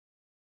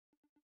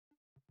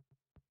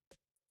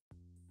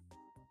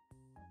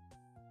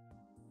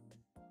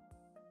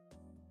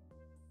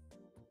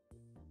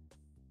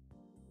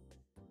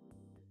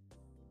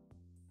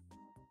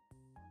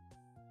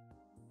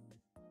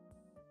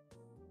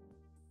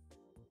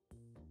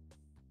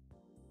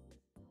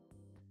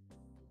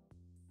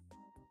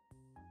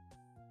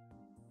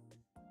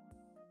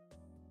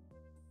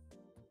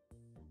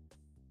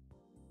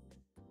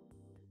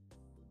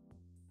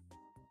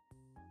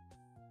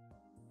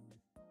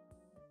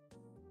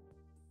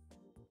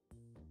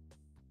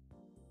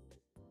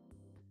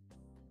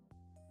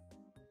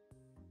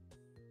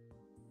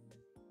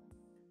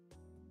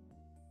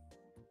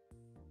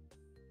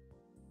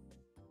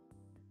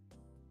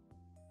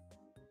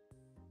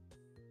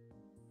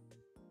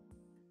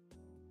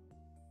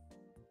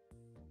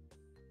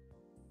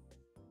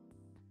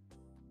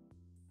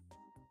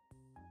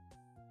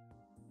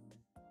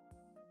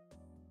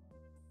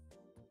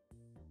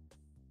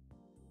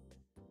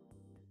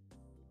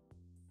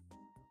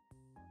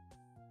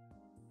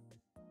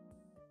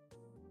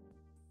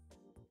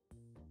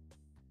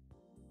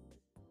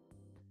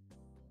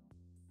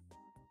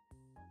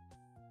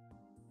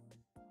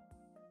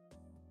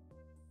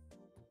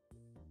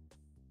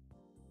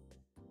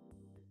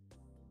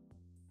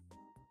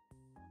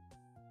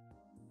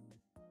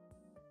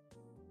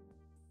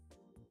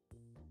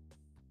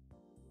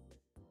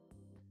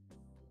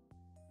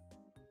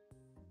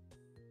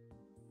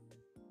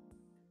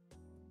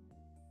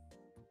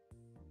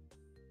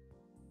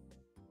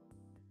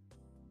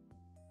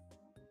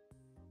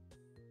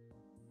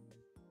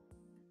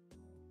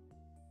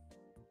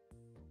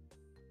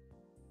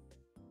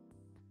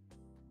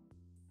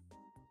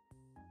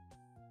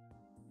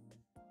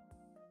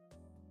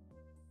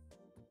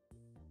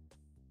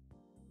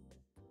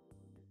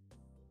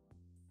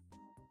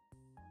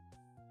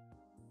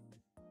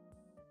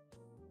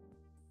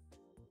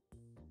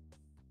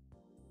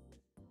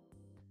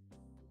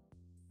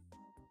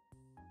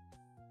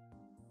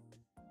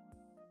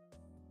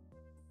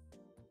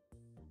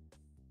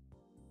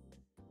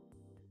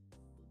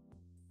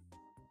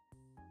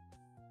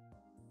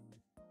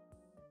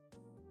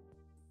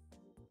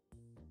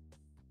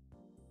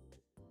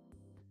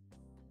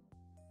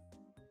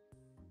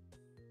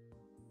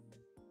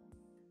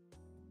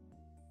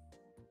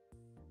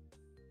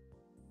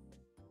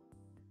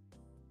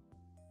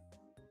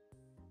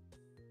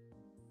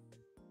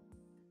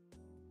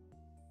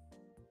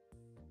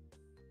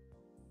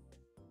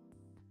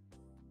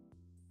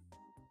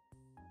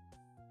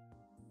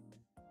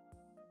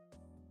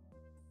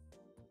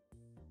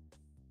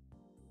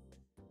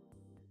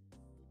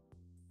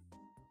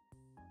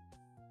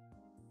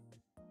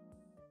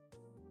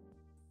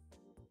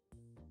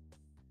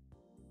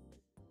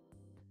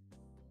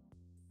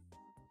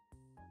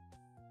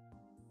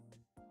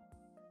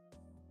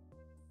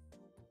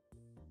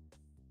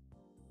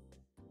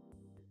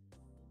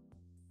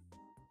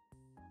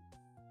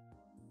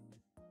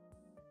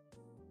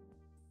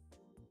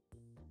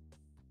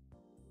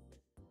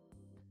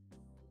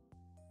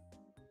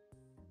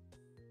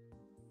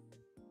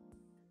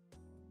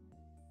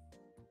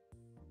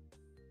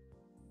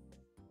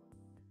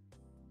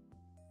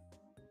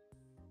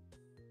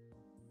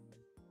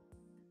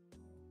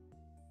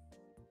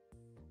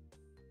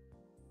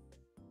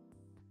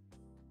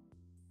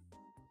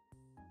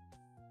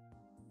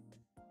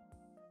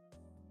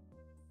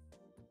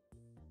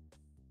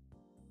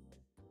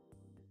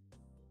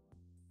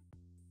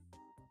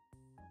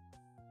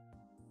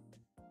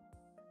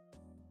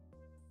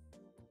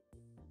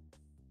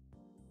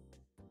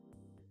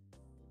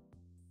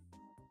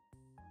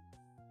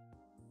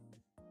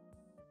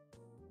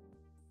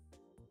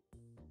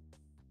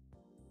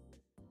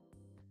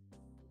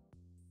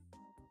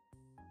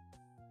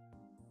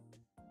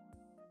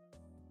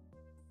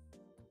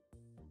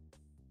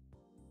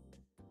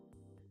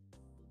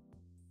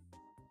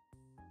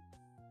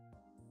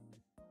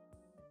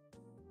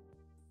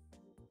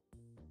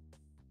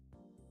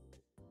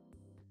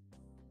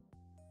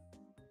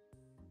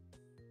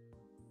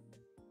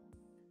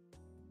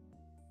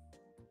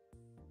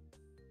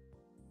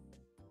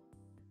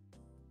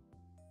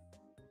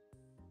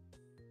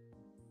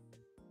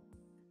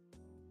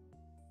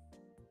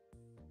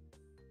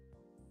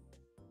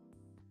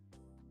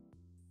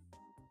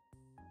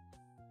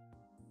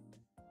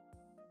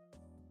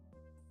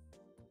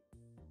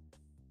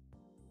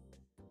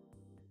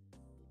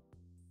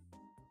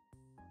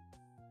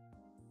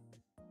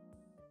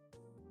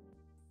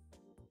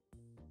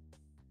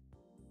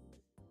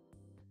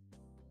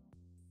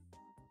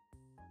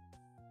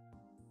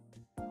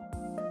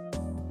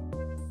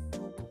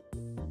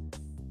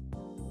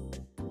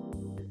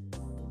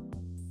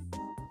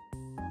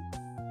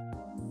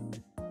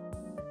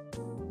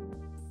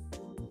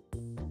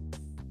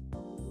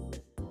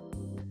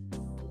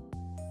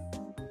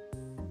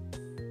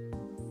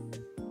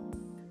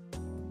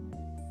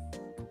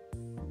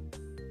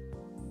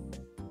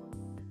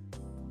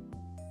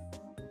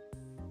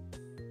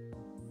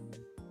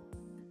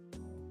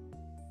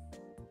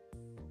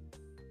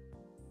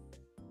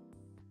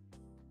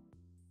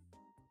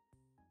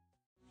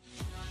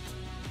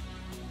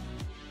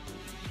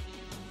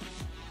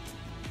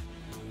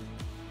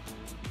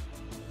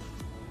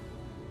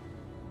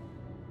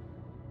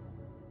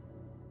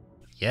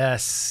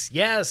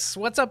Yes.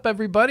 What's up,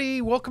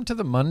 everybody? Welcome to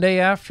the Monday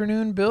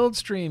afternoon build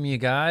stream, you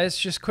guys.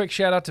 Just quick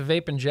shout out to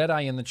Vape and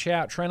Jedi in the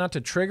chat. Try not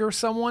to trigger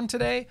someone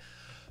today.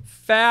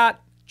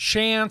 Fat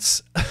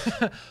chance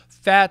of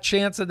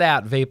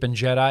that, Vape and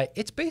Jedi.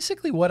 It's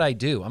basically what I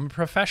do. I'm a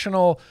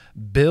professional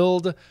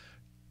build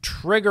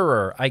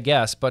triggerer, I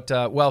guess. But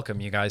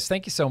welcome, you guys.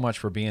 Thank you so much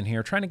for being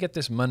here. Trying to get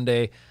this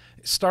Monday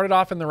started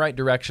off in the right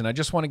direction. I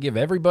just want to give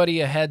everybody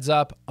a heads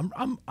up.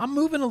 I'm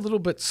moving a little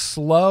bit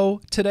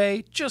slow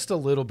today, just a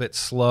little bit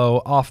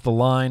slow off the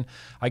line.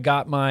 I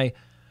got my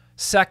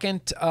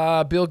second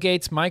Bill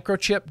Gates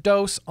microchip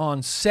dose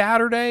on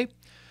Saturday.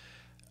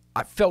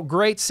 I felt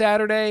great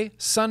Saturday.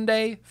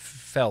 Sunday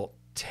felt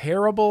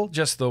terrible,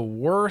 just the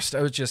worst.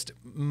 I was just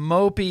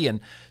mopey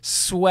and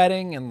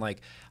sweating and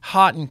like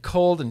hot and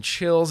cold and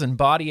chills and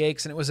body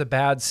aches, and it was a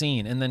bad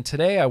scene. And then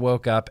today I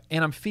woke up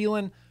and I'm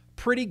feeling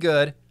pretty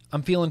good.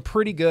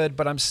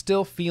 But I'm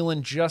still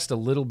feeling just a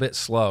little bit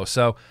slow.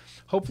 So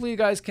hopefully you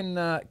guys can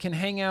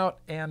hang out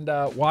and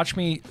watch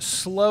me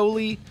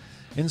slowly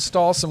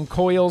install some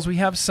coils. We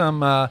have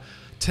some,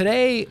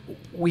 today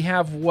we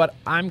have what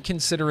I'm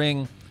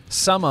considering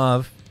some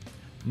of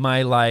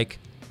my like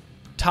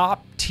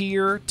top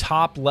tier,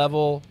 top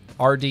level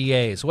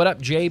RDAs. What up,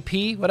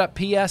 JP? What up,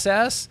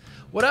 PSS?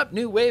 What up,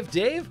 New Wave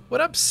Dave? What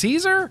up,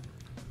 Caesar?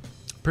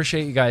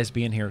 Appreciate you guys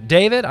being here.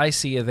 David, I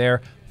see you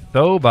there.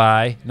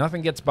 Thobai.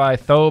 Nothing gets by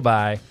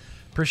Thobai.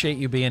 Appreciate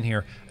you being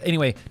here.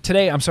 Anyway,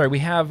 today, we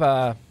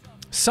have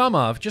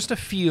just a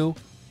few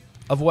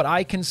of what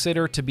I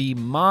consider to be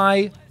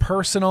my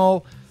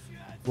personal,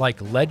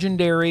 like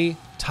legendary,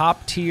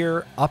 top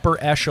tier, upper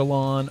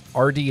echelon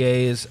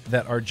RDAs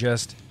that are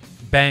just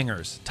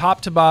bangers.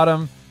 Top to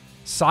bottom,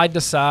 side to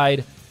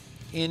side,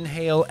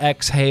 inhale,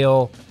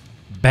 exhale,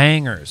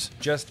 bangers.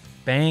 Just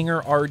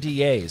banger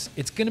RDAs.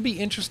 It's going to be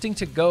interesting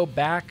to go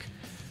back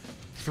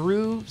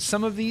through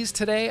some of these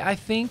today, I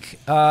think,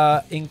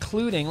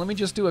 including, let me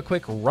just do a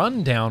quick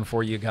rundown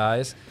for you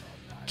guys.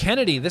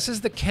 Kennedy, this is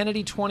the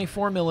Kennedy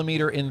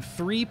 24mm in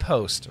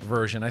 3-post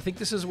version. I think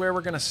this is where we're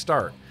going to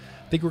start.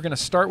 I think we're going to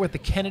start with the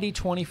Kennedy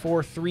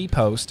 24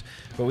 3-post,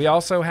 but we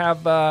also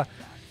have the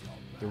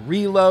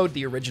Reload,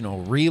 the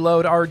original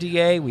Reload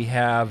RDA. We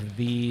have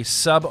the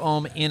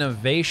Sub-Ohm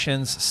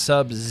Innovations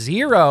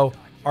Sub-Zero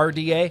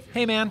RDA.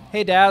 Hey, man.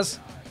 Hey,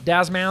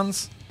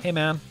 Dazmans. Hey,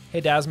 man.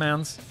 Hey,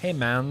 Dazmans. Hey,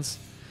 mans.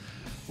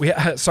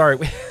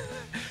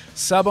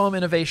 Sub-Ohm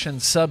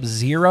Innovation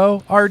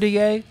Sub-Zero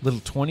RDA,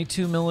 little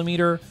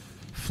 22mm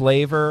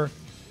flavor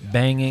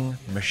banging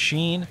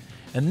machine.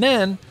 And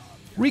then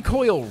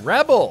Recoil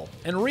Rebel.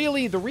 And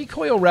really, the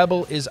Recoil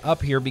Rebel is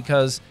up here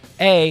because,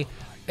 A,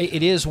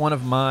 it is one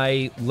of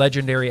my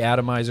legendary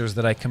atomizers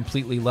that I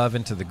completely love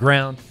into the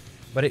ground,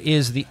 but it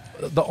is the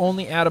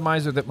only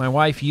atomizer that my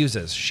wife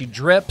uses. She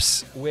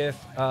drips with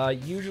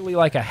usually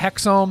like a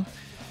hex-ohm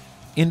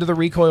into the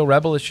Recoil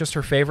Rebel. It's just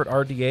her favorite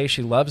RDA.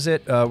 She loves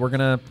it. We're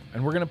gonna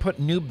put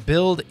new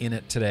build in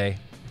it today,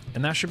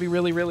 and that should be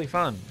really, really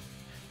fun.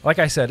 Like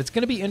I said, it's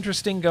gonna be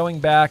interesting going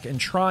back and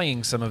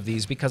trying some of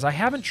these because I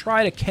haven't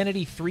tried a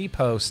Kennedy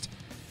 3-post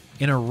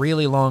in a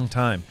really long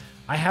time.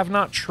 I have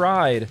not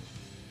tried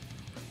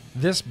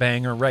this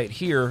banger right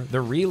here,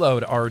 the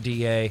Reload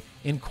RDA,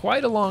 in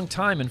quite a long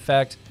time. In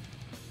fact,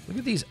 look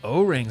at these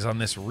O-rings on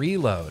this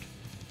Reload.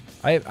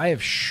 I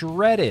have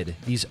shredded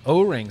these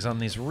O-rings on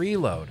these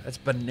Reload. That's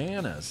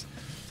bananas.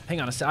 Hang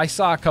on a sec. I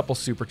saw a couple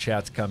super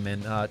chats come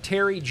in.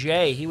 Terry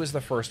J, he was the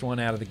first one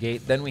out of the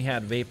gate. Then we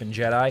had Vape and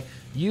Jedi.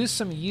 Use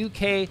some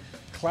UK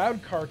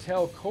Cloud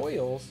Cartel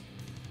coils.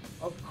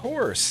 Of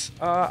course.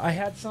 I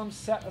had some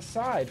set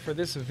aside for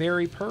this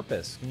very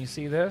purpose. Can you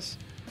see this?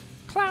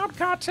 Cloud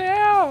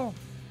Cartel!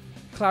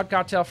 Cloud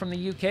Cartel from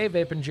the UK,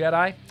 Vape and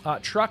Jedi.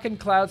 Truck and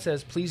Cloud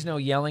says, please no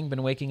yelling.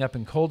 Been waking up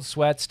in cold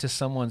sweats to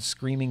someone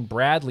screaming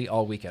Bradley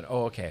all weekend.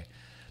 Oh, okay.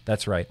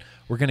 That's right.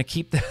 We're going to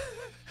keep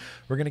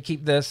we're going to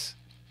keep this.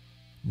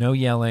 No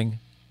yelling.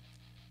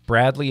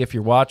 Bradley, if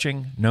you're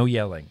watching, no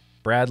yelling.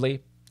 Bradley.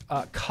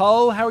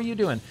 Cull, how are you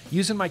doing?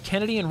 Using my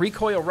Kennedy and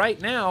Recoil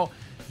right now.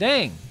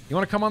 Dang. You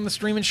want to come on the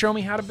stream and show me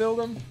how to build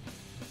them?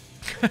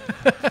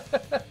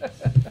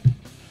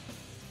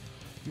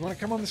 You want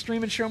to come on the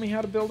stream and show me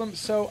how to build them?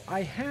 So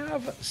I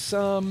have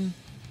some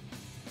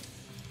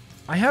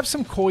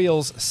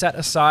coils set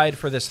aside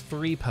for this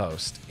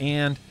 3-post,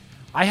 and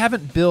I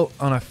haven't built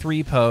on a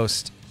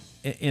 3-post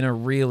in a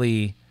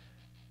really,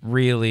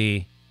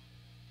 really,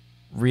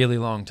 really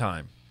long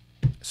time.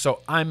 So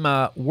I'm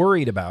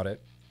worried about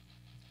it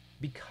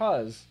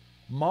because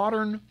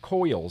modern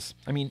coils,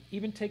 I mean,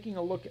 even taking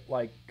a look at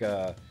like,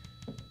 what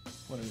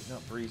are these?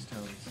 Not breeze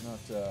tones,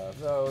 not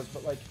those,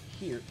 but like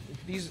here,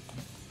 these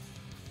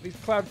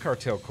Cloud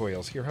Cartel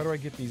coils here. How do I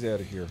get these out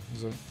of here?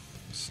 There's a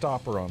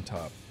stopper on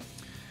top.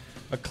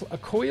 A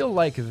coil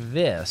like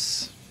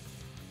this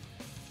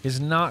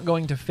is not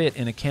going to fit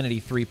in a Kennedy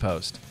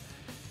 3-post.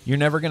 You're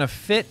never going to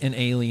fit an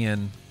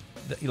alien,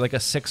 like a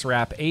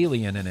 6-wrap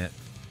alien in it,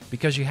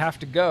 because you have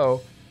to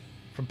go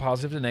from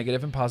positive to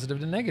negative and positive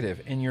to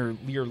negative. And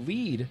your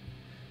lead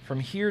from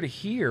here to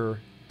here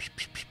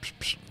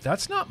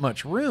that's not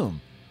much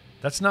room.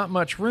 That's not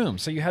much room.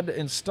 So you had to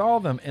install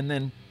them and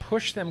then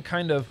push them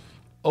kind of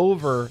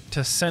over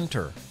to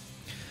center.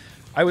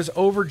 I was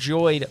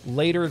overjoyed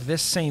later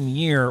this same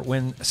year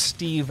when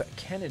Steve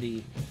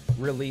Kennedy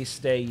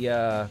released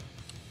a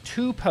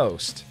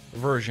 2-post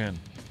version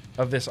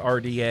of this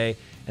RDA,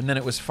 and then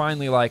it was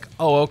finally like,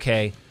 oh,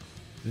 okay,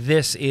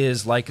 this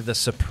is like the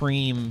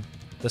supreme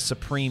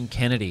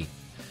Kennedy.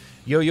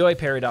 Yo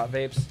Peridot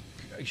Vapes.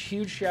 A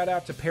huge shout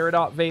out to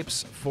Peridot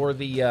Vapes for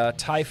the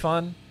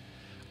Typhon.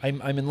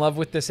 I'm in love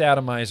with this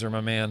atomizer,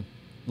 my man.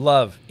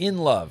 In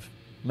love.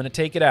 I'm gonna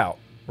take it out.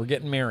 We're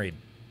getting married.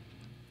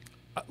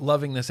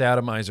 Loving this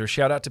atomizer.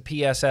 Shout out to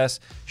PSS.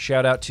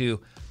 Shout out to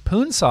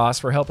Poon Sauce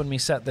for helping me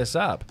set this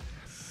up.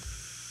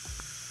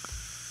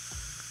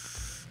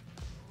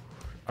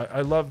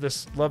 I love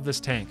this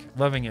tank.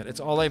 Loving it.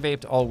 It's all I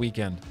vaped all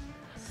weekend.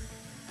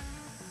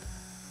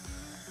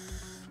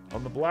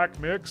 On the black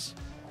mix,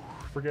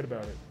 forget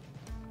about it.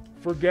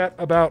 Forget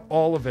about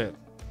all of it.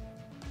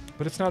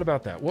 But it's not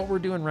about that. What we're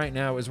doing right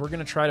now is we're going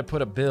to try to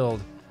put a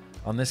build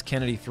on this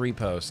Kennedy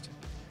 3-post.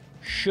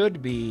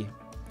 Should be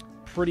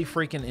pretty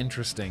freaking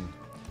interesting.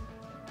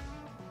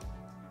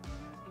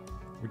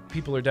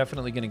 People are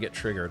definitely going to get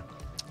triggered.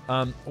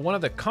 One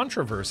of the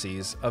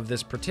controversies of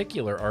this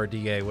particular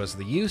RDA was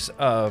the use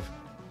of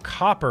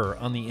copper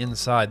on the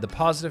inside. The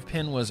positive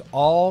pin was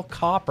all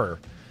copper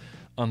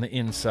on the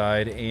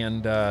inside,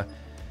 and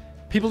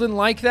people didn't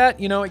like that.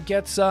 You know, it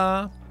gets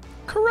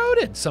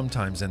corroded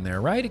sometimes in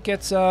there, right? It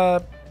gets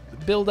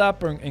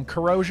buildup and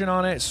corrosion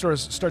on it. It sort of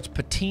starts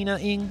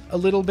patinaing a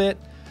little bit.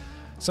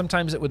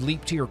 Sometimes it would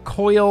leak to your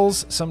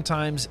coils.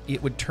 Sometimes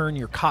it would turn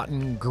your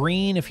cotton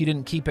green if you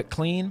didn't keep it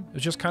clean. It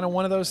was just kind of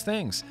one of those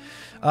things.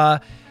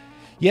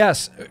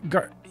 Yes,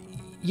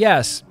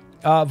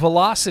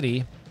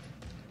 velocity.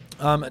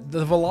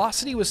 The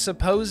velocity was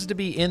supposed to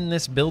be in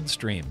this build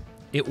stream.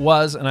 It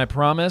was, and I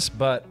promise,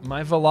 but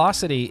my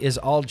velocity is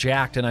all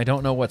jacked, and I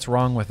don't know what's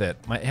wrong with it.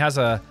 It has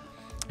a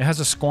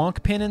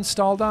squonk pin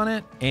installed on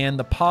it, and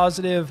the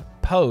positive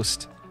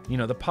post, you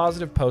know, the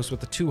positive post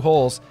with the 2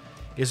 holes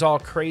is all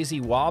crazy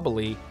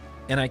wobbly,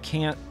 and I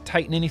can't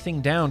tighten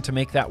anything down to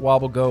make that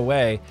wobble go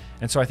away.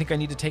 And so I think I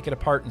need to take it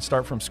apart and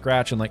start from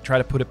scratch and like try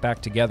to put it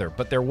back together.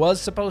 But there was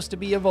supposed to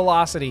be a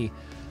velocity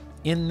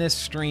in this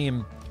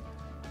stream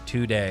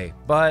today.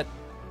 But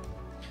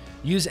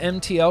use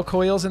MTL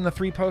coils in the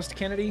 3-post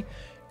Kennedy.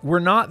 We're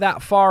not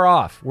that far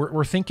off.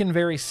 We're thinking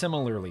very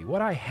similarly.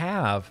 What I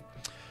have,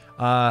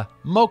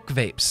 Moke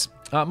Vapes.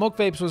 Moke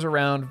Vapes was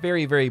around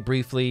very, very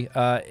briefly.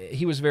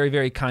 He was very,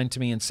 very kind to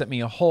me and sent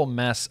me a whole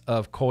mess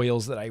of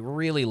coils that I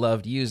really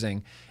loved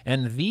using.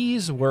 And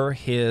these were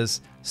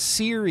his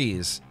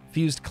series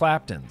fused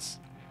Claptons.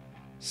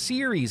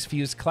 Series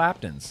fused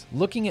Claptons.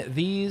 Looking at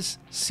these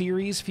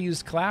series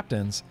fused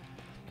Claptons,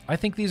 I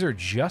think these are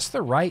just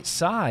the right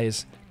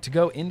size to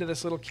go into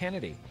this little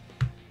Kennedy.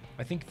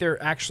 I think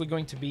they're actually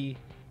going to be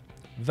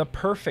the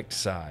perfect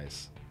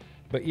size.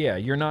 But yeah,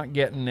 you're not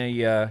getting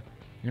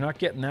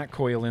that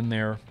coil in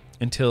there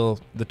until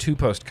the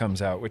 2-post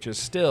comes out, which is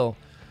still,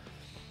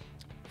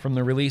 from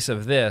the release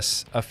of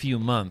this, a few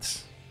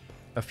months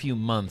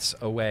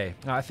away.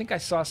 Now, I think I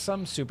saw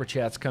some super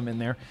chats come in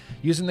there.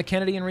 Using the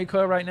Kennedy and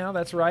Recoil right now,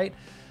 that's right.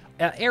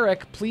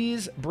 Eric,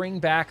 please bring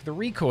back the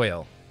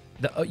Recoil.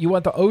 You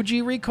want the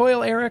OG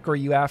Recoil, Eric, or are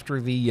you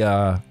after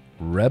the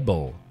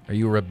Rebel? Are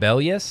you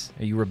rebellious?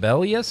 Are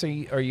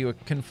you a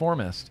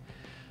conformist?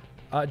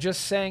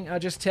 Just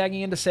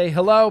tagging in to say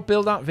hello,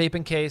 build on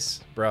Vaping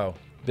Case. Bro,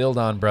 build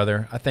on,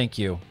 brother. I thank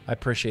you. I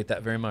appreciate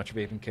that very much,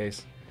 Vaping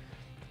Case.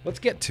 Let's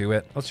get to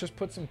it. Let's just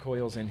put some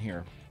coils in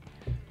here.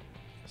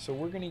 So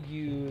we're going to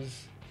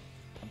use,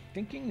 I'm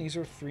thinking these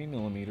are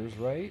 3mm,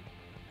 right?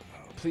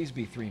 Oh, please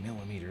be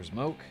 3mm,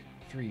 Moke.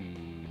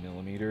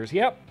 3mm.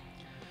 Yep.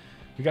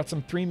 We got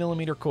some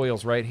 3mm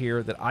coils right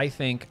here that I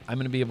think I'm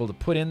going to be able to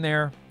put in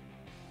there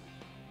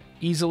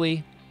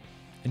easily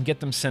and get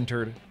them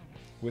centered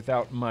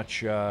without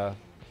much.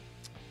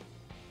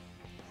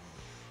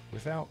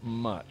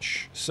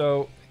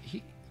 So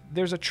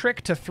there's a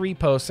trick to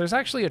 3-posts. There's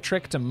actually a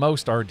trick to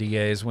most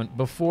RDAs.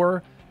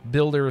 Before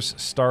builders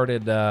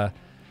started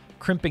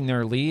crimping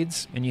their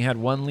leads, and you had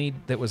one lead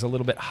that was a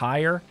little bit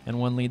higher and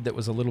one lead that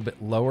was a little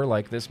bit lower,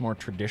 like this, more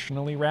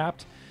traditionally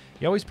wrapped.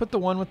 You always put the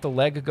one with the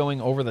leg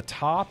going over the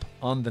top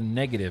on the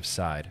negative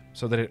side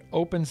so that it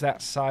opens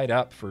that side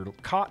up for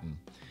cotton.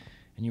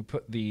 And you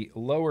put the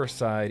lower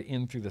side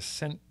in through the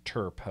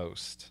center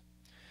post.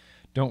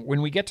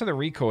 When we get to the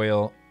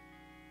Recoil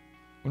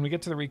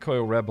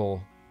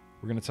Rebel,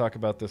 we're going to talk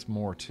about this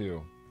more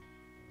too.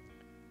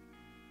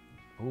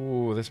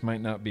 Ooh, this might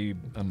not be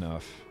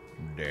enough.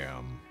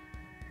 Damn.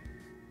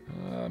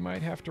 I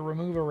might have to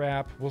remove a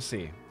wrap. We'll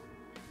see.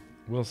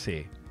 We'll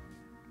see.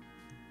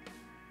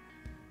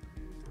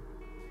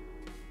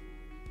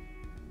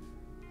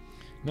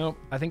 Nope,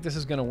 I think this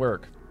is going to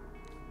work.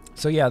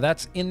 So yeah,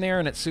 that's in there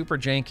and it's super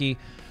janky.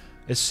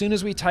 As soon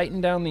as we tighten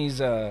down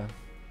these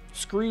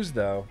screws,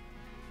 though,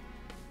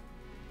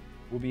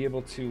 we'll be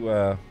able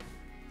to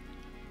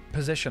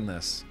position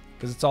this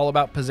because it's all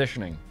about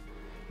positioning.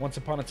 Once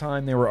upon a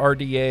time, there were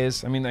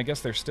RDAs. I mean, I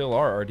guess there still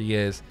are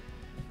RDAs.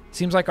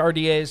 Seems like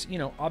RDAs, you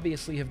know,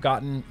 obviously have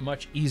gotten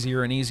much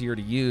easier and easier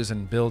to use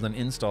and build and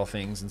install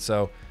things. And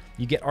so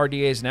you get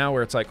RDAs now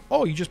where it's like,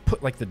 oh, you just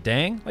put like the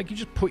dang, like you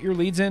just put your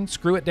leads in,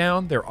 screw it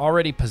down. They're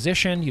already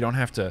positioned. You don't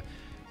have to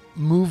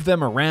move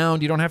them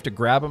around. You don't have to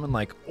grab them and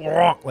like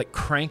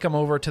crank them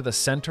over to the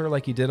center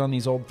like you did on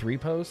these old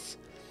 3-posts.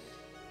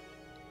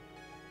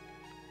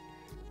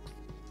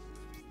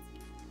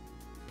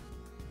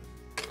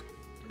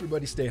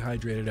 Everybody stay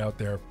hydrated out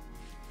there.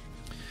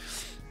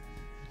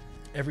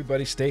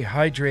 Everybody stay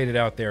hydrated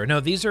out there. No,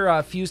 these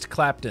are fused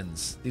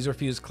Claptons. These are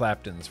fused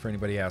Claptons for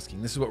anybody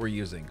asking. This is what we're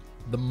using.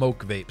 The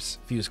Moke Vapes,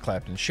 fused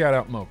Clapton. Shout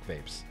out Moke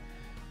Vapes.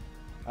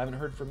 I haven't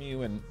heard from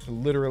you in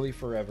literally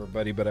forever,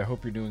 buddy, but I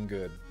hope you're doing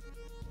good.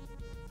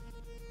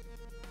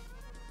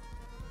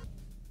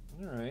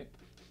 All right.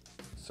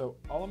 So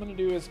all I'm going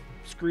to do is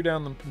screw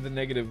down the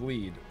negative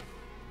lead.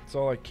 That's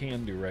all I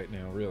can do right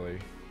now, really.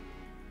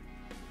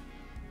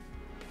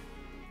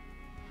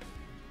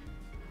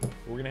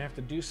 We're going to have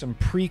to do some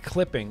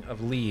pre-clipping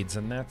of leads,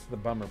 and that's the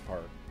bummer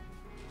part.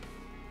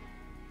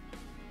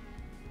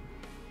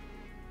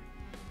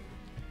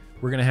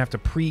 We're going to have to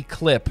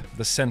pre-clip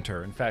the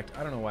center. In fact,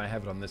 I don't know why I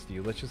have it on this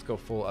view. Let's just go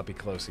full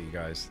uppy-closey,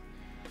 guys.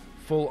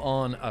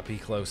 Full-on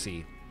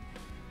uppy-closey.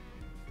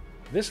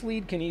 This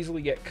lead can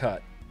easily get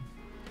cut.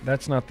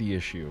 That's not the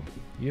issue.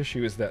 The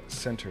issue is that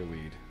center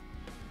lead.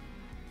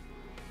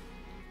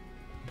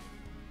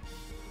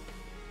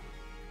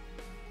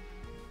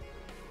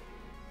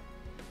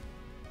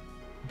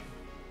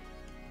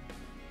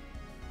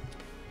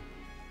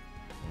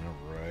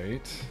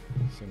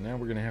 So now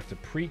we're going to have to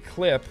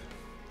pre-clip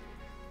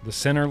the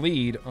center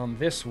lead on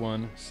this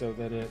one so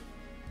that it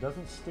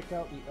doesn't stick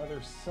out the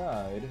other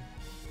side.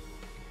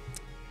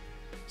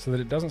 So that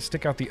it doesn't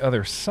stick out the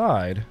other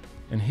side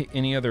and hit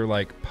any other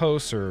like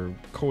posts or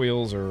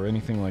coils or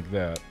anything like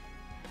that.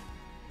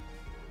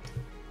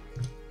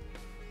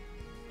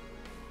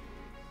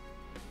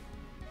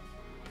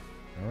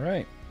 All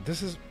right.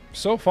 This is,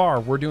 so far,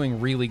 we're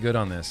doing really good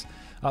on this.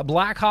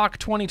 Blackhawk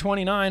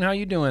 2029, how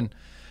you doing?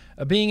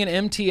 Being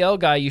an MTL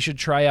guy, you should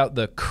try out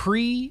the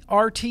Cree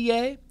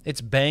RTA.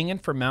 It's banging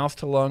for mouth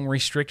to lung,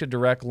 restricted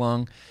direct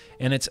lung,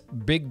 and it's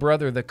big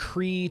brother, the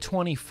Cree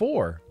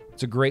 24.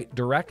 It's a great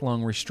direct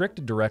lung,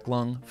 restricted direct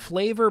lung,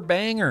 flavor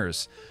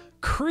bangers.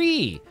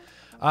 Cree.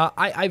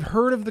 I've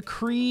heard of the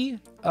Cree.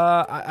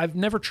 I've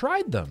never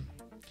tried them.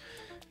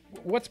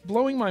 What's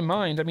blowing my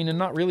mind, I mean, and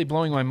not really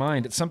blowing my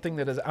mind, it's something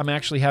that I'm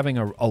actually having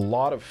a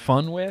lot of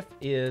fun with,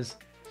 is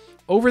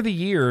over the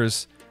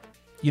years,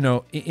 you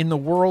know, in the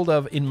world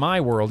of, in my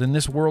world, in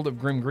this world of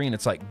GrimmGreen,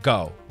 it's like,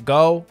 go,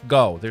 go,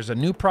 go. There's a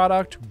new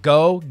product,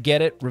 go,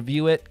 get it,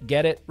 review it,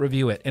 get it,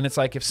 review it. And it's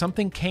like, if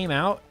something came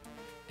out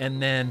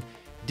and then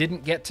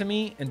didn't get to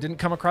me and didn't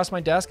come across my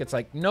desk, it's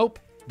like, nope,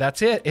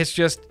 that's it. It's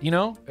just, you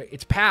know,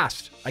 it's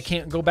past. I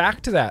can't go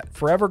back to that.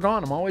 Forever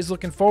gone. I'm always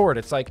looking forward.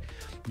 It's like,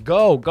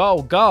 go,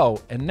 go, go.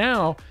 And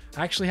now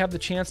I actually have the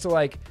chance to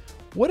like,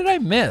 what did I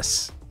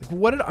miss? I'm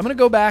going to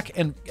go back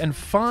and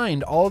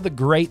find all the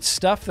great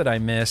stuff that I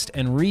missed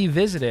and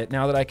revisit it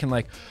now that I can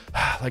like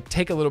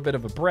take a little bit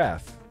of a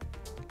breath.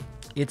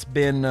 It's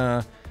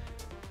been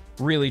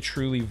really,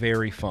 truly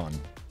very fun.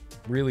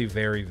 Really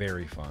very,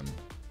 very fun.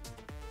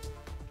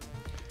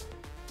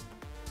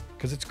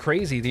 Because it's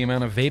crazy the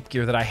amount of vape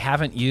gear that I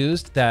haven't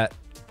used that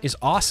is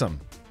awesome.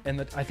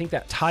 And I think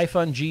that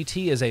Typhon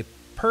GT is a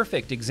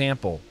perfect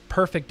example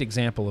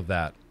of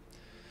that.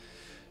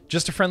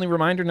 Just a friendly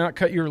reminder, not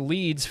cut your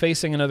leads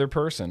facing another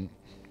person.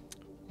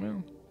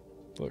 Well,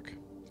 look,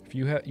 if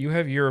you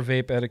have your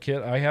vape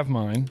etiquette, I have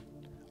mine.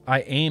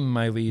 I aim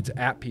my leads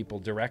at people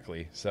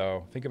directly.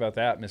 So think about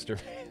that, Mr.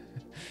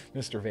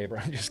 Mr. Vapor.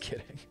 I'm just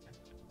kidding.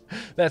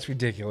 That's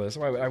ridiculous.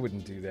 I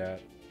wouldn't do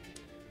that.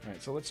 All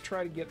right, so let's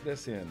try to get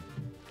this in.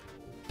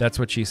 That's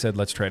what she said.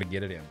 Let's try to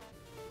get it in.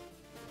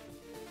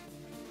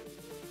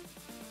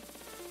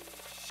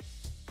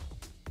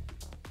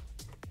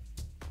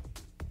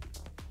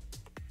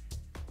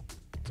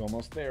 It's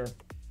almost there.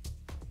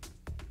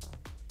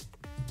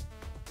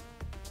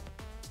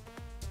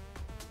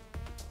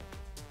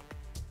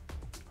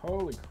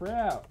 Holy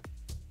crap.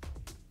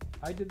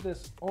 I did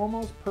this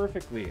almost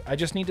perfectly. I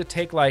just need to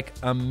take like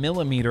a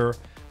millimeter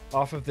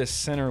off of this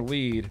center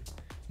lead.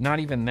 Not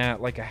even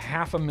that, like a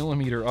half a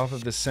millimeter off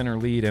of the center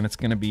lead, and it's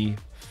going to be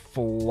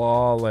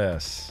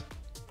flawless.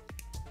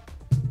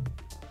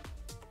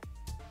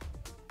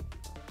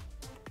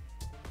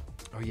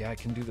 Oh yeah, I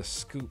can do the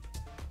scoop.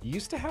 You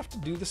used to have to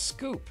do the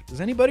scoop. Does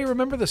anybody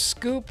remember the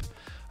scoop?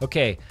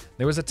 Okay,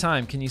 there was a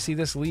time. Can you see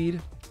this lead?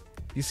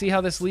 You see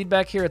how this lead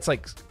back here, it's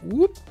like,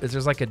 whoop,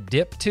 there's like a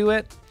dip to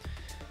it?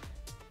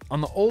 On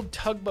the old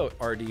tugboat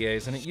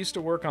RDAs, and it used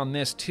to work on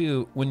this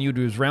too, when you'd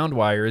use round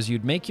wires,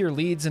 you'd make your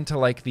leads into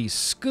like these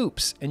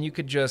scoops, and you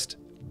could just,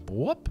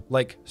 whoop,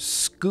 like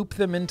scoop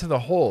them into the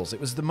holes. It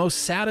was the most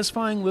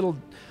satisfying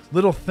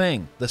little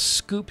thing, the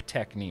scoop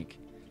technique.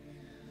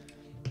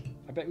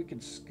 I bet we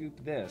could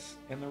scoop this.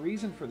 And the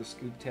reason for the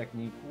scoop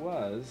technique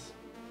was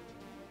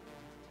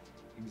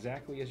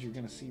exactly as you're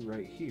going to see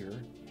right here,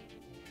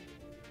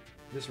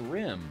 this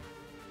rim.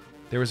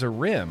 There was a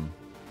rim.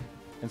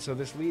 And so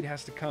this lead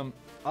has to come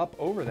up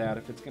over that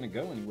if it's going to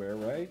go anywhere,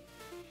 right?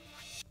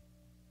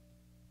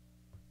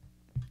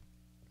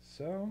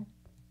 So,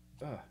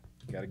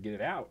 got to get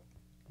it out.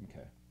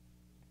 Okay.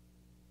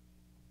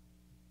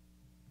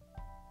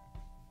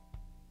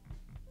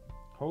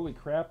 Holy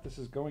crap, this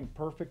is going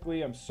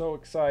perfectly. I'm so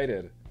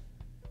excited.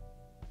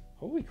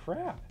 Holy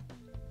crap.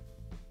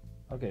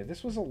 Okay,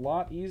 this was a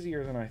lot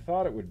easier than I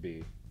thought it would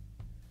be.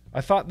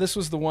 I thought this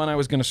was the one I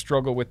was going to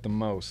struggle with the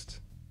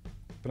most,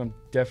 but I'm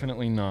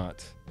definitely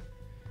not.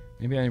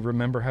 Maybe I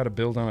remember how to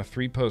build on a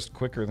 3-post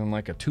quicker than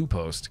like a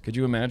 2-post. Could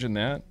you imagine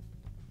that?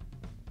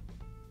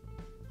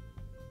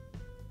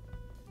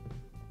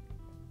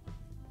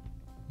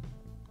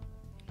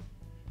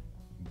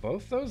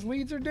 Both those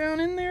leads are down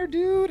in there,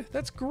 dude.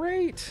 That's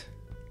great.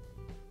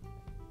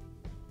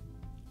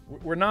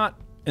 We're not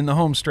in the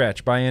home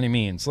stretch by any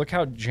means. Look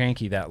how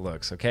janky that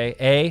looks, okay?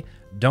 A,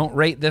 don't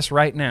rate this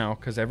right now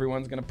because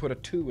everyone's going to put a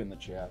 2 in the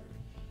chat.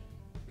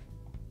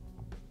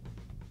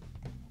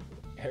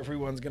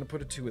 Everyone's going to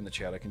put a 2 in the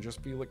chat. I can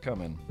just feel it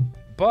coming.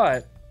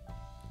 But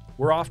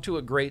we're off to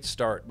a great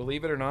start.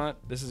 Believe it or not,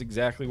 this is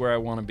exactly where I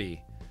want to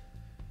be.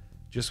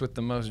 Just with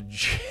the most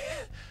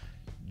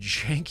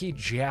janky,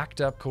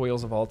 jacked up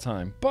coils of all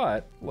time.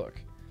 But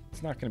look,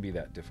 it's not going to be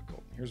that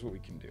difficult. Here's what we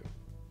can do.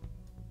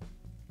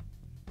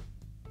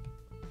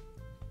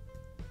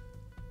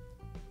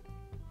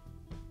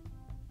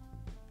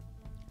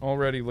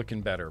 Already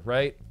looking better,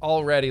 right?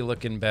 Already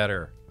looking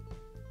better.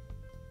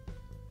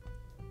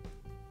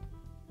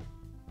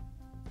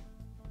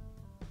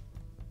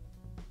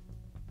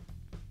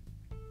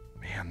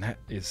 Man, that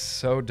is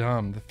so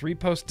dumb. The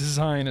 3-post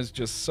design is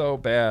just so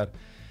bad.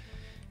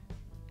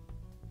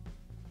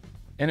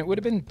 And it would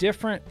have been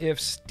different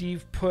if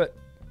Steve put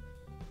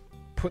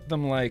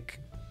them like,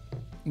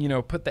 you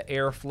know, put the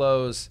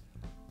airflows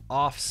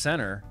off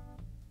center,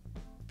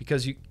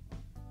 because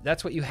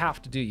that's what you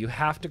have to do. You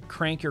have to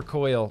crank your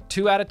coil.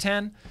 2 out of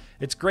 10.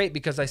 It's great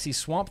because I see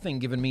Swamp Thing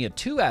giving me a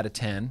 2 out of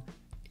 10.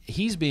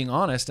 He's being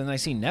honest, and I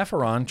see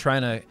Nepheron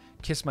trying to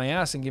kiss my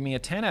ass and give me a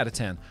 10 out of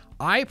 10.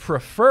 I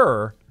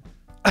prefer...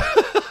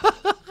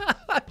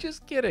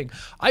 Just kidding.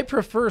 I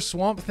prefer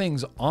Swamp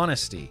Thing's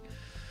honesty.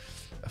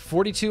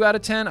 42 out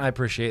of 10. I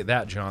appreciate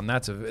that, John.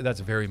 That's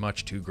very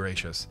much too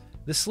gracious.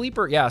 The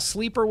sleeper, yeah,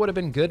 sleeper would have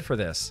been good for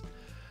this.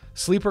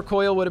 Sleeper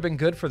coil would have been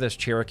good for this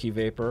Cherokee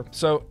Vapor.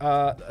 So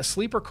a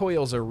sleeper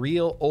coil is a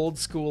real old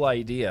school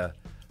idea.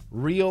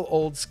 Real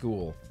old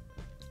school.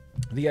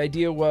 The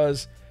idea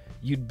was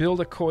you'd build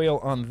a coil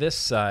on this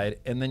side,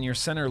 and then your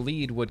center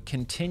lead would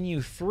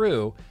continue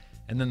through,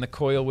 and then the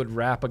coil would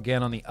wrap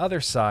again on the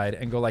other side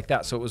and go like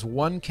that. So it was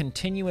one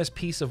continuous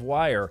piece of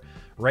wire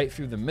right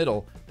through the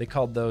middle. They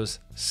called those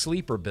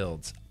sleeper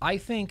builds. I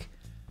think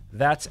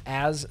that's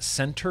as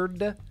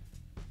centered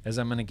as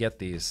I'm going to get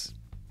these.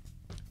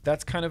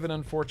 That's kind of an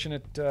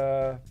unfortunate,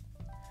 that's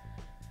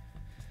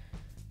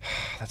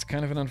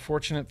kind of an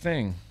unfortunate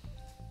thing.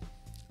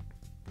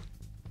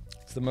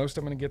 It's the most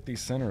I'm going to get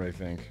these center, I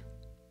think.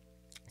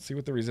 Let's see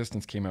what the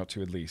resistance came out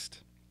to at least.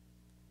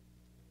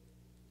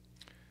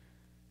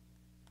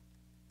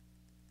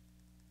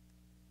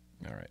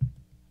 All right.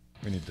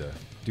 We need to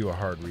do a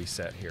hard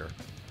reset here.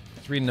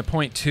 It's reading the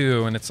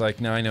 0.2, and it's like,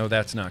 no, I know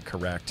that's not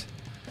correct.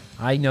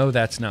 I know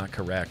that's not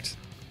correct.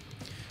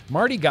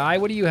 Marty Guy,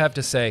 what do you have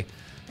to say?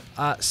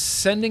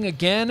 Sending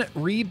again,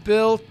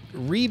 rebuild a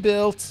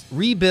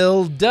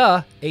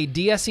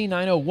DSE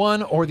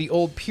 901 or the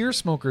old Pure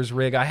Smokers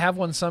rig. I have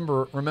one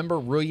somewhere. Remember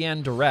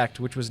Ruyan Direct,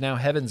 which was now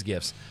Heaven's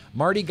Gifts.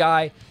 Marty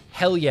Guy,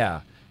 hell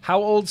yeah. How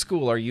old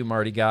school are you,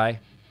 Marty Guy?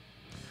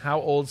 How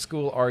old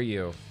school are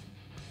you?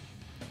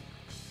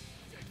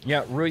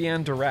 Yeah,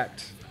 Ruyan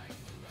Direct.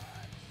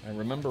 I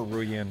remember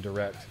Ruyan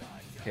Direct.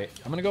 Okay,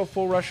 I'm going to go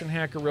full Russian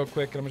hacker real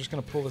quick, and I'm just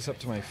going to pull this up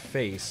to my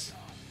face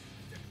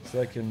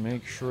so I can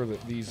make sure that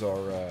these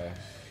are...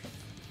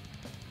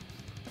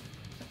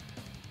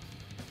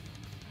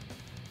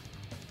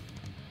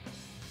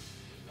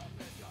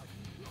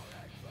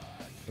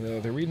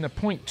 they're reading a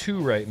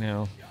 0.2 right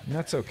now, and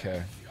that's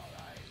okay.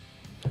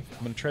 I'm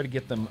going to try to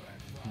get them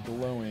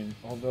glowing,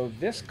 although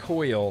this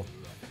coil,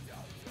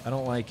 I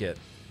don't like it.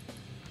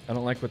 I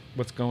don't like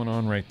what's going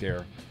on right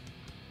there.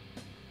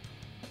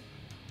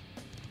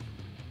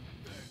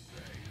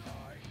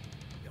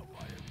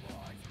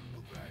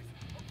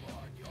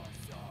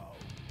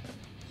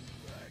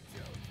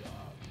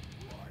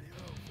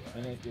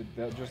 And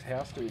that just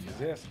has to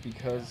exist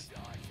because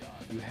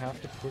you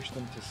have to push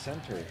them to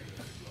center.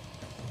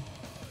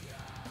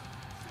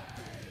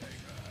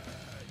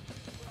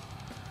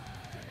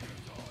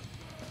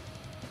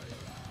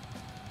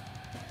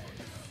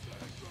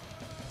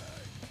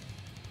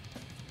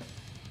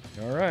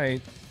 All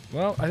right.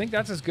 Well, I think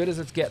that's as good as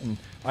it's getting.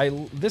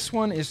 This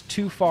one is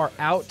too far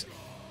out.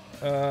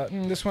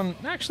 This one,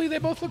 actually, they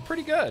both look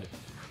pretty good.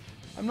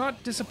 I'm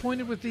not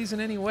disappointed with these in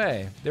any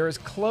way. They're as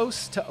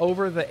close to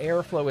over the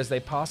airflow as they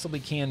possibly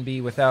can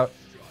be without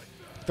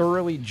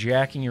thoroughly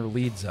jacking your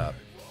leads up.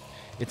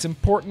 It's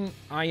important,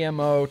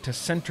 IMO, to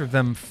center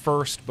them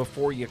first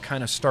before you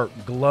kind of start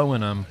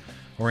glowing them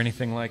or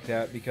anything like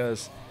that,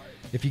 because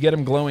if you get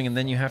them glowing and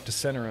then you have to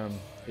center them,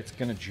 it's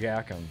going to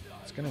jack them.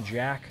 It's going to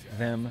jack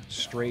them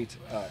straight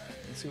up.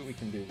 Let's see what we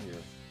can do here.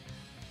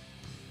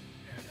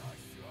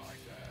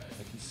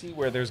 I can see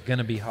where there's going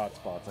to be hot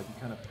spots. I can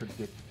kind of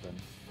predict them.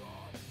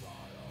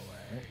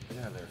 Oh,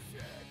 get out of there.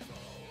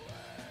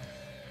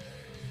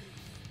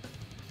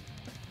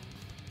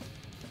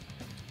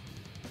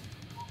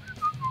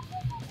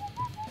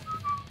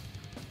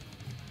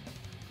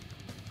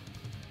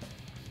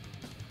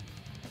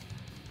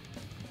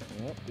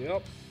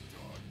 Yep.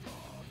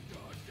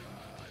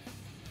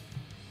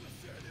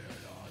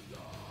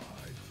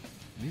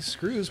 These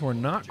screws were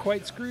not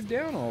quite screwed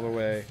down all the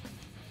way.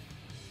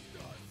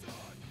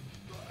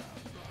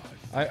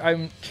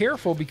 I'm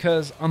careful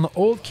because on the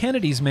old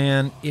Kennedys,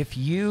 man, if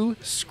you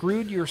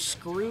screwed your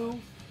screw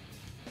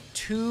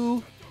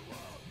too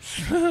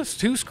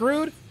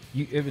screwed,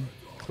 it would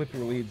clip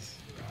your leads.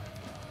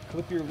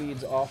 Clip your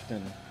leads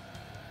often.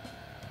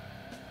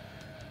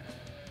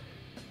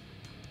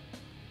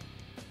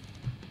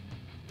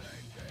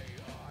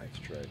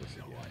 Try this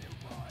again.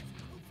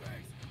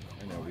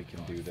 I know we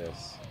can do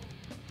this.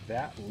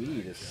 That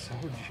lead is so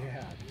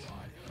jacked.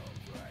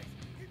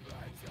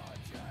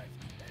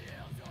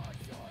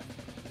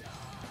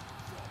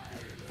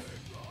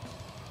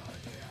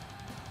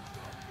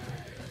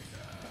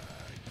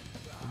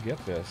 We'll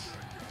get this.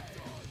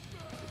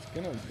 It's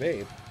gonna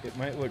vape. It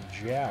might look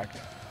jacked.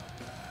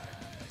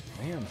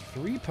 Man,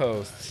 3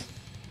 posts.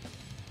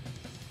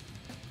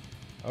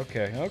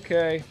 Okay,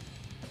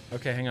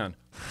 hang on.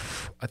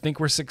 I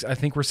think we're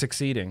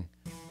succeeding.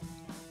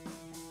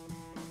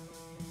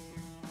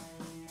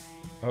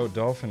 Oh,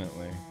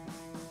 definitely.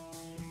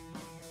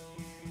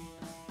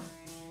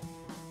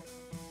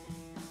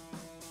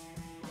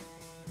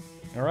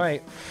 All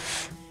right.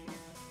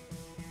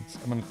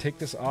 I'm gonna take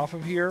this off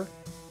of here.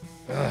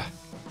 Ugh.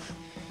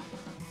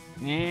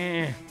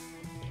 Yeah.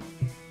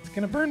 It's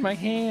gonna burn my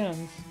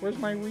hands. Where's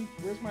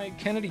my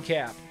Kennedy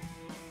cap?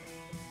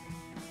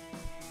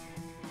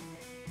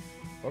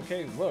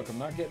 Okay, look, I'm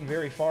not getting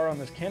very far on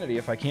this Kennedy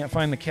if I can't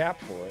find the cap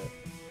for it.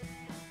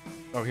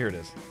 Oh, here it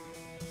is.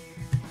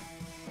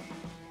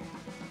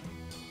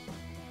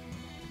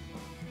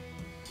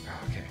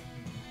 Okay.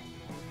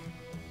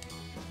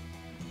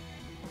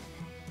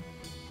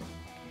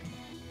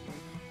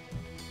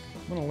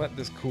 I'm gonna let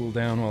this cool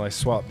down while I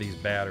swap these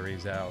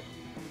batteries out.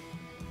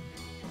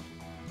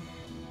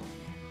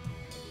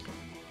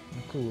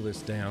 I'll cool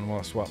this down while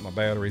I swap my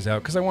batteries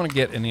out because I want to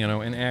get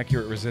an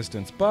accurate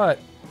resistance, but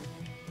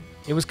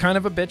it was kind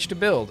of a bitch to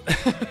build.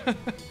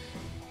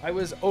 I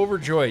was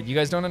overjoyed. You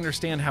guys don't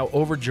understand how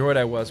overjoyed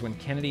I was when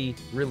Kennedy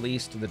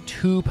released the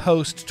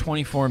 2-post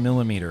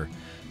 24mm.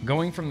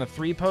 Going from the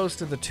 3-post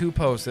to the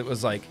 2-post, it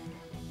was like,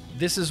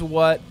 this is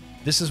what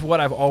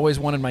I've always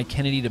wanted my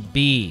Kennedy to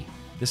be.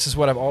 This is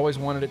what I've always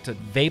wanted it to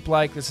vape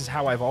like. This is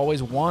how I've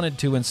always wanted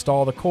to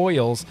install the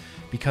coils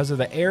because of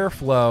the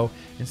airflow.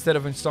 Instead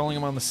of installing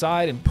them on the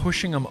side and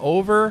pushing them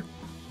over,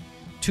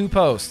 2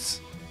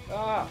 posts. 2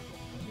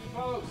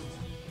 posts.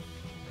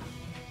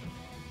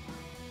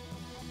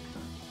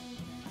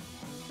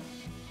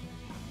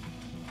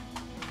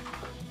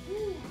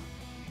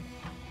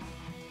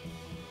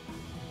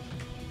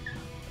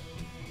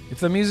 If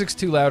the music's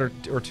too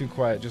loud or too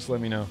quiet, just let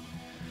me know.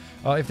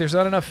 If there's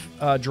not enough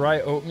dry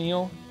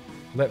oatmeal,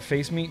 let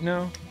Face Meat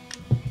know.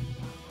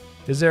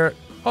 Is there?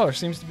 Oh, there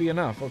seems to be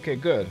enough. Okay,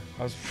 good.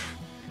 I was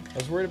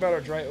worried about our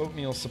dry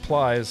oatmeal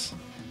supplies.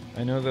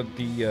 I know that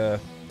the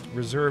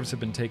reserves have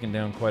been taken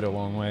down quite a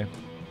long way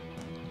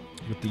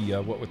with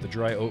the with the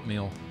dry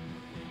oatmeal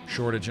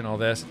shortage and all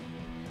this.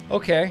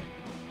 Okay.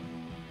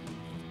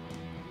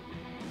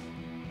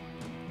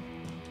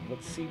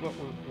 Let's see what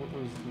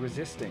we're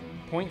resisting.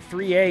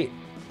 0.38.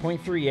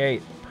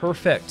 0.38.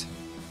 Perfect.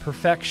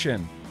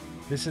 Perfection.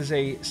 This is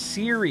a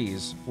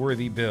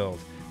series-worthy build.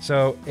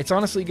 So it's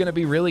honestly going to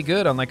be really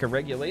good on like a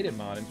regulated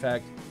mod. In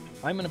fact,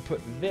 I'm going to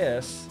put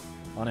this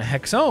on a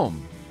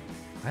hexohm.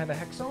 I have a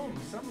hexohm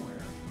somewhere.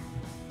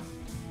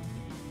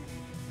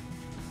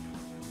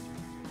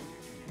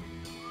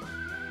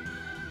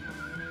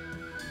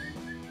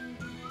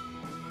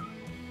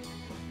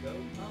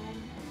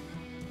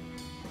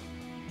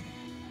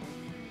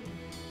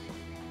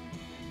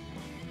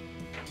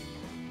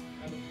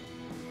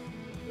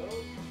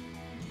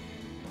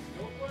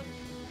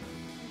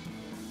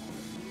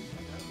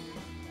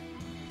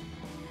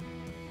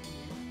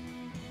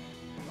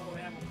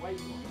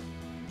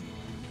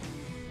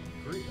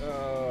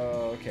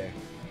 Okay.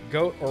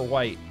 Goat or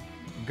white?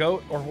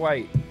 Goat or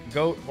white?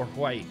 Goat or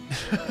white?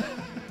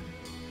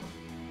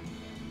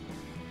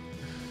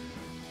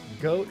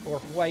 Goat or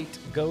white?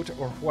 Goat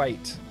or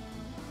white?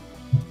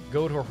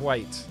 Goat or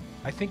white?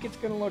 I think it's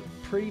gonna look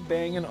pretty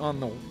banging on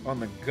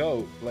the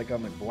goat, like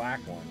on the black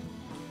one.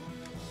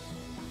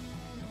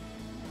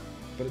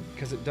 But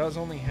because it does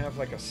only have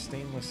like a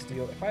stainless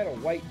steel. If I had a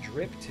white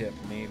drip tip,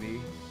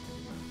 maybe.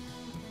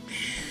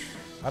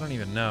 I don't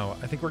even know.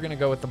 I think we're going to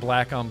go with the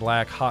black on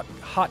black hot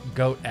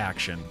goat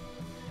action.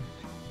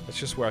 That's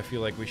just where I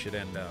feel like we should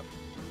end up.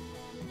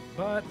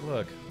 But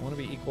look, I want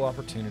to be equal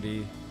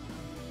opportunity.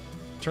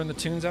 Turn the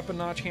tunes up a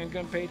notch,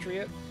 Handgun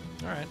Patriot.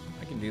 All right,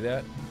 I can do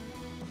that.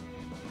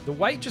 The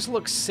white just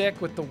looks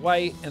sick with the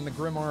white and the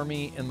Grimm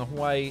Army and the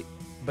white,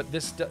 but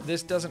this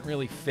doesn't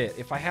really fit.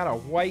 If I had a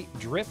white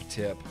drip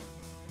tip,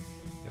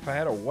 if I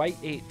had a white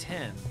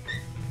 810,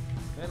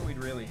 then we'd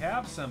really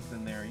have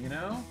something there, you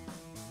know?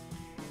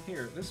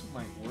 Here, this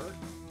might work.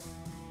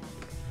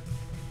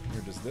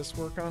 Here, does this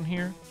work on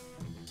here?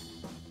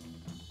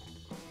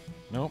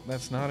 Nope,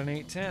 that's not an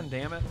 810,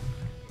 damn it.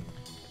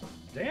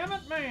 Damn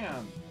it,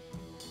 man!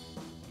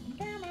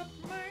 Damn it,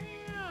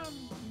 man!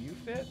 Do you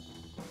fit?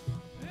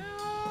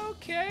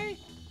 Okay.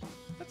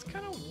 That's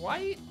kind of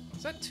white.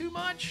 Is that too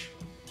much?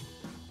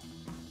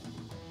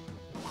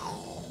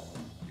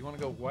 You want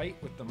to go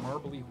white with the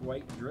marbly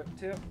white drip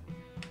tip?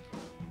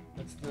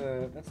 That's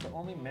the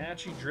only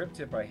matchy drip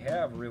tip I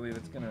have, really,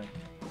 that's going to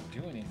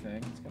do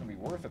anything. It's going to be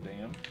worth a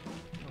damn.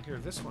 Oh, here,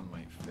 this one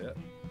might fit.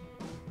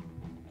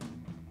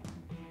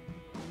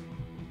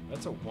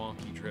 That's a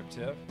wonky drip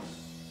tip.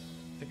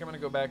 I think I'm going to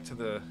go back to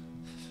the...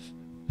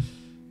 I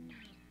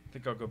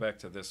think I'll go back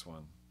to this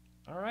one.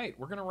 All right,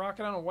 we're going to rock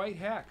it on a white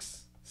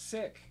hex.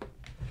 Sick.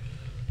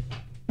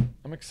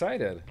 I'm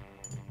excited.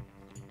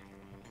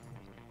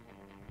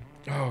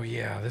 Oh,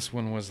 yeah, this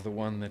one was the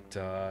one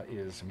that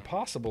is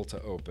impossible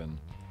to open.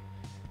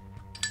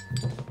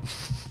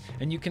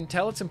 And you can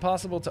tell it's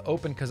impossible to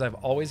open because I've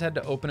always had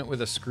to open it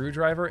with a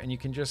screwdriver, and you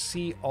can just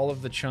see all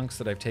of the chunks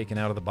that I've taken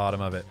out of the bottom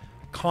of it.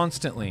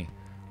 Constantly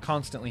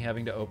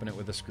having to open it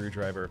with a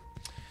screwdriver.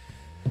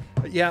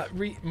 But yeah,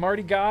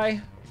 Marty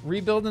Guy,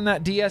 rebuilding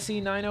that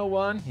DSE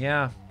 901.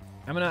 Yeah,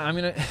 I'm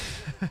gonna.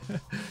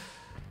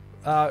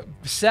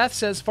 Seth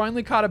says,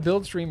 finally caught a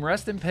build stream.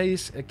 Rest in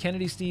peace.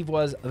 Kennedy Steve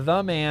was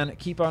the man.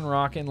 Keep on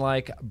rocking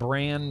like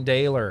Bran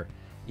Daler.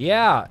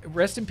 Yeah,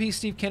 rest in peace,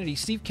 Steve Kennedy.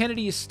 Steve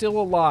Kennedy is still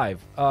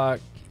alive.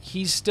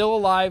 He's still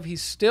alive.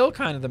 He's still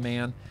kind of the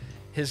man.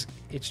 He's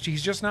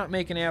just not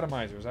making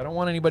atomizers. I don't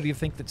want anybody to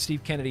think that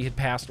Steve Kennedy had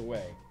passed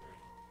away.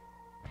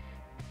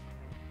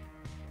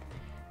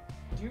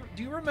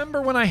 Do you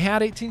remember when I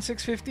had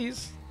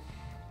 18650s?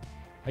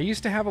 I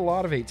used to have a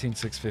lot of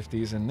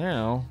 18650s, and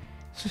now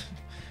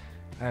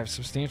I have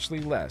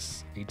substantially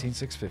less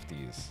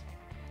 18650s.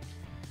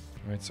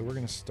 All right, so we're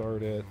going to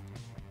start it.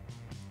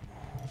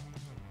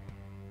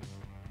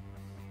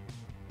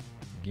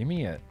 Give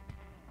me it.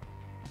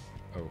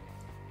 Oh.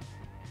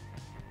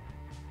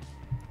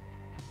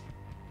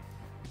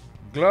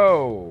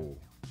 Glow.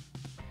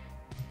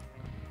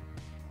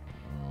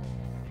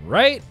 All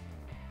right.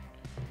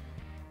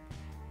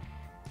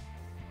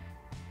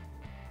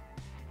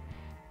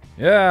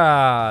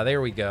 Yeah, there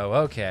we go.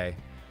 Okay.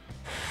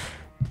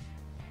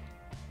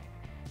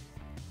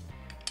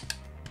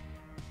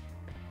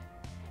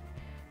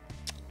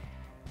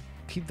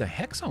 Keep the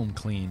hexome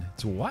clean.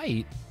 It's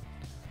white.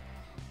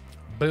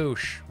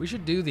 Boosh. We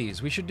should do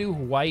these. We should do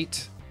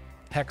white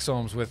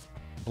hexomes with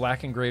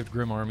black engraved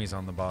Grimm armies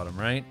on the bottom,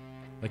 right?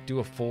 Like do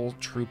a full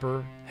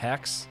trooper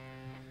hex.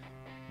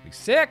 Be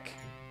sick.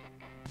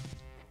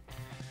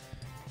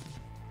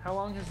 How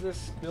long has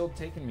this build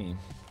taken me?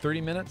 30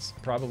 minutes?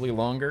 Probably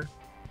longer.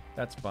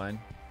 That's fine.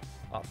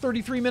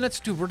 33 minutes?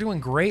 Dude, we're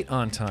doing great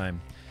on time.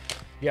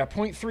 Yeah,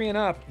 0.3 and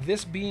up.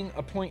 This being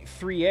a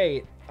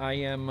 0.38, I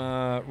am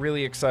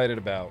really excited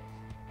about.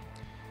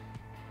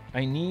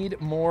 I need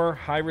more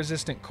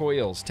high-resistant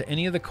coils. To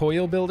any of the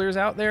coil builders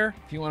out there,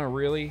 if you want to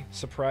really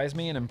surprise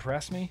me and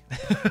impress me,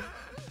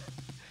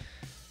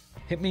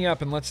 hit me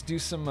up and let's do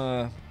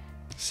some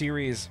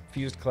series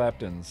fused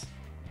Claptons.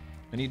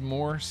 I need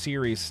more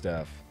series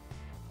stuff.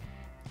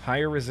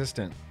 Higher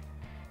resistant.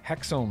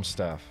 Hexome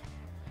stuff.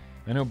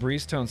 I know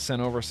Breezetone sent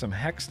over some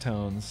hex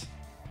tones,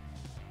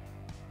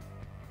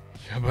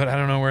 but I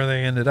don't know where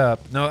they ended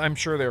up. No, I'm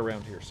sure they're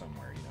around here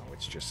somewhere. You know,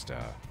 it's just,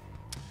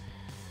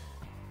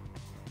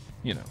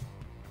 you know,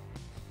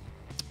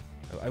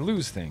 I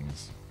lose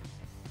things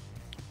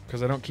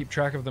because I don't keep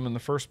track of them in the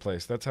first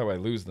place. That's how I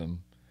lose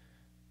them,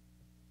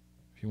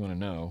 if you want to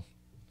know.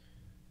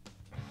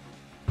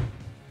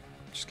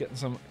 Just getting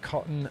some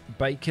cotton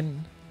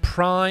bacon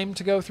prime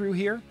to go through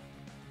here.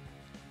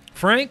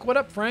 Frank, what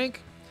up,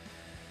 Frank?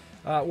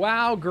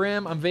 Wow,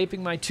 Grimm, I'm vaping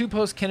my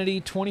 2-post Kennedy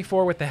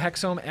 24 with the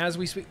hexome as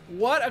we speak.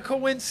 What a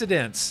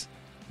coincidence.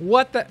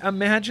 What the,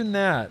 imagine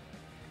that.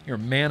 You're a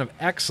man of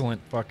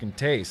excellent fucking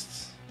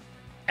tastes.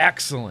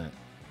 Excellent.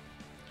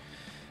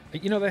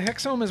 You know, the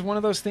hexome is one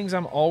of those things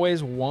I'm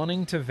always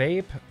wanting to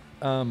vape,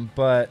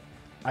 but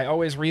I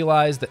always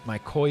realize that my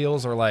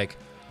coils are like,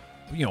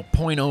 you know,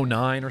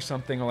 0.09 or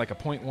something, or like a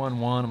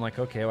 0.11. I'm like,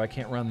 okay, well, I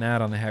can't run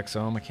that on the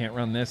hexome. I can't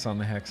run this on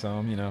the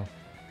hexome, you know.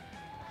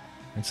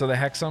 And so the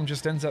hexome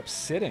just ends up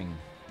sitting.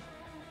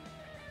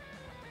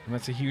 And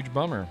that's a huge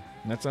bummer.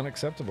 And that's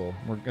unacceptable.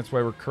 That's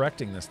why we're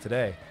correcting this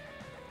today.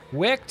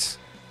 Wicked.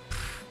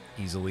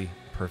 Easily.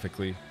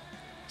 Perfectly.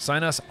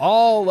 Sign us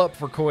all up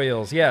for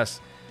coils.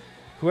 Yes.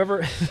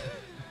 Whoever...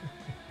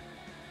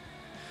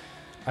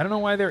 I don't know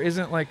why there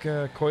isn't like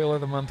a Coil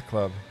of the Month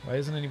club. Why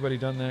hasn't anybody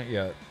done that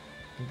yet?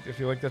 I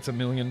feel like that's $1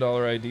 million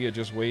idea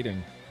just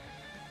waiting.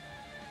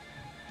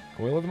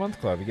 Coil of the Month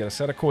club. You get a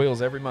set of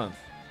coils every month.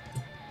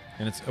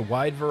 And it's a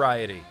wide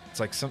variety. It's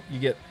like you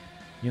get,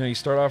 you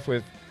start off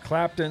with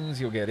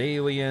Claptons, you'll get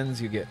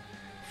aliens, you get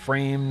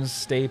frames,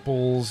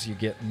 staples, you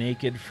get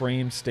naked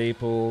frame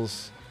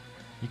staples.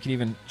 You can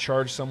even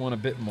charge someone a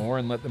bit more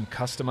and let them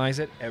customize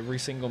it every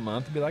single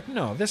month and be like,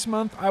 no, this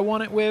month I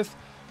want it with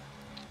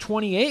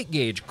 28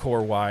 gauge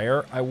core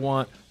wire. I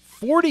want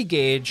 40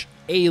 gauge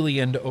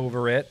aliened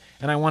over it,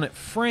 and I want it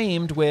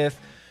framed with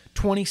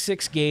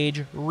 26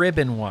 gauge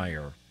ribbon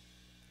wire.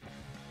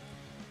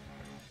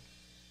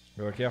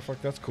 You're like, yeah,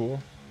 fuck, that's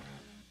cool.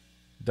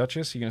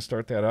 Duchess, you gonna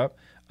start that up?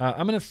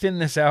 I'm gonna thin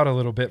this out a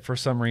little bit for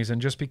some reason,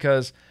 just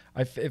because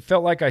it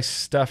felt like I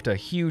stuffed a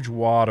huge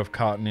wad of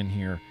cotton in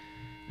here.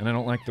 And I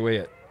don't like the way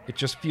it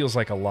just feels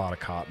like a lot of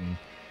cotton.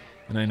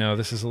 And I know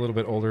this is a little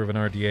bit older of an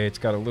RDA. It's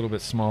got a little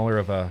bit smaller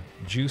of a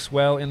juice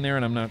well in there,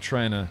 and I'm not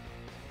trying to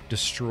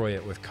destroy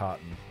it with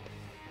cotton.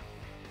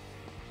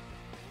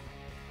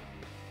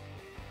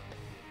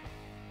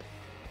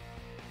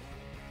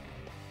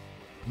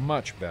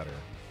 Much better.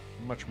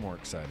 Much more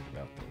excited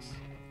about this.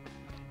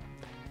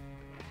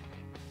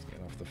 Let's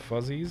get off the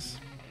fuzzies.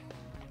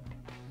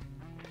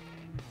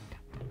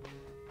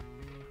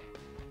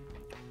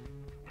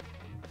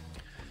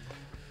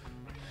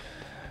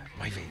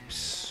 My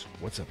vapes.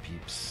 What's up,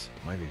 peeps?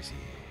 My vapes here.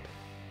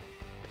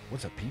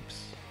 What's up,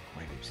 peeps?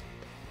 My vapes here.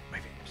 My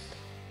vapes.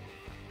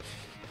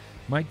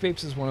 Mike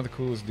Vapes is one of the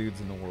coolest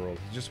dudes in the world.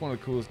 He's just one of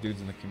the coolest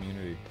dudes in the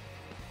community.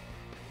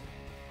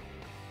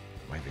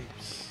 My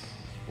vapes.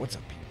 What's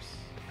up, peeps?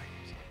 My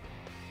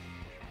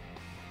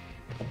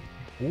vapes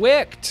here.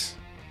 Wicked!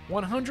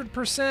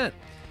 100%.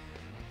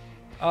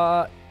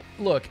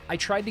 Look, I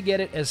tried to get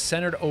it as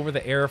centered over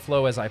the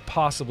airflow as I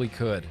possibly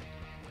could.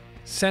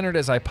 Centered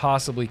as I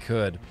possibly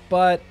could,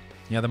 but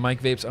yeah, the mic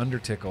vape's under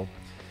tickle.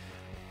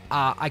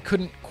 I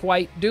couldn't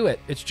quite do it.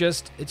 It's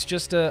just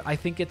a. I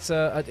think it's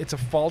a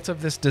fault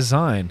of this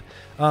design.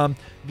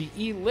 The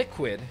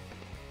e-liquid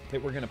that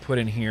we're gonna put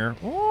in here.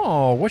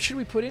 Oh, what should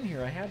we put in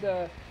here? I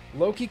had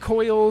Loki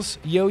coils,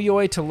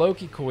 yo-yo to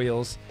Loki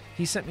coils.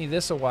 He sent me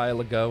this a while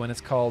ago, and it's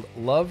called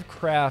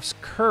Lovecraft's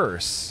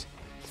Curse,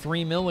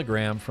 3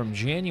 milligram from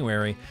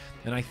January,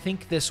 and I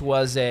think this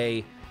was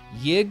a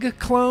Yig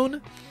clone.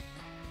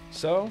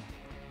 So,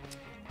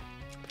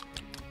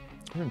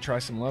 we're going to try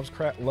some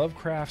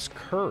Lovecraft's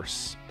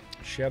Curse.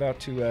 Shout out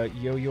to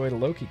Yo-Yo to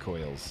Loki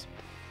coils.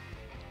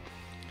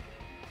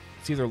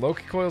 It's either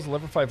Loki coils or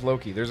Lever 5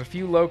 Loki. There's a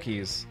few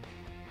Lokis.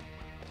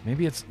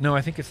 Maybe it's... No,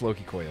 I think it's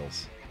Loki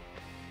coils.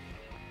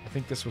 I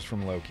think this was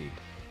from Loki.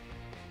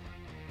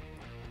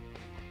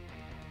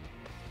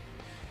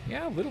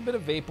 Yeah, a little bit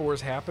of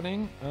vapors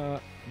happening. I'm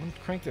going to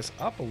crank this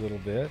up a little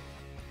bit.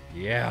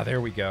 Yeah,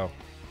 there we go.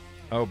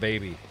 Oh,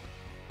 baby.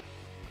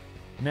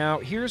 Now,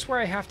 here's where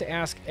I have to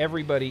ask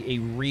everybody a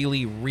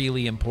really,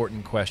 really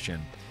important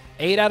question.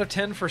 8 out of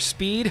 10 for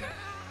speed?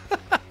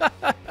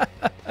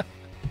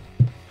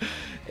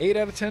 8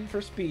 out of 10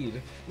 for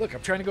speed. Look, I'm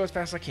trying to go as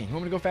fast as I can. You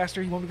want me to go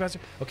faster? You want me to go faster?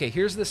 Okay,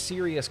 here's the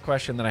serious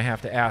question that I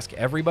have to ask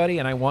everybody,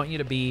 and I want you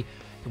to be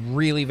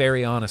really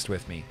very honest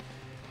with me.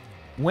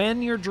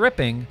 When you're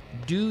dripping,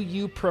 do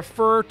you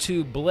prefer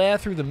to bleh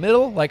through the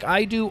middle like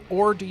I do,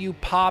 or do you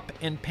pop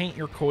and paint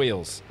your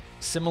coils?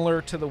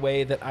 Similar to the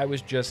way that I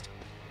was just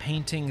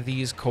painting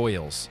these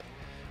coils.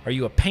 Are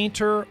you a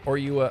painter or are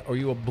you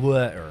a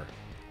bleher?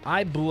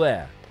 I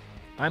bleh.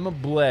 I'm a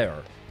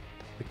bleher.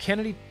 The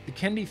Kennedy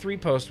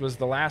 3-post was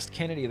the last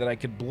Kennedy that I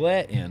could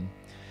bleh in,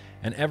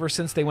 and ever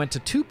since they went to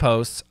 2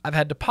 posts, I've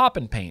had to pop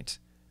and paint.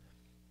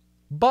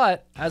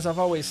 But, as I've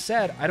always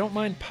said, I don't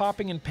mind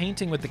popping and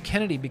painting with the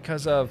Kennedy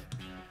because of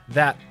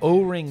that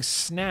O-ring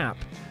snap.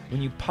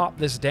 When you pop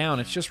this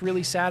down, it's just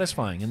really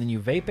satisfying. And then you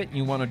vape it and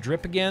you want to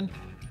drip again,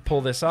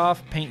 pull this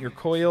off, paint your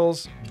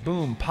coils,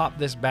 boom, pop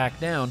this back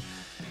down.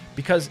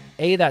 Because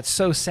A, that's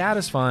so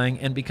satisfying,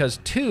 and because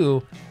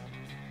 2,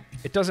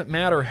 it doesn't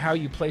matter how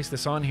you place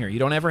this on here. You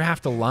don't ever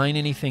have to line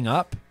anything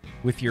up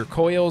with your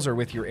coils or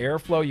with your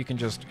airflow. You can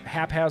just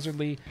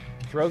haphazardly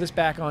throw this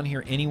back on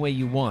here any way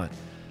you want.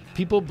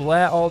 People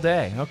bleh all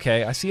day.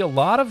 Okay, I see a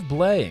lot of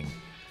blehing.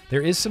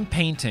 There is some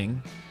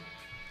painting.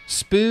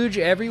 Spooge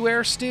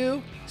everywhere,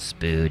 Stu?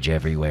 Spooge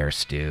everywhere,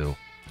 Stu.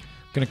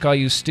 Gonna call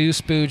you Stu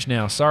Spooge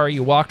now. Sorry,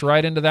 you walked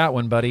right into that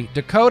one, buddy.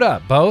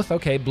 Dakota, both?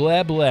 Okay,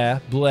 bleh,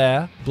 bleh,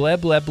 bleh, bleh,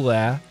 bleh,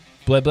 bleh,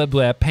 bleh, bleh,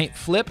 bleh. Paint,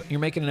 flip, you're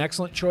making an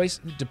excellent choice.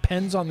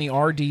 Depends on the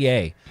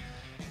RDA.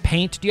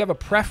 Paint, do you have a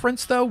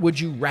preference, though? Would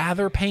you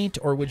rather paint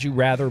or would you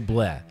rather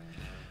bleh?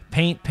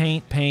 Paint,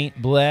 paint,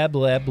 paint, bleh,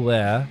 bleh,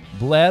 bleh.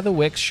 Bleh, the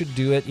wicks should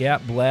do it. Yeah,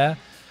 bleh.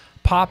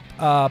 Pop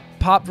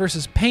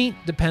versus paint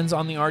depends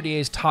on the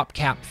RDA's top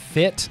cap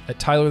fit.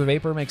 Tyler the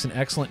Vapor makes an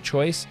excellent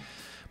choice.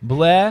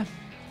 Bleh,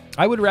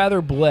 I would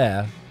rather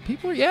bleh.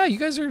 People, yeah, you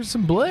guys are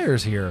some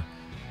blehers here.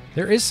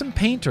 There is some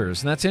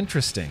painters, and that's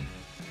interesting.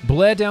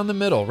 Bleh down the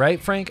middle, right,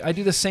 Frank? I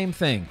do the same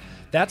thing.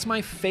 That's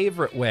my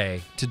favorite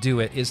way to do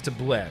it, is to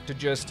bleh, to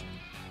just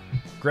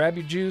Grab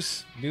your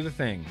juice, do the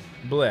thing.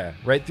 Bleh,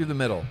 right through the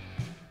middle.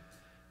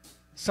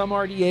 Some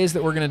RDAs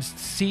that we're going to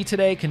see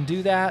today can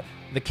do that.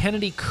 The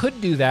Kennedy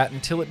could do that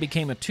until it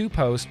became a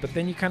 2-post, but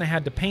then you kind of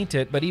had to paint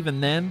it. But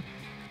even then,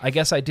 I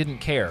guess I didn't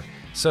care.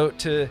 So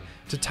to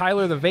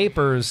Tyler the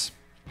Vapors,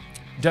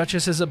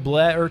 Duchess is a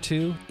bleh or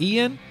two.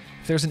 Ian,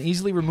 if there's an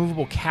easily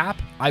removable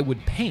cap, I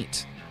would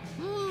paint.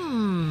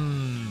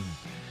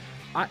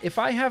 If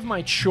I have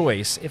my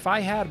choice,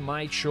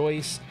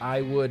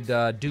 I would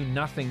do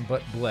nothing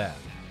but bleh.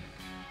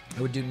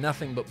 I would do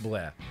nothing but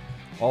bleh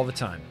all the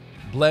time.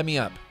 Bleh me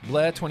up.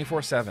 Bleh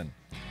 24/7.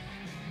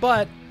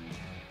 But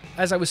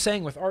as I was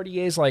saying with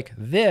RDAs like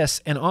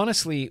this, and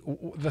honestly,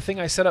 the thing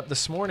I set up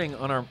this morning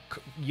on our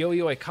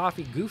Yo-Yo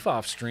Coffee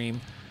goof-off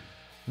stream,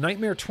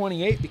 Nightmare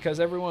 28, because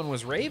everyone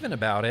was raving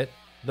about it,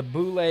 the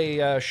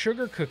Boule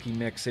sugar cookie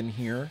mix in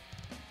here,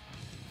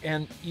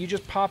 and you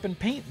just pop and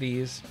paint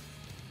these,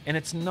 and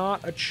it's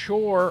not a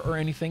chore or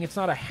anything. It's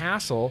not a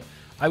hassle.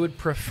 I would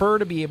prefer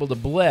to be able to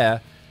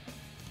bleh,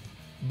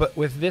 but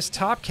with this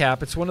top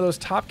cap, it's one of those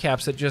top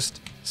caps that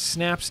just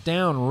snaps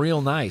down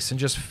real nice and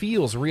just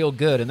feels real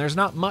good. And there's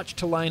not much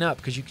to line up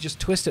because you can just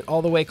twist it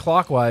all the way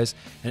clockwise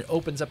and it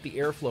opens up the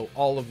airflow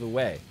all of the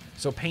way.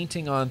 So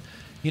painting on,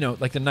 you know,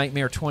 like the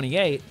Nightmare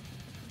 28,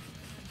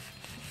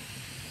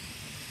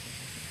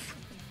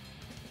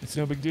 it's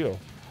no big deal.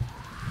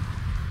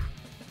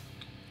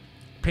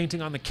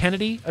 Painting on the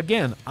Kennedy,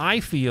 again,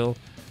 I feel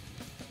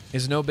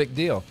is no big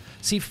deal.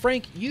 See,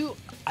 Frank,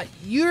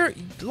 a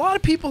lot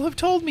of people have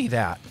told me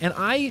that, and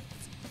I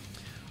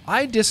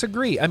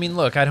disagree. I mean,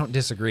 look, I don't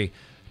disagree.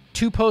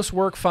 2-posts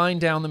work fine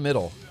down the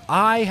middle.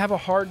 I have a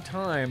hard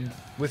time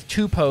with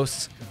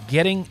 2-posts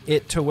getting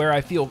it to where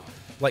I feel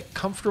like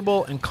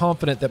comfortable and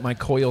confident that my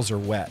coils are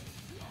wet.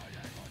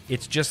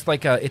 It's just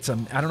like I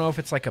don't know if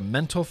it's like a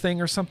mental thing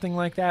or something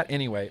like that.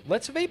 Anyway,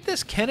 let's vape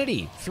this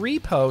Kennedy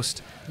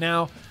 3-post.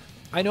 Now,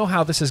 I know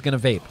how this is going to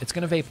vape. It's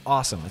going to vape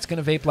awesome. It's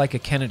going to vape like a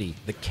Kennedy.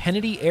 The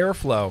Kennedy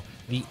airflow,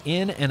 the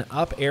in and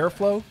up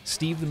airflow,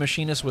 Steve the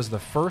Machinist was the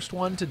first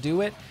one to do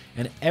it,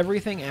 and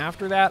everything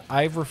after that,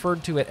 I've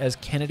referred to it as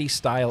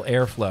Kennedy-style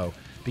airflow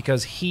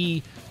because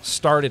he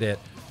started it.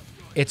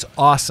 It's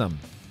awesome.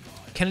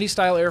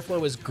 Kennedy-style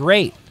airflow is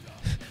great.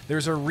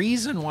 There's a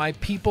reason why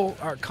people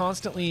are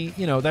constantly,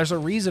 you know, there's a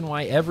reason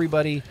why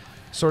everybody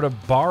sort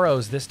of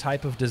borrows this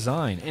type of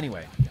design.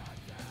 Anyway,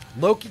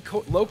 Loki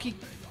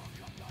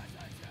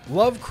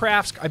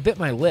Lovecraft's... I bit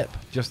my lip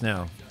just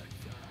now.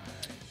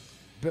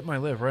 Bit my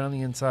lip right on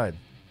the inside.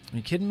 Are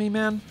you kidding me,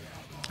 man?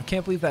 I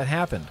can't believe that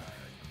happened.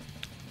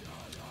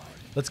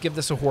 Let's give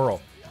this a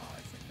whirl.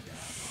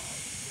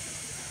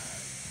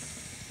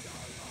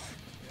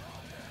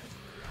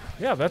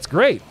 Yeah, that's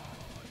great.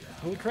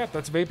 Holy crap,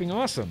 that's vaping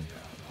awesome.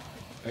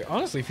 I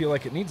honestly feel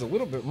like it needs a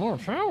little bit more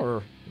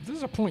power. If this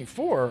is a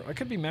 0.4, I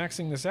could be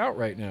maxing this out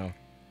right now.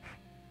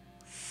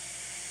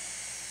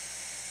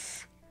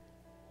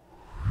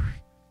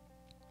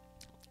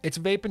 It's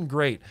vaping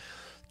great.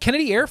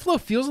 Kennedy airflow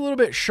feels a little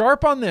bit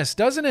sharp on this,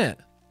 doesn't it?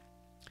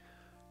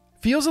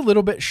 Feels a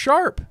little bit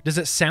sharp. Does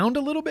it sound a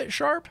little bit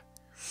sharp?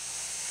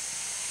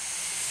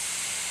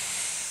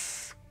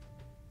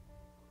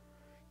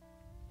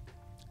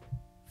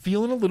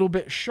 Feeling a little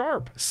bit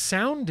sharp.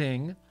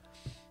 Sounding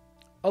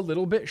a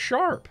little bit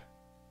sharp.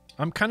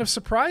 I'm kind of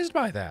surprised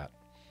by that.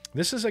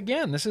 This is an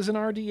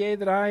RDA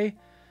that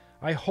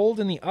I hold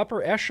in the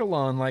upper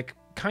echelon, like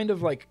kind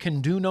of like can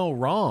do no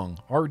wrong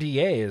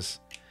RDAs.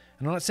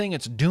 And I'm not saying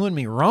it's doing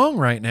me wrong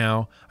right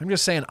now. I'm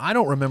just saying I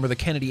don't remember the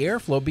Kennedy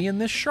airflow being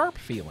this sharp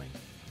feeling.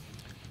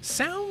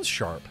 Sounds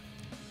sharp.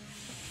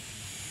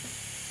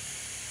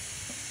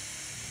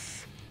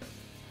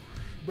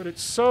 But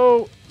it's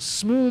so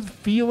smooth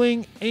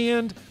feeling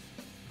and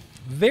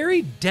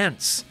very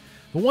dense.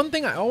 The one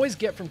thing I always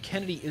get from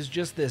Kennedy is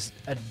just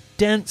a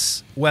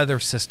dense weather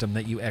system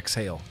that you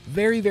exhale.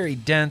 Very, very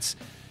dense.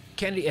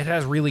 Kennedy, it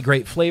has really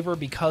great flavor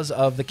because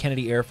of the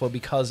Kennedy airflow,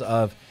 because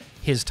of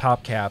his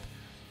top cap.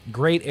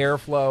 Great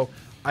airflow.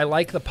 I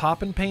like the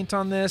pop and paint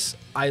on this.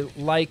 I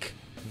like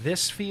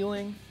this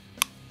feeling.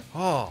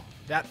 Oh,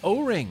 that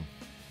O-ring.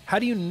 How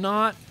do you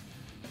not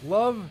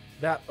love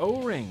that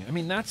O-ring? I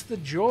mean, that's the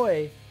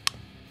joy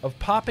of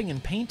popping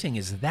and painting,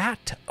 is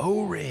that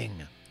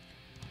O-ring.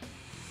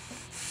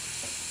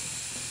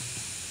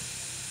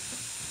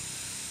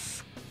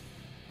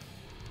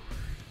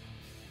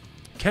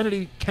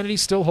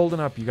 Kennedy's still holding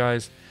up, you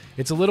guys.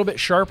 It's a little bit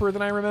sharper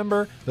than I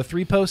remember. The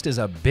 3-post is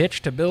a bitch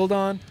to build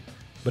on,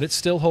 but it's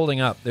still holding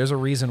up. There's a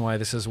reason why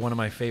this is one of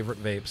my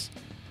favorite vapes.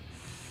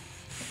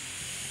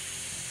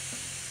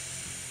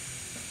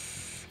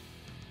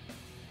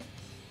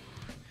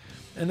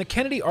 And the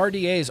Kennedy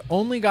RDAs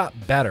only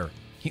got better.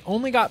 He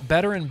only got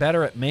better and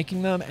better at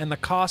making them, and the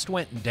cost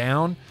went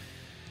down.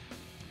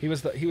 He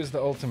was the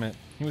ultimate.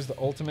 He was the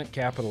ultimate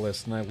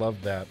capitalist, and I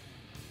loved that.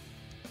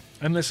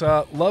 And this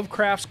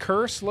Lovecraft's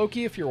Curse,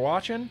 Loki, if you're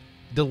watching,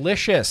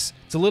 delicious.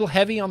 It's a little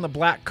heavy on the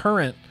black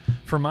currant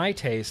for my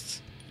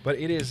tastes, but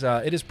it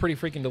is pretty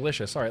freaking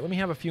delicious. All right, let me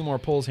have a few more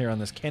pulls here on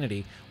this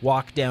Kennedy.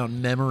 Walk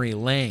down memory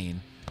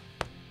lane.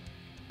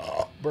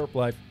 Burp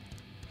life.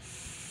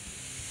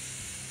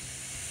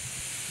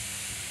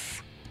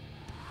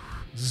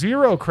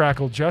 Zero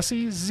crackle,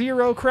 Jussie.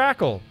 Zero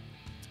crackle.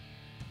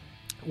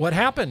 What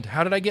happened?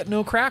 How did I get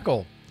no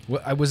crackle?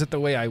 Was it the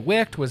way I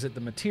wicked? Was it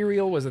the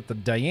material? Was it the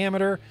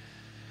diameter?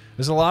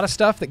 There's a lot of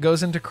stuff that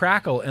goes into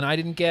crackle, and I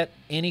didn't get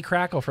any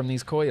crackle from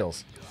these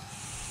coils.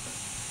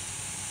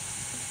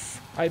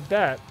 I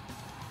bet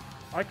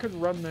I could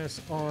run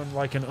this on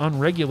like an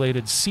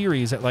unregulated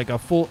series at like a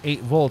full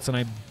 8 volts, and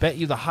I bet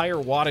you the higher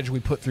wattage we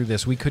put through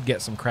this, we could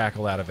get some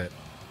crackle out of it.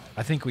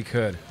 I think we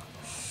could.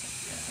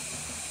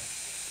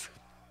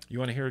 You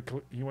want to hear it?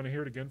 You want to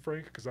hear it again,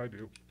 Frank? Because I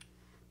do.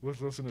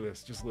 Let's listen to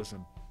this. Just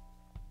listen.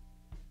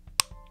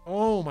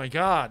 Oh my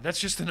God, that's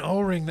just an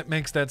O-ring that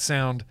makes that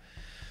sound.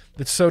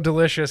 It's so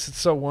delicious. It's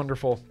so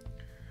wonderful.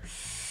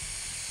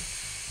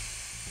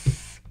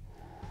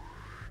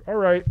 All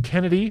right,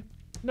 Kennedy.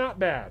 Not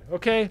bad.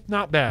 Okay,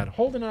 not bad.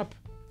 Holding up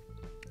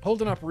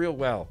real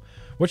well.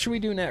 What should we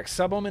do next?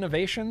 Sub-ohm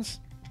innovations?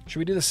 Should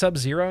we do the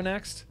Sub-Zero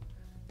next?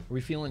 Are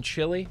we feeling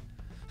chilly?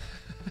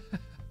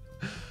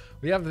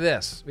 We have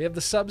this. We have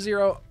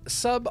the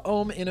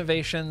Sub-Ohm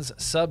Innovations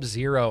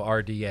Sub-Zero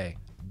RDA.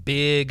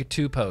 Big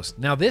 2-post.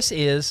 Now this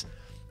is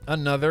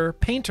another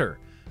painter.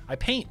 I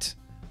paint.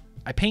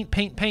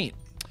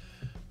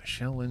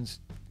 Michelle Lynn's...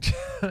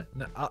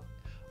 no, I'll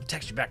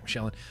text you back,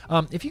 Michelle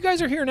Lynn. If you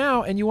guys are here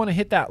now and you want to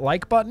hit that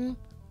like button,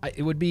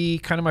 it would be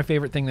kind of my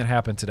favorite thing that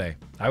happened today.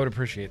 I would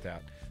appreciate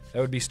that. That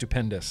would be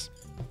stupendous.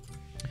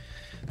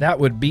 That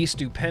would be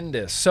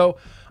stupendous. So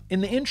in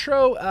the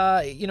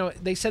intro, you know,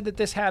 they said that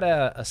this had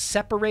a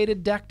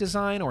separated deck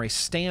design or a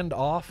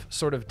standoff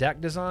sort of deck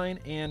design,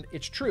 and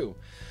it's true.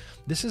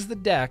 This is the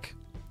deck,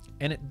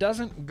 and it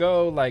doesn't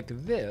go like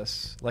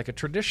this, like a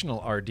traditional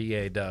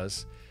RDA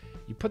does.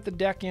 You put the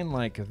deck in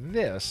like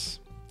this,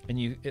 and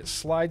it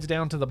slides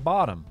down to the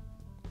bottom.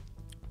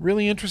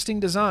 Really interesting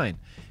design.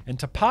 And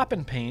to pop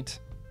and paint,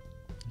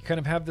 you kind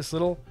of have this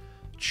little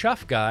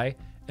chuff guy,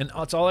 and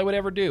that's all I would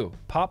ever do.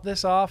 Pop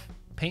this off,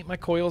 paint my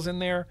coils in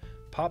there,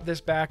 pop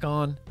this back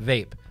on,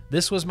 vape.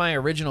 This was my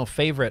original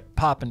favorite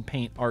pop and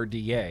paint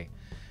RDA.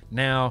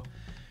 Now,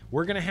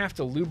 we're gonna have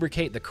to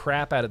lubricate the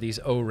crap out of these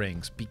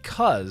O-rings,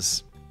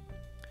 because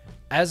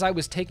as I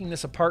was taking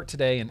this apart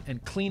today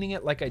and cleaning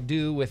it like I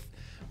do with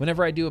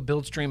whenever I do a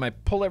build stream, I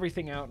pull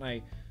everything out and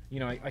I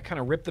kind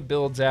of rip the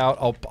builds out.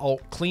 I'll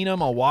clean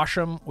them, I'll wash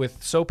them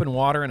with soap and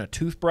water and a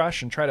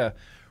toothbrush and try to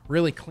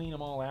really clean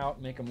them all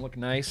out, make them look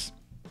nice.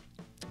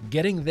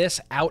 Getting this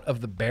out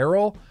of the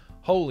barrel,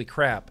 holy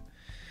crap.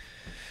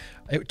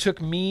 It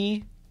took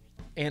me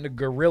and a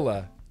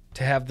gorilla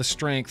to have the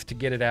strength to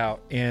get it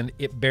out, and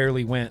it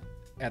barely went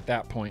at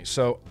that point.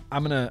 So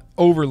I'm going to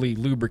overly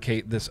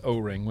lubricate this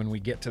O-ring when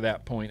we get to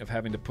that point of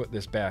having to put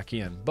this back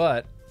in.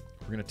 But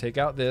we're going to take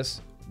out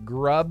this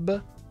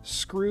grub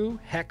screw,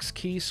 hex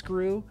key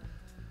screw.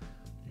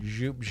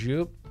 Zoop,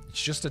 zoop.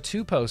 It's just a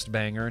 2-post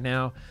banger.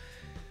 Now,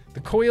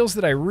 the coils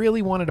that I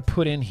really wanted to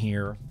put in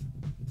here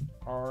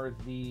are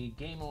the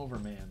Game Over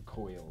Man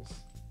coils.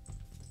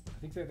 I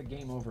think they're the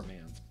Game Over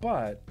Mans.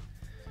 But,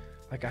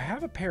 like, I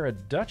have a pair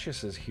of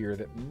Duchesses here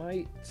that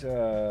might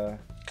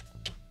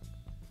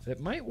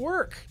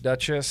work,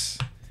 Duchess.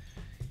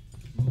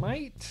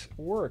 Might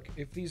work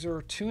if these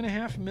are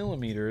 2.5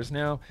 millimeters.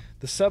 Now,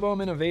 the Sub-Ohm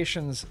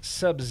Innovations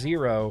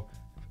Sub-Zero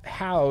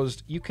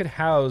you could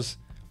house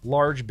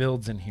large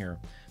builds in here.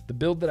 The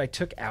build that I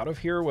took out of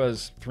here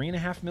was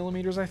 3.5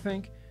 millimeters, I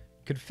think.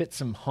 Could fit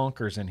some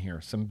honkers in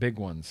here, some big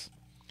ones.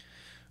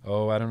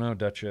 Oh, I don't know,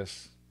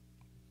 Duchess.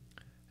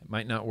 It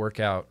might not work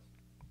out.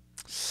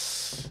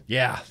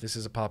 Yeah, this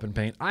is a pop and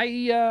paint. I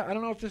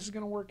don't know if this is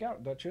going to work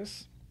out,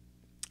 Duchess.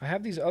 I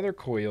have these other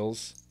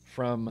coils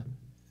from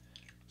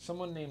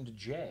someone named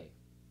Jay.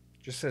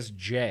 Just says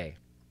Jay.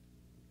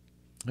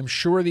 I'm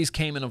sure these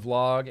came in a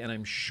vlog, and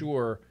I'm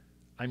sure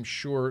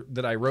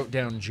that I wrote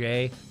down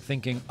Jay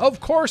thinking, of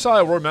course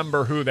I'll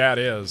remember who that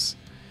is.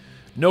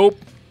 Nope.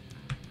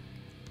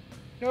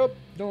 Nope,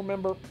 don't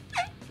remember,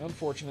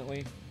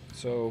 unfortunately.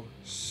 So,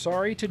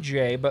 sorry to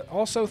Jay, but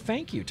also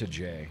thank you to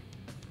Jay.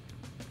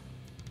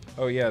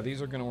 Oh yeah,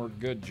 these are going to work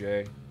good,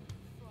 Jay.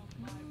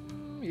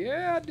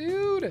 Yeah,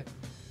 dude.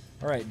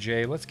 All right,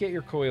 Jay, let's get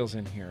your coils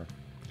in here.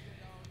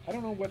 I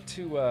don't know what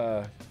to,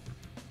 I'm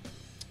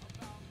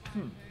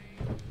going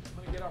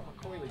to get out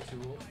my coiling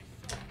tool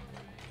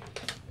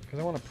because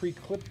I want to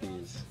pre-clip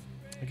these.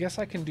 I guess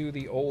I can do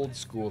the old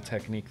school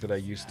technique that I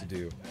used to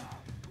do.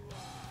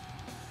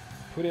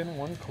 Put in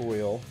one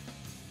coil,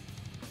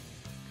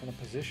 kind of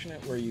position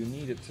it where you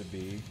need it to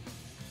be,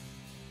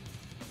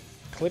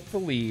 clip the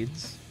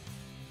leads,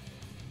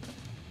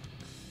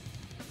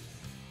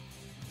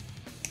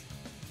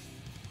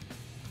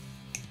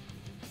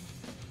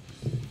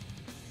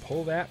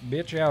 pull that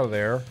bitch out of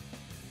there,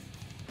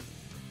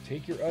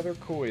 take your other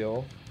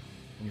coil,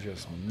 and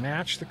just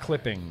match the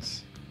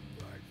clippings.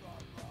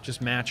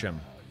 Just match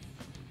them.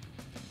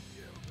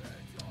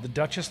 The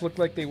Duchess looked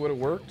like they would have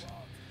worked.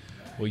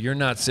 Well, you're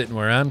not sitting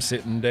where I'm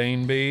sitting,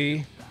 Dane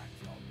B.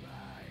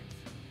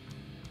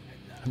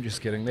 I'm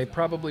just kidding. They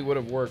probably would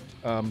have worked,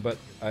 but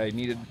I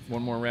needed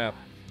one more wrap.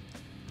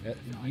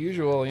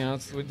 Usual, you know,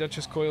 it's the way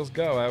Duchess coils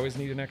go. I always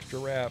need an extra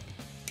wrap.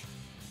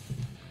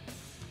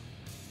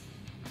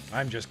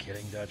 I'm just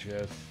kidding,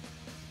 Duchess.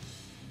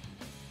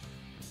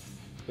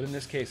 But in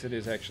this case, it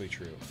is actually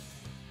true.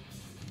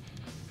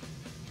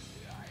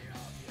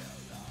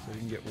 So we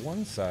can get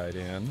one side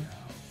in.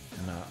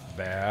 Not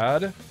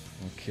bad.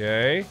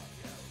 Okay.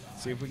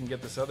 Let's see if we can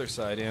get this other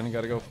side in.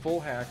 Got to go full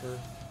hacker.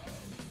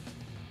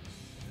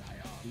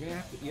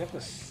 You have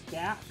to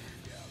stack.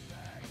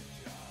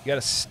 You got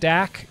to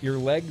stack your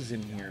legs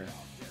in here.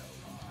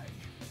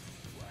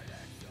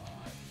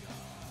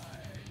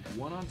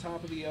 One on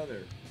top of the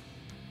other.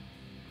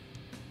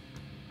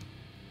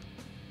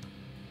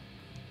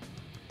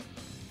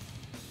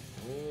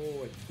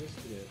 Oh, I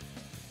twisted it.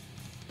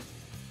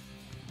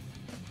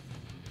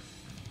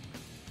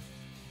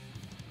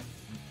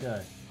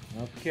 Okay.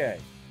 Okay.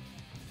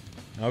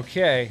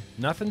 Okay.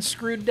 Nothing's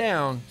screwed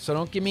down, so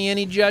don't give me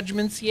any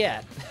judgments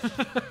yet.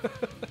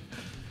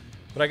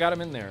 But I got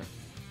him in there.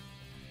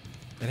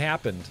 It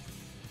happened.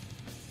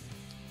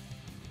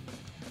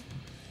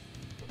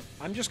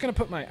 I'm just gonna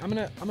put my I'm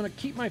gonna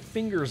keep my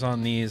fingers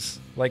on these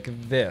like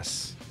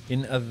this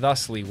in a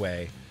thusly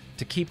way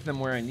to keep them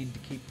where I need to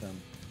keep them.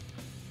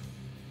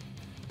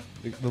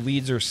 The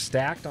leads are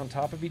stacked on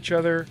top of each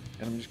other,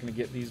 and I'm just gonna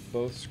get these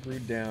both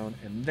screwed down,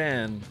 and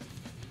then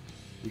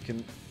we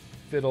can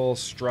fiddle,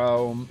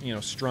 strum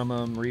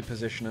them,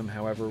 reposition them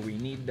however we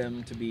need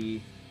them to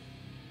be.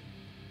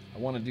 I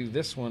want to do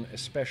this one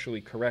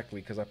especially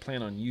correctly because I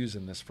plan on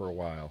using this for a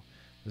while.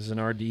 This is an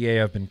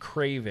RDA I've been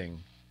craving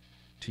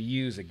to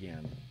use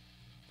again.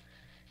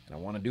 And I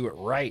want to do it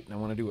right, and I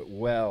want to do it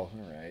well.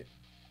 All right.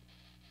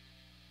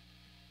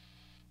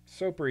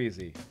 Super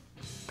easy.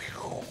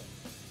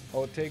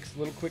 All it takes is a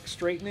little quick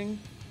straightening.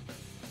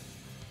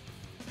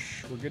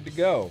 We're good to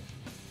go.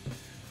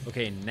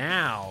 Okay,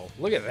 now,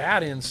 look at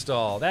that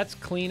install. That's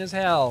clean as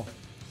hell.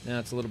 Now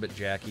it's a little bit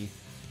jacky.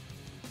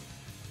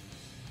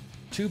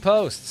 2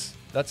 posts.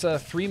 That's a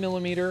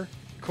 3mm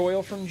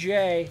coil from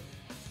Jay.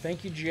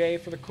 Thank you, Jay,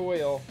 for the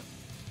coil.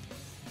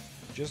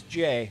 Just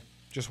Jay.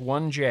 Just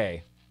one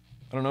Jay.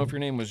 I don't know if your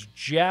name was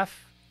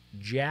Jeff,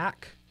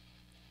 Jack,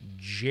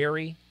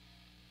 Jerry,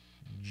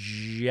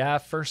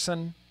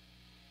 Jefferson.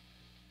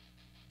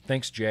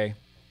 Thanks, Jay.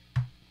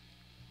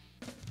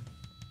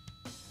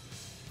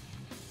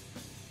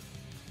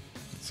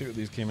 Let's see what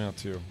these came out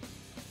to.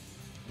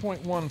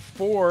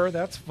 0.14,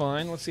 that's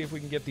fine. Let's see if we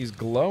can get these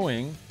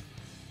glowing,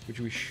 which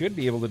we should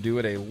be able to do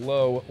at a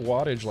low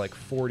wattage like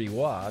 40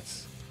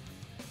 watts.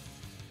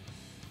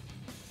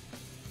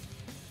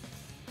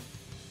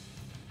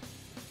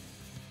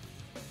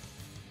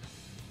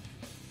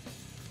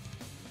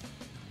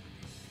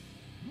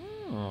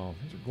 Oh,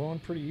 these are glowing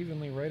pretty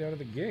evenly right out of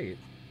the gate.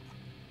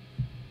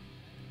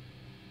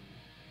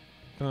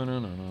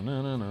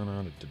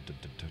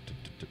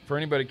 For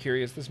anybody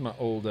curious, this is my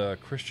old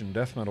Christian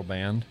death metal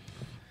band,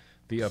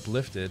 The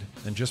Uplifted,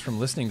 and just from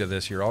listening to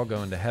this, you're all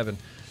going to heaven.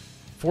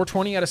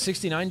 420 out of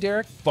 69,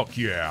 Derek? Fuck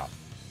yeah.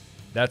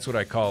 That's what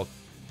I call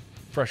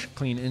fresh,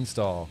 clean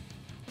install.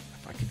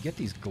 If I could get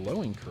these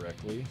glowing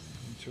correctly, let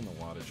me turn the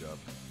wattage up.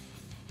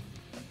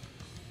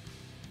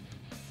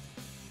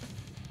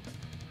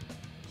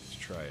 Let's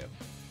try it.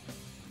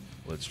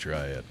 Let's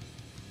try it.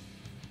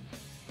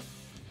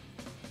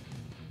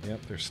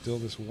 Yep, there's still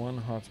this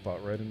one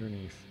hotspot right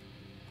underneath.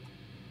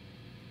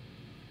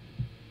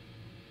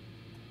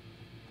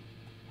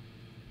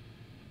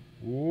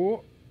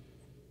 Ooh.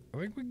 I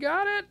think we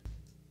got it.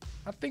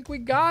 I think we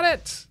got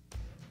it.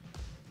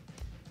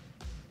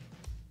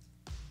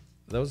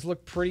 Those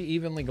look pretty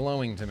evenly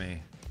glowing to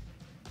me.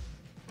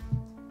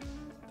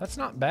 That's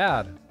not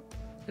bad.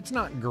 It's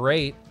not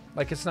great.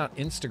 Like, it's not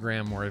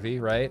Instagram worthy,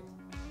 right?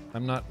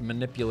 I'm not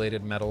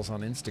manipulated metals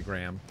on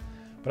Instagram.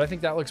 But I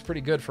think that looks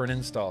pretty good for an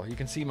install. You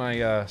can see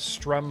my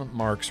strum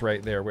marks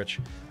right there, which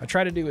I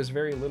try to do as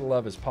very little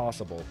of as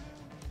possible.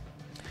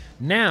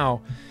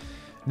 Now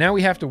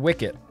we have to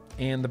wick it.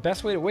 And the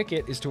best way to wick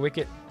it is to wick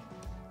it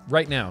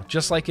right now,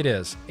 just like it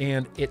is.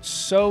 And it's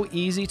so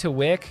easy to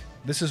wick.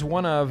 This is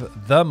one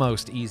of the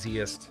most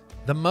easiest.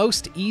 The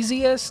most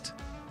easiest?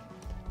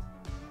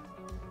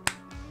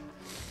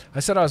 I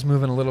said I was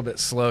moving a little bit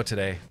slow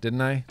today,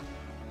 didn't I?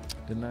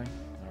 Didn't I?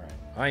 All right.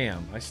 I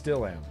am. I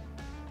still am.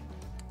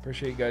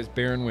 Appreciate you guys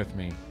bearing with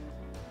me.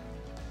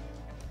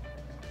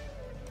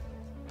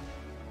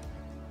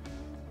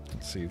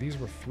 Let's see, these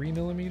were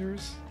 3mm.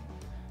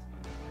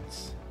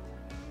 Let's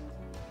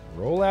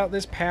roll out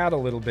this pad a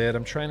little bit.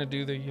 I'm trying to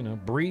do the,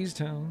 breeze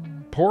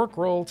tone, pork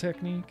roll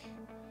technique.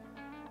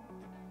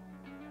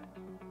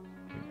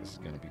 I think this is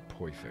going to be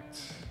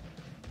perfect.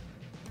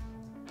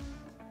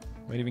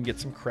 Might even get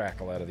some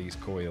crackle out of these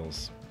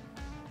coils.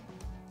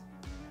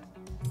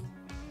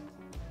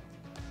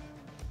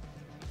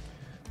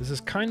 This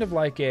is kind of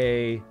like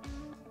a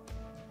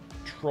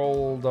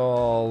troll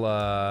doll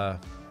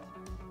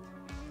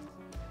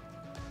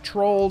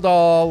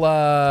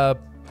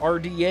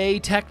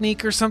RDA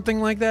technique or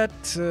something like that.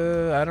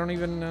 I don't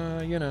even,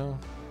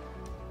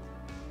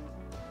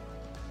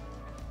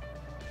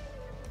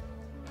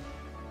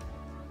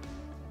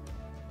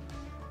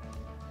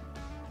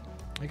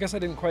 I guess I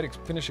didn't quite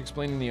finish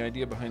explaining the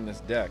idea behind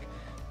this deck.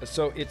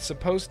 So it's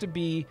supposed to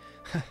be,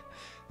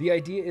 the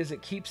idea is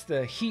it keeps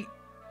the heat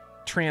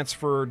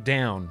transfer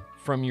down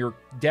from your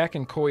deck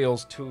and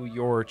coils to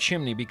your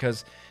chimney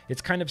because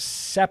it's kind of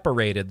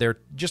separated. They're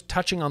just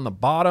touching on the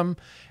bottom,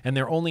 and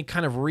they're only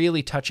kind of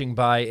really touching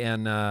by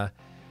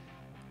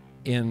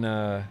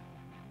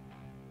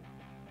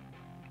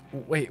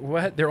wait,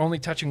 what? They're only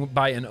touching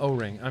by an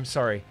O-ring. I'm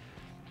sorry.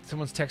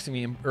 Someone's texting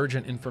me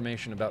urgent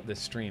information about this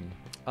stream.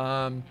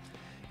 An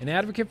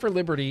advocate for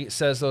liberty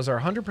says those are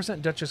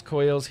 100% Duchess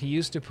coils. He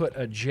used to put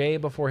a J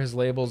before his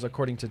labels,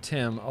 according to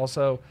Tim.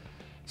 Also,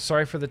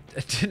 sorry for the... I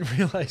didn't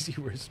realize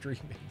you were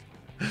streaming.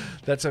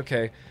 That's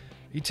okay.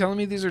 You telling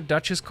me these are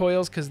Duchess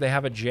coils because they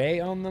have a J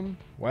on them?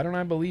 Why don't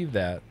I believe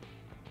that?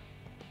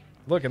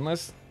 Look,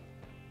 unless...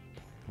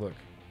 Look,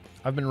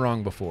 I've been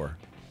wrong before.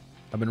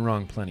 I've been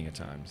wrong plenty of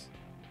times.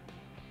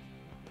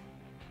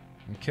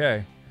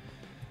 Okay.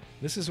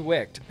 This is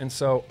wicked, and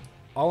so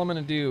all I'm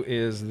going to do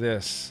is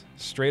this.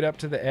 Straight up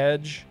to the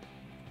edge,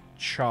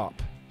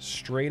 chop.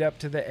 Straight up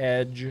to the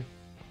edge,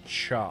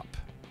 chop.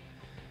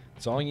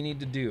 That's all you need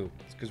to do.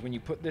 Because when you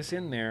put this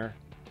in there,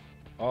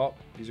 oh,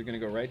 these are going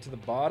to go right to the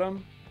bottom.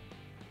 Do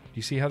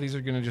you see how these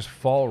are going to just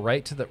fall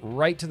right to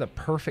the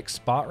perfect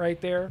spot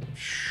right there?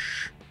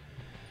 Shh.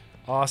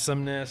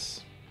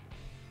 Awesomeness.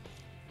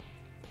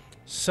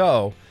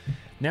 So,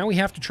 now we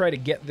have to try to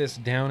get this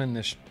down in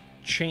this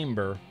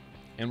chamber,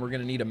 and we're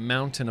going to need a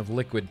mountain of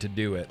liquid to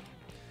do it.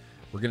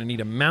 We're going to need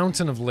a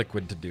mountain of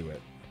liquid to do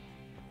it.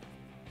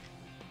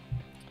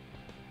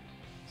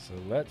 So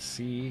let's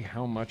see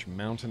how much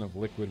mountain of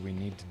liquid we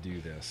need to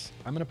do this.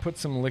 I'm going to put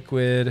some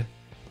liquid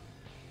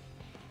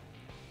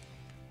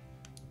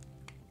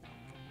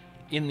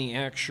in the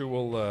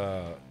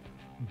actual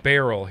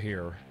barrel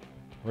here,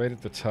 right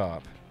at the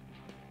top.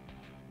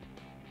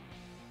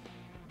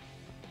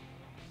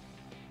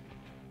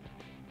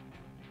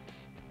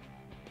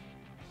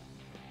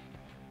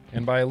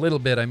 And by a little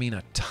bit, I mean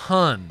a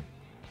ton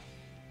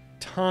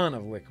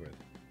of liquid.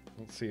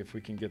 Let's see if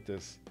we can get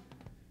this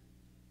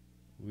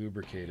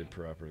lubricated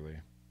properly.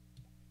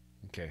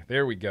 Okay,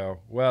 there we go.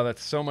 Wow,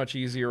 that's so much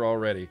easier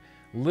already.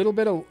 A little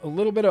bit of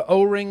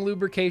O-ring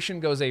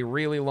lubrication goes a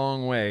really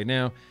long way.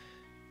 Now,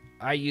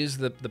 I use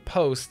the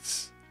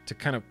posts to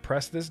kind of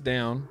press this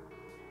down.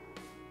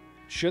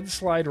 Should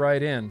slide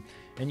right in.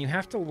 And you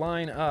have to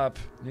line up.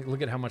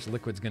 Look at how much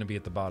liquid's going to be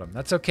at the bottom.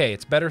 That's okay.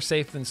 It's better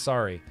safe than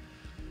sorry.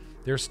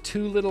 There's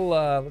two little,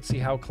 let's see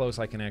how close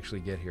I can actually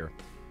get here.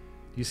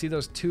 You see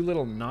those two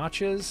little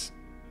notches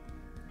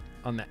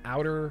on the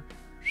outer,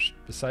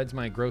 besides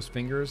my gross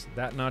fingers?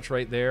 That notch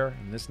right there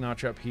and this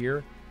notch up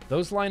here.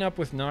 Those line up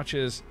with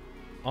notches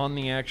on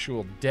the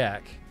actual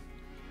deck.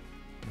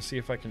 Let's see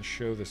if I can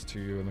show this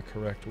to you in the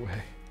correct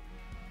way.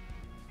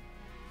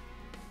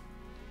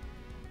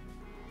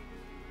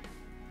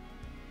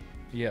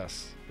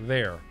 Yes,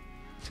 there.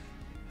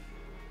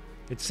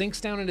 It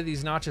sinks down into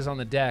these notches on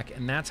the deck,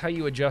 and that's how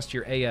you adjust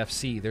your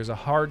AFC. There's a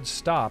hard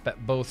stop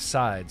at both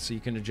sides, so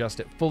you can adjust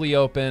it fully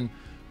open,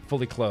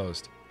 fully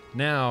closed.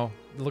 Now,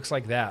 it looks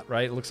like that,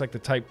 right? It looks like the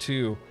Type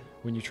 2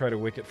 when you try to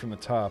wick it from the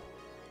top.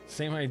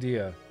 Same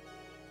idea.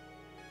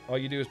 All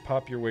you do is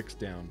pop your wicks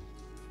down.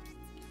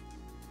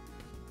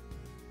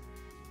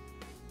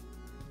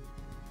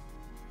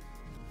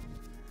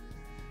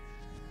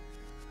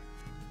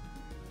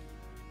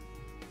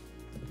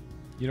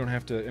 You don't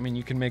have to, I mean,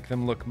 you can make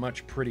them look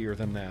much prettier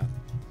than that.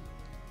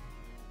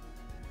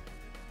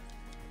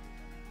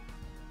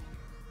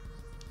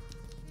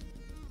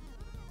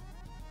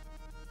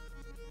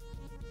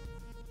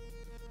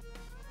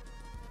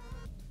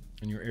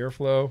 And your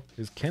airflow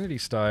is Kennedy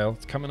style.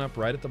 It's coming up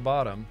right at the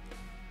bottom.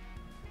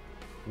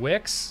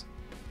 Wicks,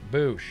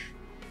 boosh.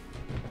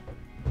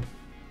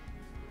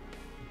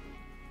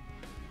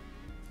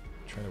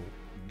 Try to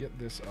get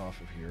this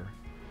off of here.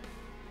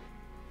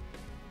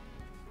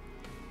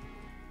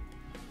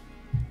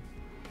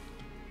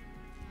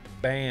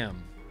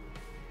 Bam.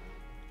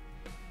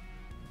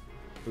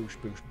 Boosh,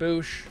 boosh,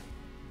 boosh.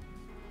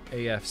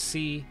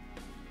 AFC.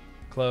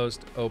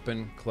 Closed,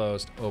 open,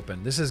 closed,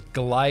 open. This is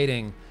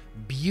gliding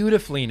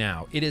beautifully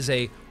now. It is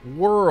a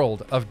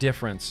world of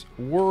difference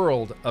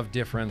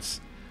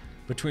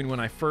between when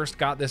I first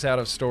got this out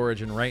of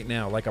storage and right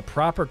now. Like a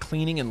proper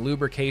cleaning and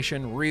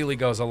lubrication really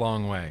goes a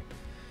long way.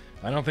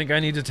 I don't think I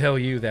need to tell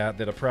you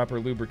that a proper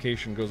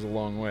lubrication goes a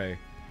long way,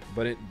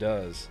 but it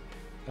does.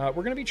 We're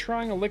going to be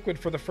trying a liquid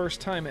for the first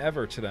time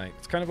ever tonight.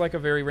 It's kind of like a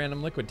very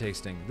random liquid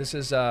tasting. This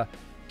is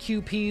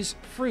QP's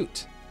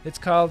Fruit. It's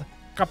called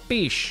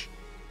Capiche.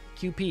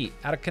 QP,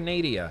 out of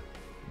Canada.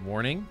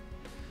 Warning.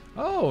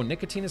 Oh,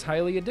 nicotine is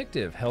highly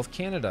addictive. Health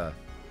Canada.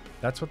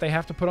 That's what they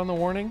have to put on the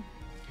warning?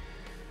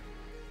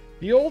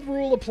 The old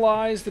rule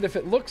applies that if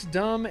it looks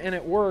dumb and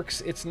it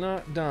works, it's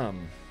not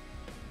dumb.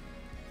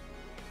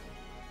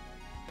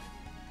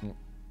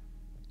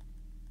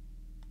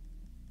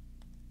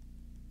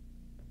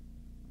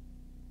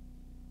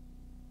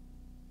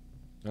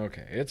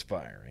 Okay, it's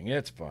firing.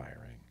 It's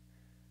firing.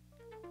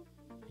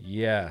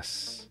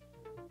 Yes.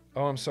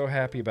 Oh, I'm so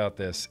happy about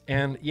this.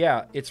 And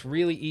yeah, it's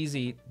really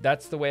easy.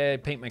 That's the way I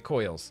paint my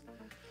coils.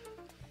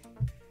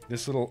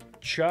 This little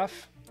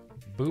chuff,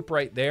 boop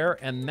right there.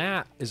 And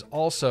that is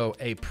also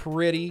a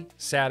pretty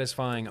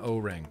satisfying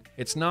O-ring.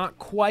 It's not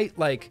quite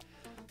like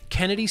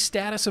Kennedy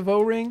status of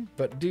O-ring,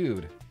 but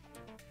dude,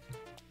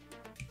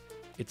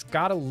 it's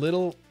got a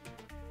little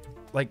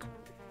like,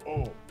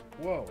 oh,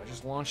 whoa, I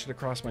just launched it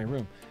across my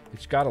room.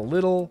 It's got a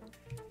little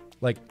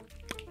like,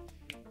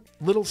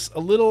 a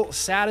little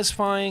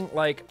satisfying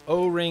like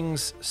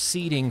O-rings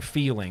seating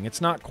feeling. It's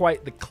not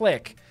quite the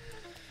click,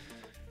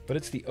 but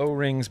it's the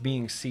O-rings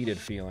being seated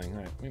feeling. All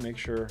right, let me make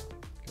sure,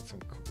 get some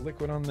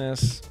liquid on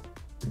this.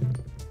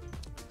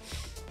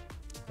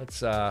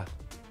 Let's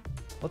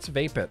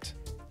vape it.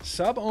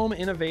 Sub-Ohm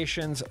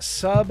Innovations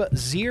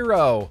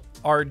Sub-Zero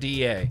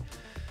RDA.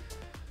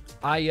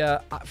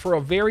 For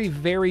a very,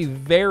 very,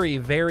 very,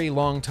 very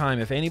long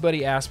time, if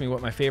anybody asked me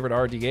what my favorite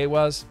RDA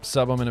was,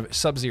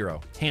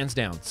 Sub-Zero, hands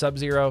down.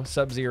 Sub-Zero,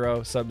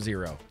 Sub-Zero,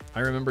 Sub-Zero. I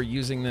remember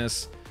using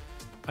this,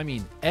 I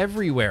mean,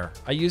 everywhere.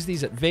 I used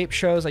these at vape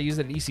shows. I used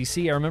it at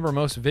ECC. I remember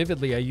most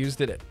vividly I used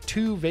it at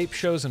 2 vape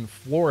shows in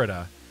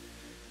Florida.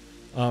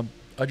 I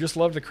just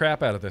love the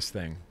crap out of this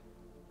thing.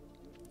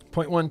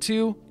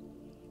 0.12,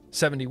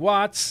 70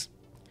 watts,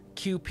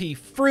 QP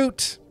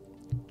fruit.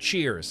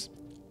 Cheers.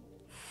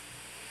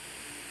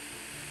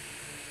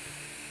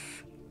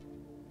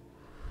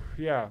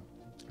 Yeah,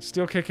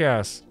 still kick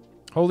ass.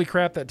 Holy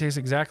crap, that tastes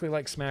exactly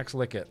like Smack's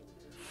Lick It.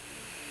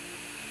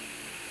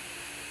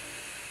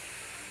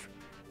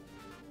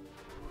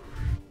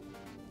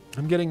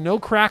 I'm getting no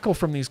crackle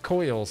from these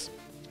coils.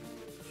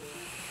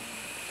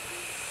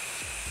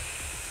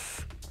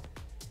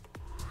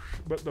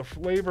 But the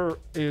flavor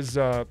is,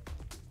 the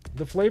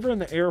flavor and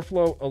the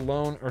airflow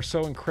alone are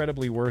so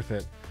incredibly worth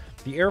it.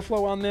 The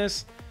airflow on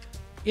this,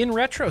 in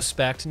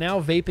retrospect, now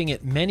vaping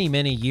it many,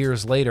 many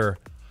years later,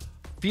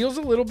 feels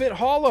a little bit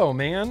hollow,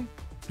 man.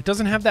 It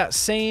doesn't have that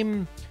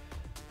same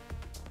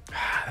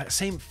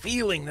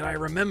feeling that I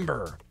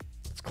remember.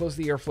 Let's close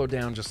the airflow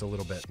down just a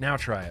little bit. Now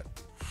try it.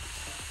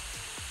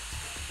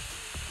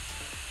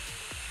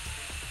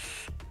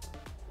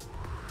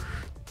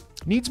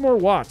 Needs more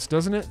watts,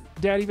 doesn't it,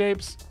 Daddy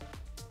Vapes?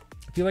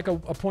 I feel like a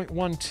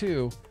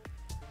 0.12.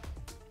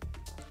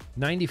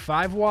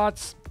 95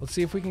 watts. Let's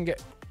see if we can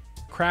get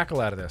crackle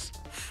out of this.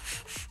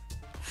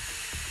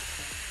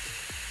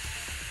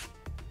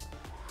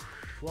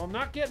 Well, I'm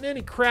not getting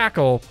any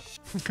crackle,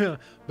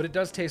 but it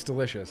does taste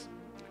delicious.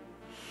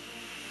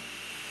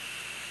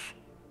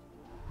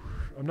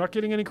 I'm not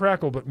getting any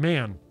crackle, but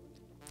man,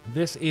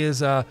 this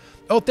is... Oh,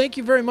 thank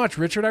you very much,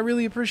 Richard. I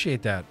really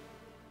appreciate that.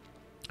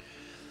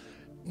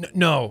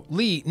 No,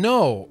 Lee,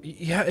 no.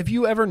 Yeah, have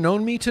you ever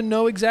known me to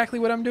know exactly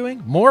what I'm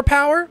doing? More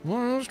power?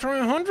 Well, let's try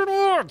 100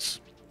 watts.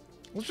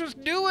 Let's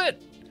just do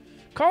it.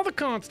 Call the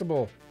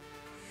constable.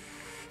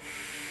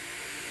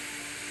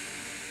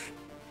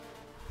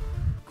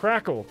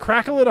 Crackle.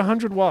 Crackle at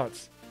 100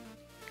 watts.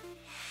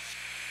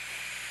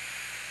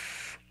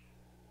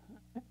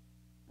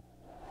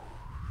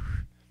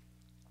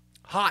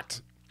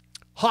 Hot.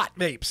 Hot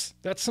vapes.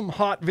 That's some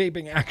hot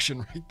vaping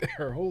action right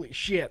there. Holy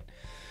shit.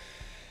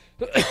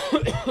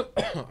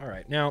 All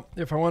right. Now,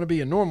 if I want to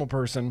be a normal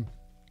person,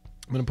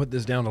 I'm going to put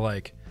this down to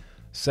like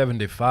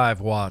 75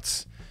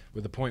 watts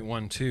with a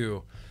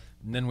 0.12,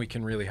 and then we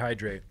can really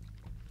hydrate.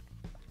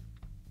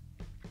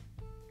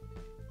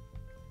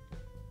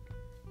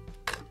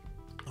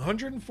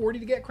 $140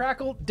 to get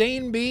crackle?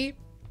 Dane B,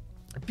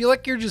 I feel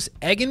like you're just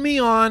egging me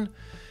on.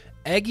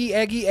 Eggy,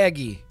 eggy,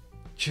 eggy.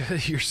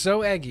 You're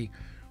so eggy.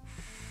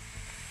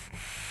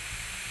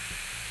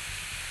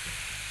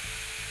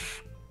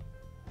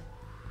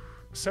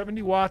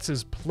 $70 watts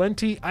is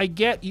plenty. I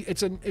get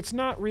it's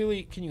not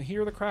really. Can you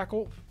hear the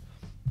crackle?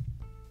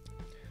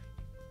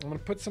 I'm gonna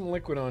put some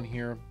liquid on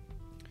here.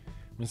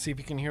 I'm gonna see if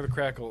you can hear the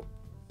crackle.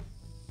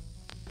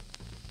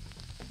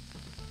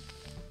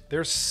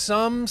 There's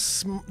some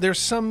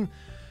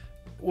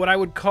what I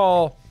would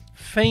call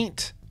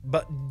faint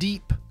but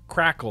deep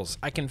crackles.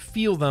 I can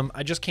feel them,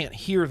 I just can't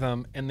hear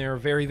them, and they're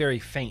very, very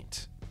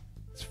faint.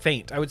 It's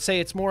faint. I would say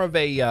it's more of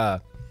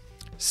a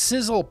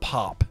sizzle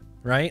pop,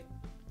 right?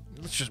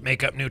 Let's just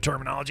make up new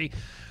terminology.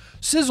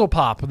 Sizzle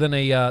pop than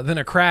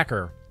a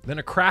cracker, than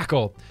a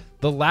crackle.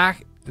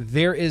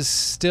 There is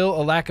still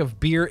a lack of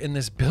beer in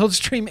this build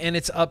stream, and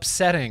it's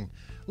upsetting.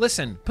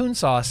 Listen, Poon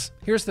Sauce,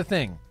 here's the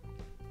thing.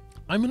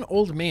 I'm an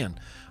old man.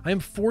 I am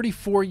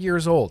 44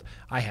 years old.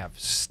 I have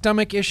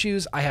stomach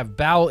issues. I have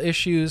bowel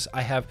issues.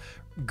 I have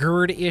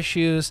GERD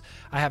issues.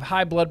 I have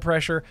high blood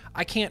pressure.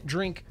 I can't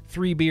drink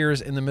 3 beers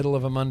in the middle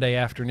of a Monday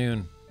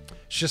afternoon.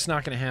 It's just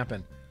not going to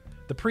happen.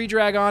 The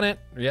pre-drag on it,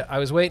 yeah, I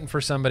was waiting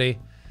for somebody.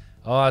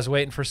 Oh, I was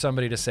waiting for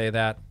somebody to say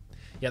that.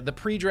 Yeah, the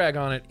pre-drag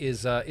on it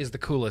is the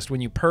coolest.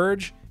 When you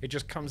purge, it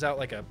just comes out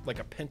like a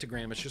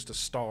pentagram. It's just a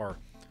star.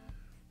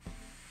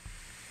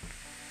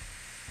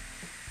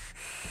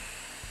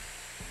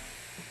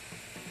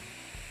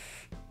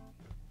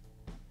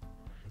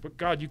 But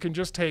God, you can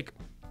just take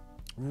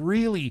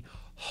really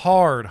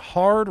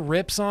hard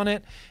rips on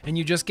it, and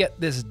you just get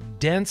this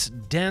dense,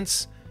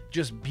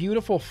 just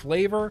beautiful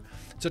flavor.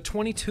 It's a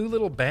 22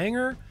 little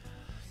banger.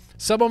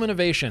 Sub-Ohm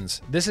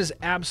Innovations. This is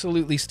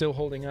absolutely still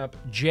holding up.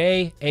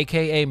 Jay,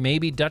 aka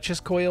maybe Duchess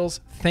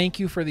Coils. Thank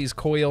you for these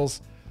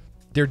coils.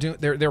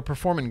 They're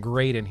performing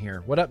great in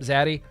here. What up,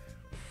 Zaddy?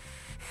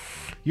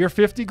 You're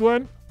 50,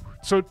 Glenn?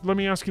 So let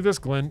me ask you this,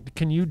 Glenn.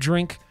 Can you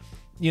drink,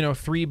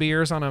 3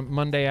 beers on a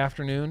Monday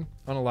afternoon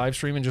on a live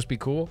stream and just be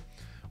cool?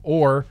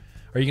 Or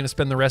are you going to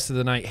spend the rest of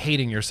the night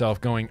hating yourself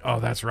going, oh,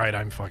 that's right,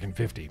 I'm fucking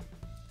 50?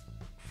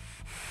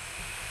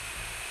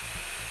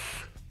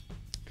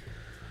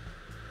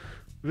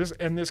 This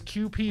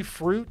QP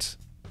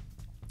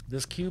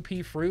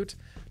fruit,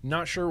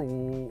 not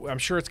sure. I'm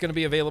sure it's going to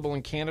be available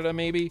in Canada,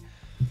 maybe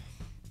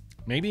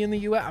in the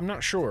US. I'm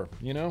not sure.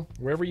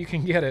 Wherever you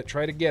can get it,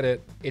 try to get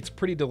it. It's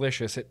pretty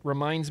delicious. It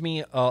reminds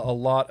me a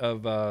lot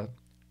of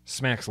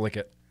Smacks Lick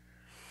It.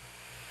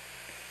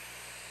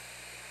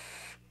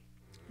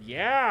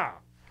 Yeah,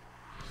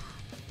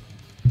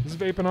 this is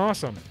vaping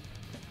awesome.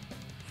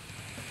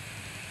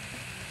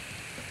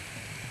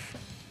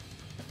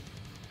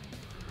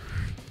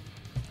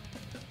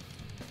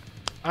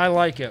 I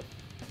like it.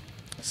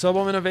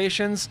 Sub-Ohm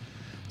Innovations,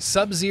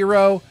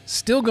 Sub-Zero,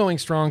 still going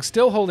strong,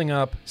 still holding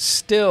up,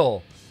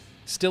 still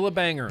a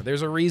banger.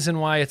 There's a reason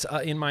why it's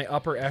in my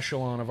upper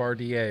echelon of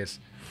RDAs.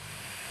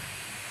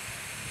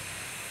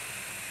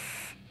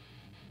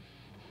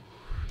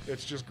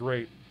 It's just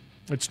great.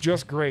 It's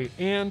just great.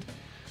 And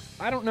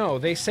I don't know,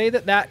 they say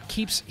that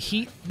keeps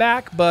heat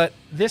back, but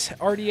this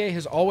RDA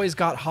has always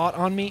got hot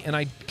on me, and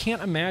I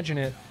can't imagine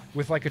it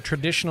with like a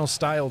traditional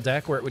style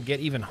deck where it would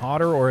get even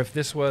hotter, or if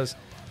this was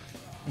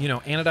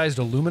anodized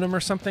aluminum or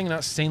something,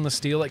 not stainless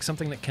steel, like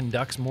something that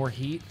conducts more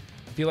heat.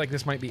 I feel like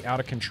this might be out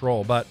of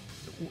control, but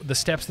the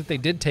steps that they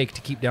did take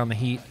to keep down the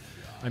heat,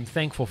 I'm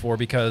thankful for,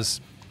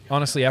 because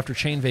honestly, after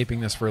chain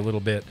vaping this for a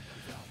little bit,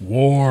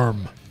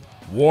 warmth.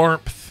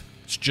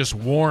 It's just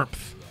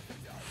warmth.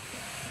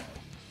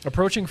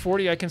 Approaching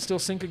 40, I can still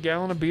sink a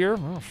gallon of beer.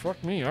 Oh,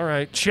 fuck me. All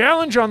right.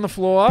 Challenge on the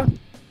floor.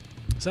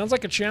 Sounds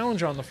like a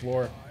challenge on the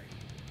floor.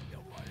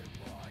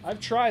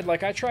 I've tried.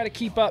 I try to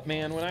keep up,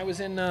 man. When I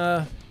was in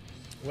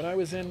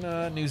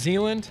New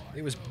Zealand,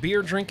 it was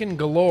beer drinking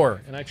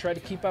galore, and I tried to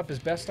keep up as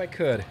best I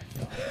could.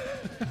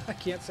 I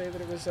can't say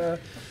that it was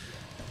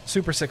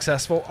super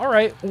successful. All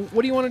right,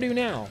 what do you want to do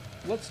now?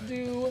 I want to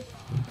do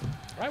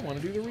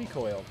the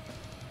Recoil.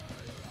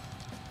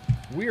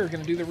 We are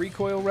going to do the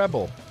Recoil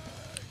Rebel.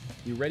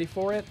 You ready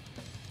for it?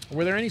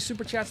 Were there any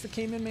super chats that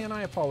came in, man?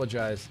 I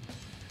apologize.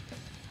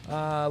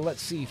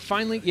 Let's see.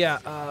 Finally,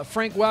 yeah,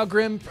 Frank Wow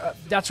Grimm.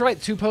 That's right,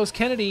 2-Post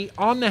Kennedy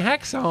on the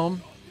Hexome.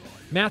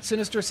 Matt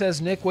Sinister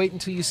says, Nick, wait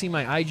until you see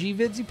my IG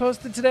vids you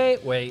posted today.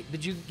 Wait,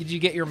 did you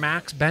get your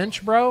max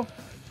bench, bro?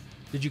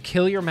 Did you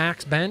kill your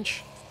max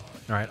bench?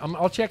 All right,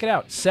 I'll check it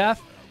out. Seth,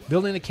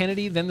 building the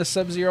Kennedy, then the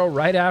Sub-Zero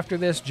right after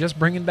this, just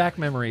bringing back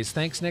memories.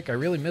 Thanks, Nick. I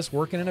really miss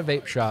working in a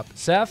vape shop.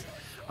 Seth,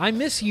 I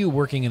miss you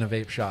working in a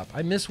vape shop.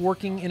 I miss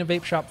working in a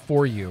vape shop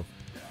for you.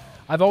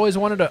 I've always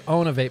wanted to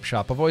own a vape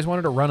shop. I've always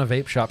wanted to run a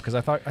vape shop because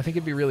I think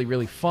it'd be really,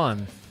 really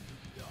fun.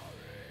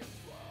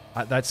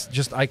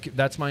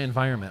 That's my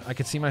environment. I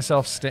could see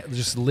myself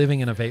just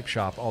living in a vape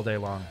shop all day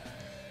long.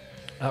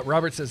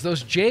 Robert says,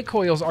 those J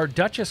coils are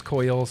Duchess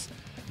coils.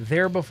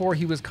 There before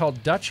he was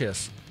called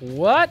Duchess.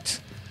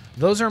 What?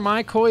 Those are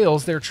my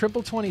coils. They're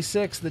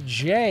 26. The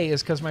J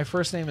is because my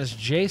first name is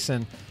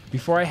Jason.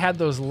 Before I had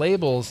those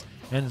labels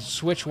and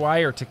switch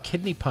wire to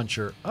kidney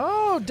puncher.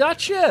 Oh,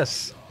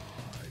 Duchess.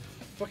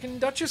 Fucking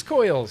Duchess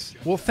coils.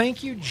 Well,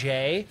 thank you,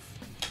 Jay.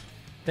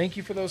 Thank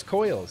you for those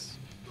coils.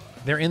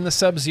 They're in the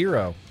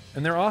Sub-Zero,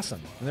 and they're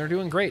awesome. And they're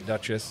doing great,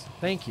 Duchess.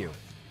 Thank you.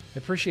 I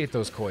appreciate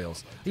those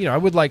coils. I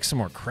would like some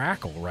more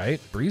crackle, right?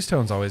 Breeze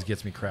Tones always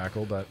gets me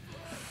crackle, but...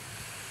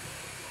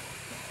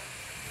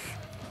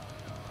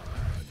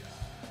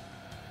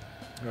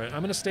 All right, I'm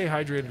going to stay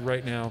hydrated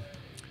right now.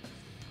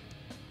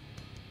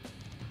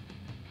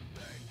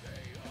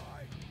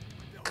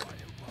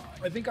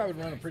 I think I would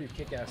run a pretty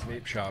kick-ass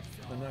vape shop.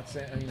 I'm not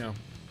saying,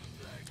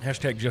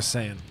 hashtag just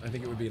saying. I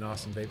think it would be an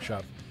awesome vape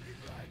shop.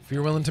 If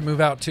you're willing to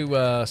move out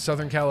to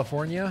Southern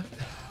California.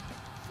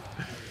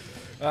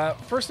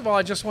 First of all,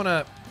 I just want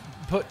to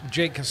put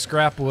Jake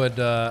Scrapwood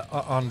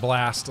on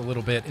blast a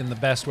little bit in the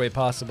best way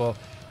possible.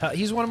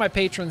 He's one of my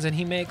patrons, and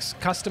he makes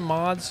custom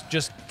mods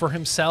just for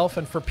himself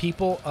and for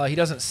people. He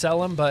doesn't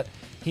sell them, but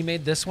he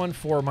made this one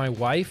for my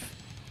wife,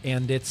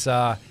 and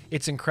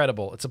it's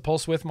incredible. It's a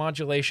pulse width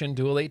modulation,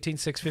 dual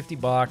 18650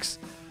 box,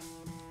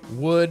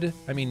 wood.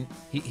 I mean,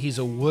 he's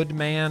a wood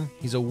man.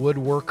 He's a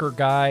woodworker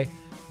guy.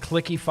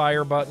 Clicky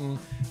fire button.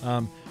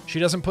 She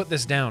doesn't put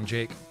this down,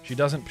 Jake. She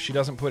doesn't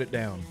put it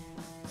down.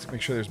 Let's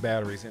make sure there's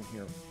batteries in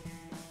here.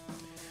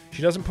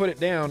 She doesn't put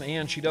it down,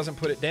 and she doesn't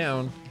put it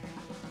down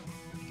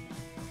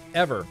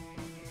ever.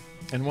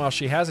 And while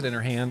she has it in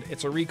her hand,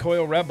 it's a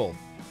Recoil Rebel.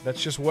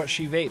 That's just what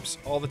she vapes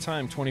all the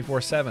time,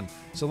 24/7.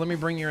 So let me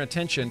bring your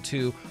attention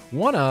to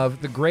one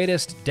of the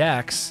greatest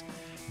decks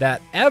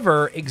that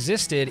ever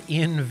existed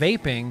in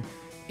vaping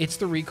It's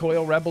the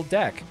Recoil Rebel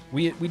deck.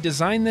 We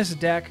designed this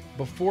deck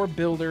before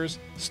builders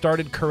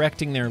started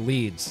correcting their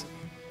leads.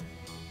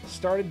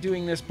 Started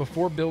doing this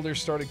before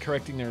builders started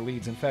correcting their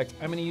leads. In fact,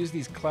 I'm going to use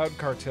these Cloud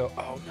Cartel.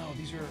 Oh no,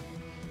 these are...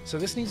 So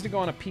this needs to go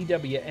on a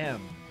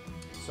PWM.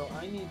 So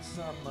I need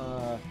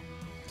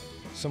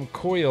some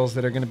coils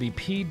that are going to be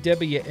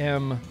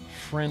PWM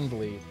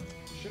friendly.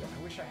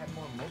 I wish I had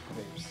more Moke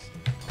Vapes.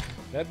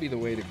 That'd be the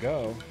way to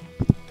go.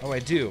 Oh, I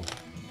do.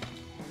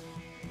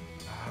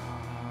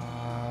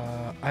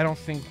 I don't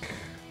think...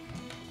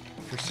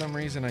 For some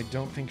reason, I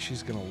don't think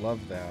she's going to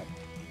love that.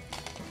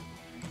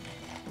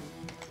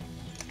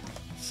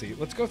 See.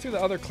 Let's go through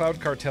the other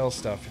Cloud Cartel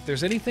stuff. If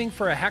there's anything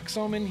for a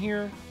hexohm in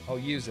here, I'll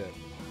use it.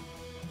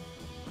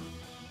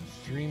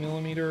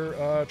 3mm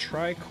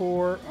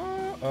tricore.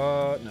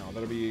 No,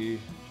 that'll be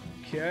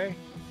okay.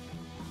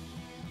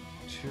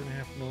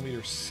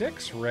 2.5mm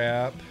 6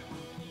 wrap.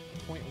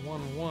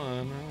 0.11.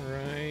 All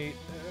right.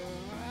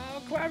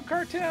 Cloud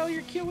Cartel,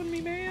 you're killing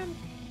me, man.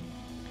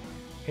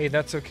 Hey,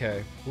 that's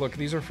okay. Look,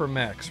 these are for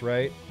mechs,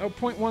 right? Oh,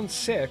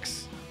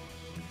 0.16.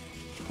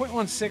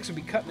 0.16 would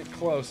be cutting it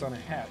close on a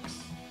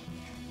hex.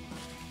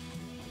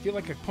 I feel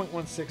like a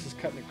 0.16 is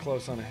cutting it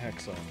close on a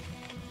hexo.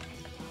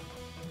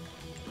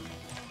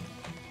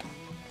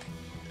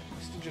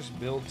 Used to just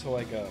build to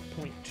like a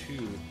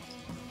 0.2.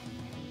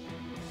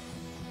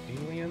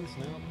 Aliens?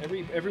 No.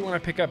 Every one I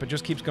pick up, it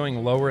just keeps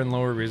going lower and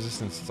lower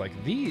resistance. It's like,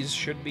 these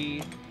should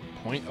be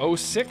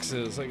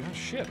 0.06s. Like, oh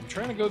shit, I'm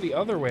trying to go the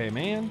other way,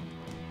 man.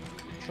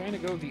 I'm trying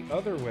to go the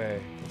other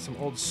way. Got some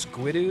old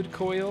Squiddude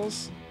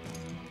coils.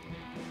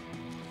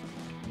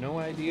 No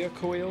idea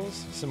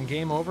coils. Some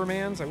Game Over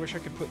Mans. I wish I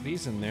could put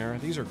these in there.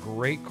 These are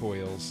great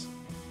coils.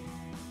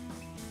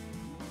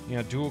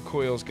 Yeah, dual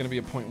coil is going to be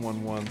a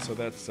 0.11, so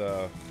that's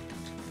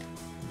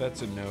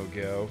a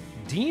no-go.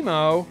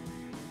 Demo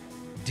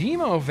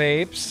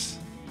vapes.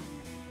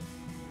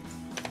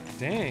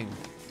 Dang.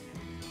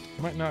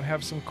 I might not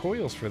have some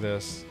coils for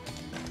this.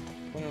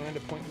 0.09 to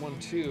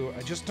 0.12.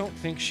 I just don't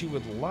think she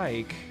would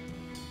like...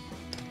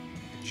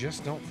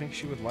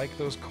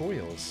 those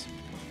coils.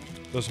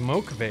 Those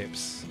Moke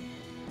Vapes.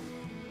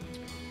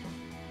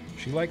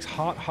 She likes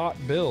hot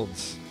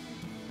builds.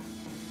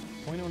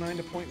 0.09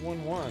 to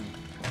 0.11.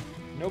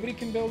 Nobody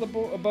can build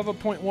above a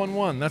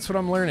 0.11. That's what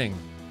I'm learning.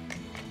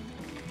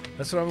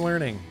 That's what I'm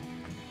learning.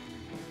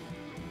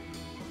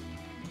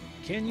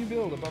 Can you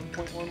build above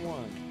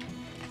 0.11?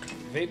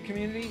 Vape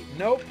community?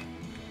 Nope.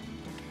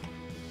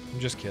 I'm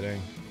just kidding.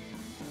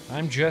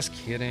 I'm just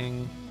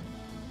kidding.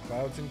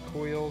 Clouds and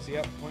coils.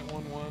 Yep,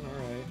 0.11. All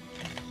right.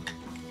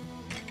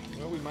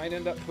 Well, we might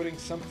end up putting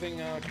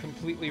something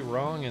completely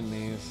wrong in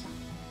these.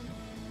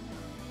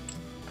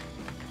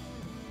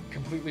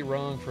 Completely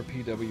wrong for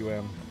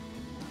PWM.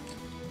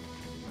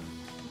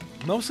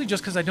 Mostly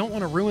just because I don't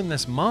want to ruin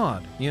this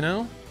mod, you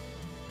know?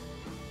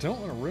 Don't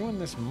want to ruin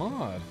this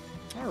mod.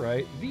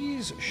 Alright,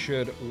 these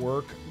should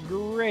work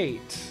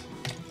great.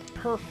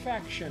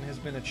 Perfection has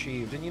been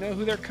achieved. And you know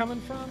who they're coming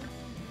from?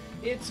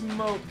 It's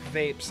Moke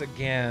Vapes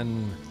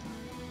again.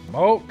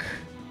 Moke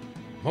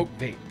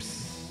Vapes.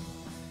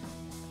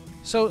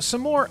 So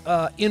some more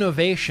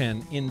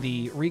innovation in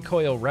the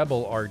Recoil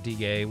Rebel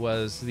RDA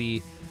was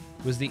the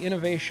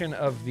innovation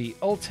of the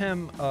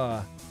Ultem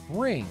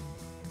ring.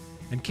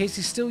 And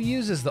Casey still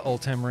uses the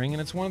Ultem ring,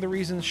 and it's one of the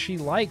reasons she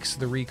likes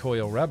the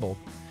Recoil Rebel.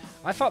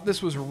 I thought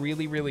this was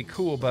really, really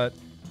cool, but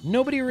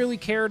nobody really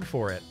cared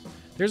for it.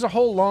 There's a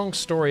whole long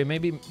story.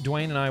 Maybe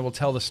Dwayne and I will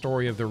tell the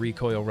story of the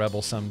Recoil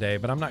Rebel someday,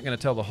 but I'm not going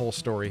to tell the whole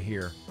story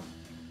here.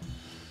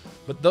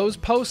 But those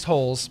post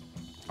holes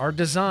are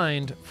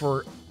designed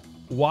for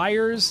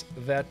wires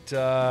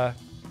that,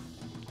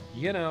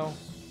 you know,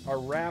 are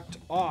wrapped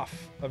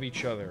off of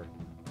each other.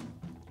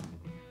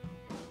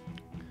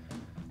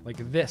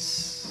 Like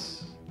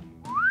this.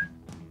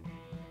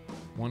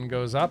 One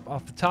goes up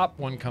off the top,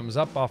 one comes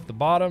up off the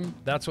bottom.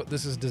 That's what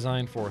this is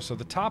designed for. So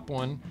the top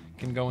one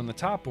can go in the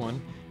top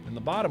one, and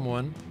the bottom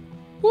one,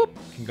 whoop,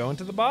 can go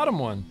into the bottom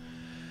one.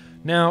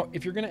 Now,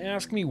 if you're going to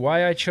ask me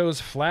why I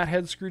chose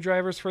flathead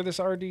screwdrivers for this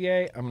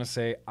RDA, I'm going to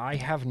say I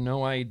have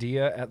no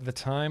idea. At the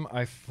time,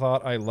 I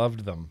thought I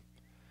loved them.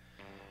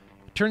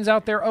 Turns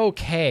out they're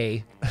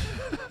okay.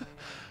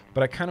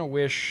 But I kind of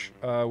wish,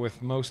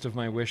 with most of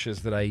my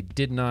wishes, that I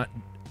did not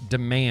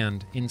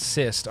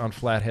insist on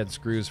flathead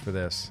screws for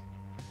this.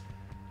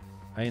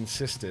 I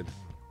insisted.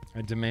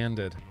 I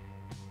demanded.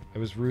 I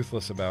was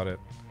ruthless about it.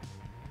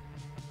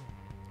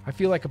 I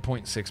feel like a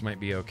 0.6 might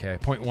be okay.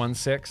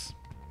 0.16?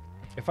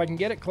 If I can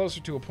get it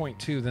closer to a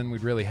 0.2, then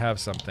we'd really have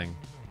something.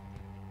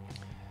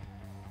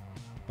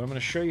 But I'm going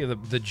to show you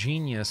the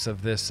genius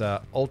of this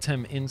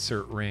Ultem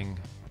insert ring.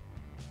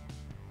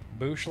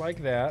 Boosh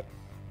like that.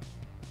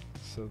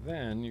 So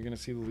then you're going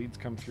to see the leads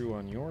come through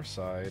on your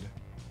side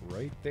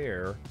right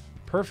there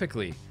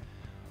perfectly.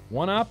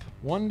 One up,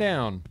 one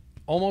down.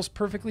 Almost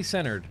perfectly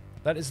centered.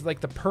 That is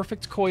like the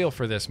perfect coil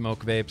for this,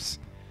 Moke Vapes.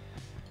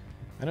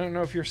 I don't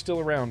know if you're still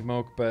around,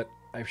 Moke, but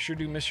I sure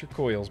do miss your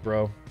coils,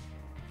 bro.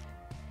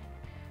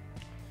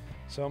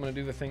 So I'm going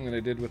to do the thing that I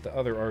did with the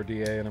other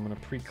RDA, and I'm going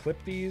to pre-clip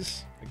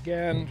these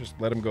again, just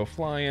let them go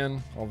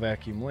flying. I'll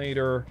vacuum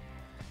later.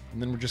 And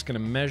then we're just going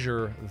to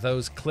measure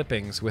those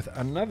clippings with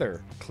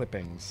another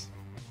clippings.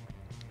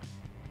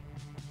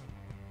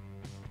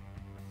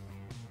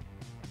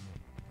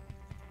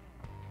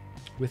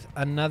 With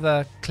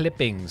another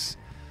clippings.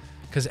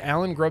 Because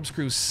Allen grub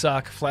screws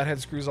suck,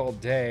 flathead screws all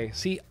day.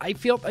 See, I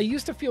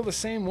used to feel the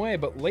same way,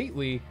 but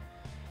lately,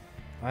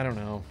 I don't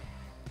know.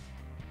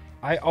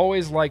 I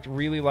always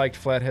really liked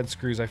flathead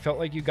screws. I felt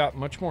like you got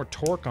much more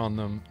torque on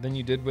them than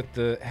you did with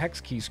the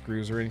hex key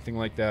screws or anything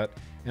like that.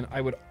 And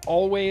I would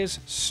always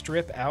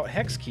strip out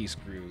hex key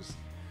screws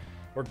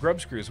or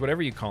grub screws,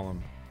 whatever you call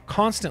them,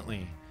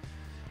 constantly.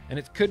 And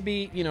it could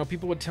be, you know,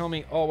 people would tell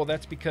me, oh, well,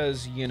 that's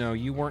because, you know,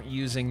 you weren't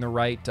using the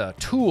right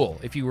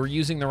tool. If you were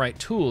using the right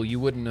tool, you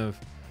wouldn't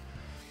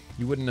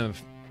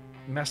have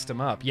messed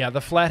them up. Yeah, the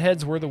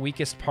flatheads were the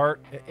weakest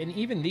part. And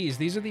even these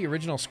are the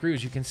original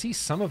screws. You can see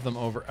some of them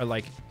are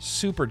like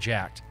super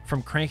jacked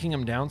from cranking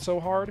them down so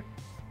hard.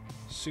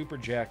 Super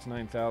jacked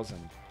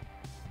 9000.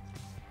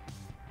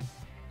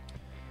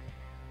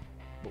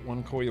 But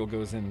one coil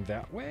goes in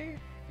that way.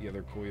 The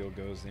other coil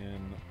goes in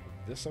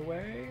this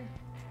way.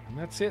 And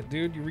that's it,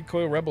 dude. Your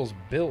Recoil Rebel's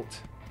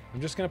built. I'm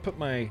just going to put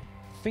my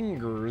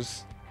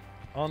fingers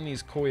on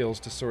these coils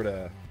to sort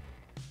of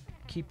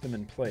keep them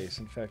in place.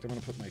 In fact, I'm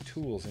going to put my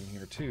tools in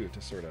here, too, to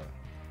sort of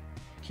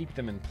keep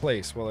them in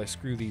place while I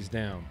screw these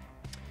down.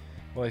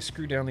 While I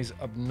screw down these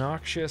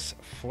obnoxious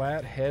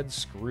flathead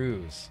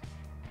screws.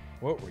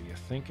 What were you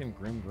thinking,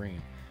 GrimmGreen?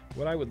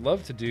 What I would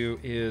love to do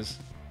is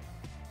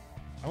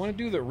I want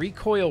to do the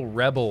Recoil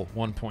Rebel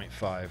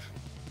 1.5.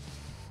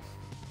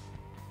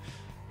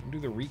 Do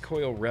the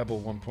Recoil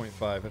Rebel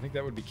 1.5. I think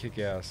that would be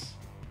kick-ass.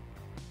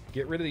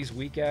 Get rid of these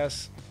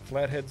weak-ass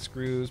flathead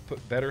screws,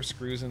 put better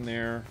screws in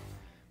there,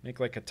 make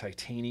like a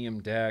titanium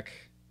deck.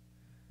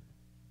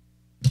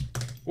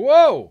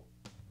 Whoa!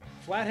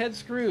 Flathead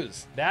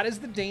screws. That is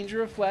the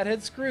danger of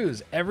flathead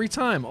screws. Every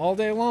time, all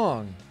day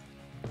long.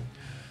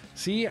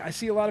 See, I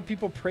see a lot of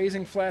people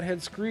praising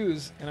flathead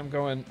screws, and I'm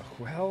going,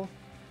 well,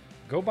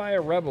 go buy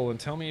a Rebel and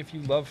tell me if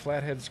you love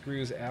flathead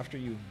screws after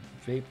you've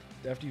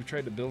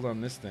tried to build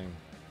on this thing.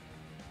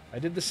 I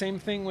did the same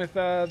thing with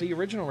the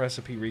original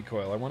recipe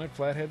recoil. I wanted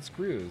flathead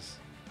screws.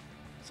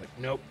 It's like,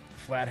 nope,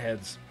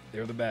 flatheads,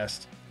 they're the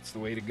best. It's the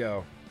way to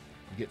go.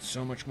 You get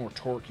so much more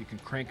torque, you can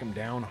crank them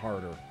down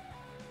harder.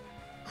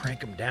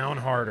 Crank them down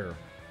harder.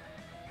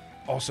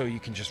 Also,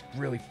 you can just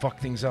really fuck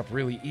things up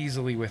really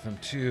easily with them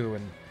too.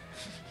 And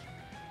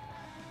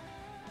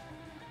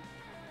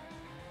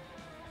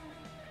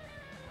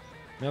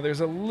now there's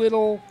a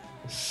little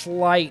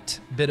slight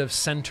bit of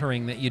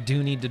centering that you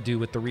do need to do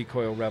with the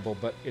Recoil Rebel,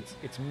 but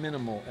it's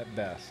minimal at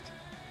best.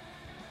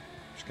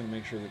 Just gonna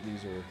make sure that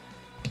these are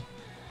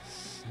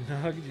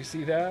snug. Did you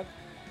see that?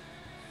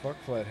 Fuck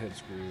flathead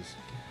screws.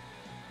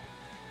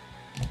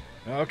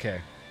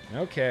 Okay.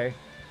 Okay.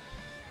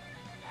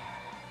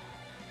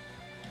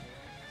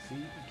 See,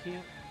 you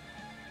can't.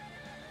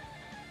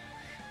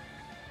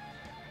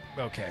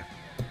 Okay.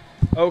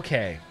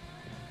 Okay.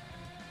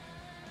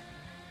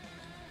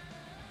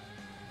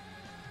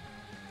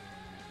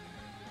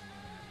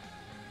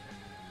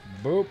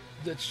 Boop.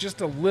 It's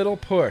just a little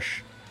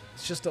push.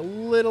 It's just a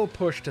little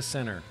push to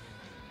center.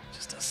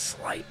 Just a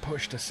slight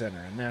push to center,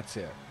 and that's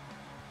it.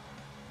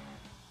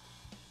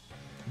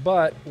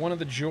 But one of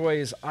the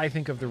joys, I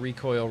think, of the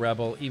Recoil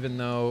Rebel, even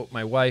though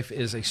my wife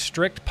is a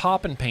strict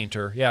poppin'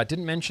 painter. Yeah, I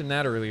didn't mention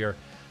that earlier.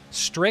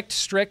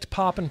 Strict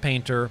poppin'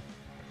 painter.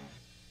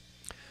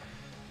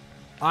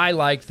 I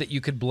liked that you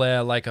could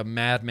blare like a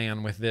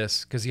madman with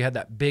this because you had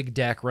that big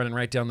deck running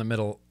right down the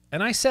middle.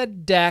 And I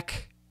said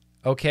deck,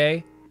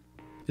 okay?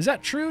 Is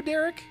that true,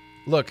 Derek?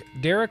 Look,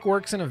 Derek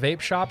works in a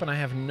vape shop, and I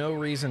have no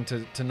reason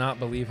to not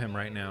believe him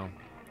right now.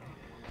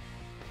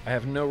 I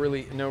have no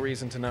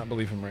reason to not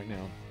believe him right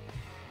now.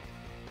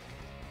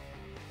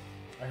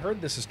 I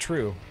heard this is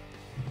true.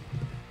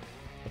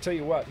 I'll tell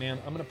you what, man.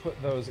 I'm going to put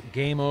those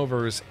game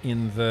overs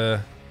in the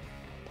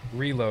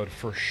reload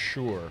for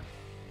sure.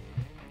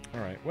 All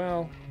right,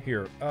 well,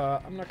 here.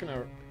 I'm not going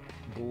to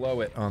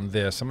glow it on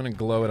this. I'm going to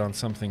glow it on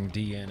something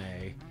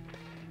DNA.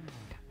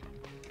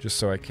 Just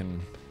so I can,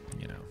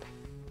 you know,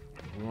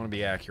 we want to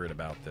be accurate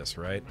about this,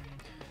 right?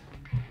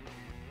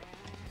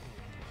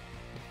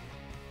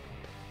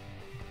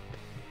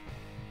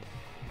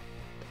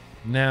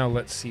 Now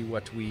let's see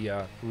what we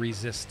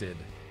resisted.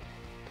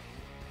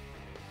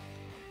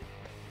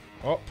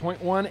 Oh,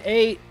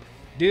 0.18.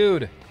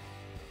 Dude,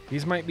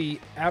 these might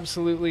be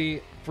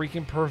absolutely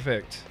freaking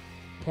perfect.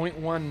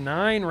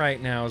 0.19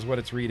 right now is what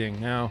it's reading.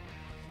 Now,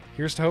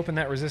 here's to hoping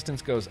that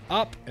resistance goes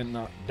up and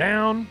not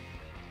down.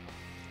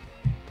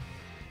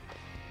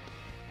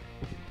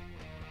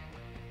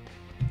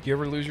 Do you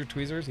ever lose your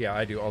tweezers? Yeah,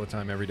 I do all the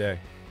time, every day.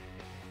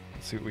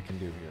 Let's see what we can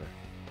do here.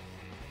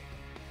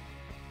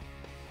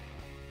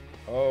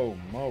 Oh,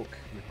 moke.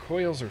 Your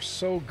coils are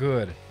so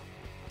good.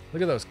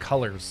 Look at those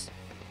colors.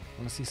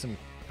 Want to see some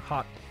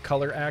hot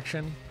color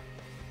action?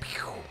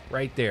 Pew,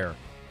 right there.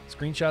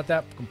 Screenshot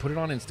that and put it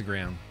on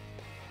Instagram.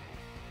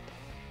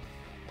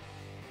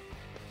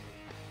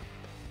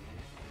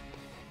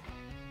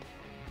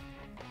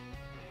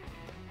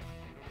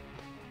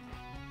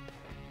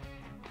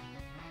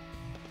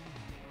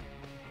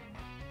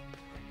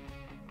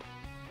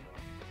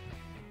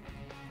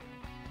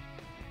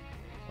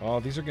 Oh,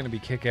 these are going to be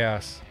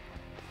kick-ass.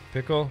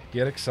 Pickle,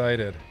 get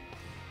excited.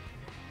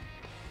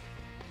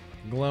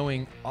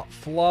 Glowing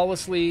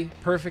flawlessly,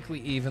 perfectly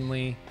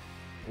evenly.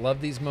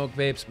 Love these Moke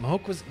Vapes.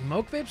 Moke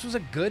Vapes was a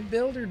good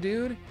builder,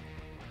 dude.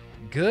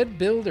 Good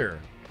builder.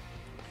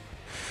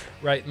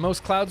 Right,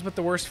 most clouds but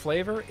the worst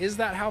flavor. Is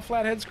that how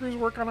flathead screws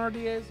work on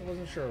RDAs? I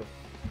wasn't sure.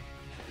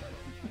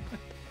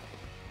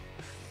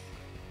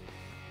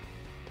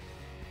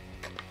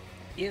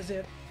 Is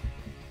it?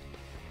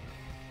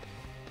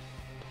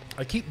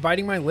 I keep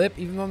biting my lip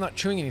even though I'm not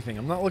chewing anything.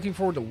 I'm not looking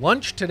forward to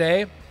lunch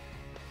today. All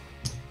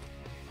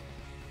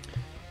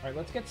right,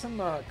 let's get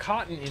some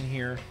cotton in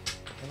here,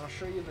 and I'll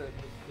show you the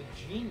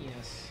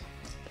genius.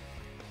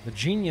 The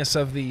genius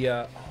of the...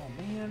 oh,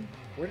 man.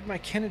 Where did my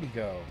Kennedy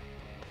go?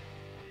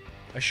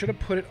 I should have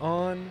put it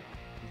on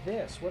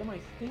this. What am I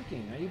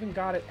thinking? I even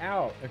got it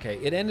out. Okay,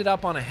 it ended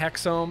up on a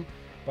Hexome,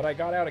 but I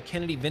got out a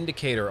Kennedy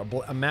Vindicator,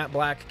 a matte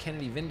black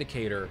Kennedy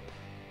Vindicator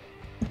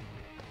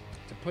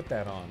to put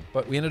that on.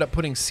 But we ended up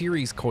putting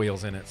series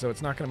coils in it, so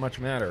it's not going to much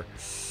matter.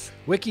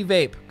 Wiki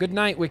Vape. Good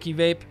night, Wiki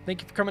Vape.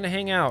 Thank you for coming to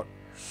hang out.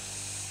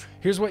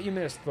 Here's what you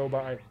missed, though,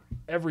 by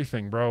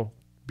everything, bro.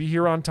 Be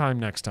here on time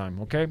next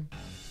time, okay?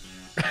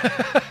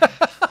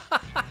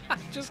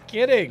 Just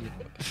kidding.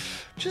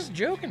 Just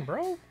joking,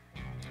 bro.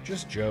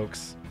 Just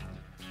jokes.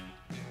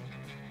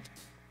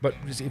 But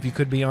if you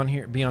could be on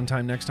here, be on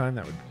time next time,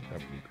 that would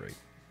be great.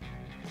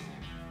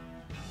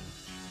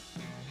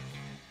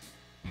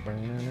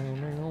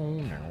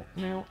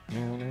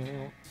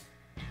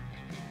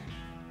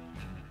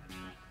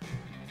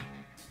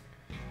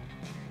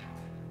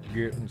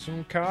 Getting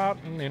some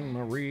cotton in my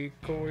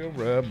Recoil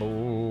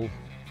Rebel.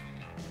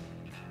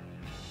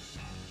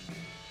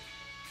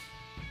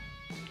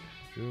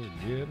 Just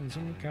getting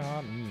some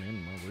cotton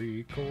in my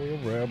Recoil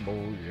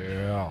Rebel,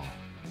 yeah.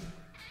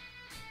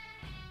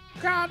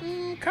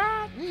 Cotton,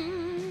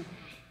 cotton.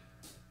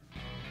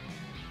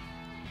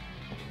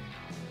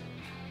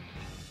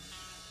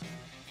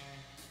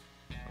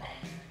 Oh,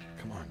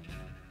 come on,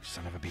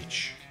 son of a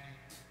bitch.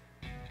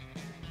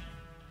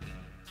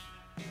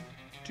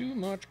 Too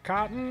much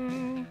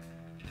cotton.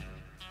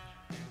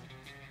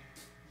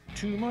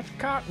 Too much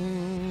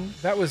cotton.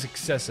 That was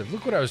excessive.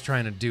 Look what I was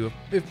trying to do.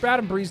 If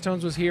Adam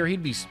Breezetones was here,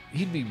 he'd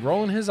be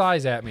rolling his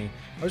eyes at me.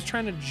 I was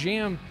trying to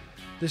jam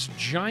this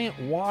giant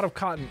wad of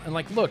cotton, and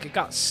like, look, it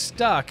got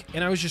stuck,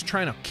 and I was just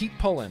trying to keep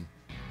pulling.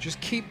 Just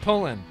keep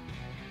pulling.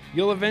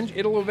 It'll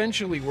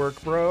eventually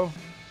work, bro.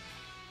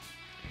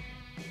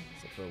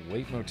 It's like the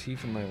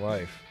leitmotif in my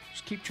life.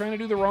 Just keep trying to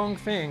do the wrong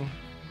thing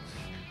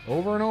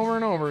over and over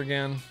and over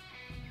again.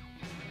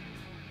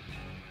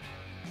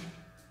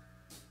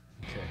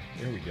 Okay,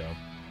 there we go.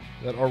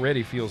 That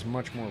already feels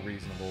much more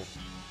reasonable.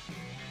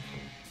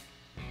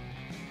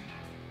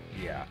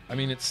 Yeah, I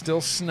mean, it's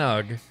still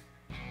snug.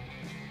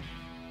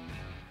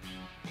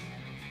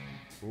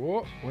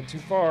 Whoa, went too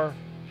far.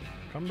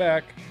 Come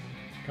back.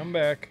 Come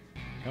back.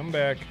 Come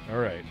back. All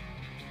right.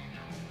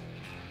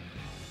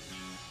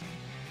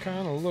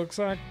 Kind of looks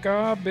like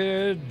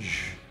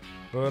garbage,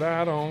 but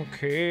I don't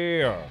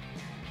care.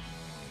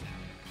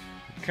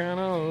 Kind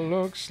of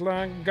looks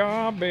like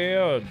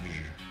garbage,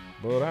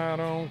 but I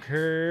don't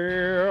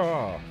care.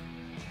 Oh,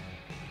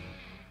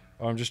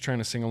 I'm just trying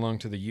to sing along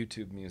to the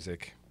YouTube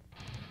music.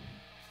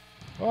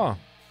 Oh,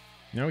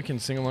 now we can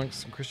sing along to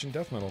some Christian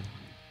death metal.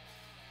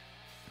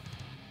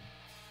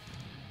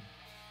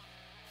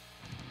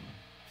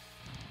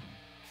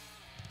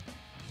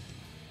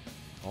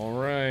 All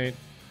right.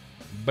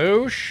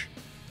 Boosh.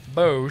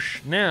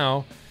 Boosh.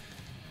 Now,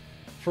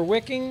 for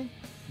wicking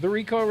the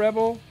Recoil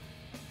Rebel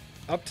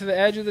up to the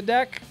edge of the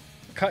deck,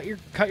 cut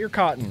your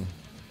cotton.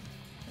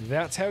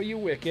 That's how you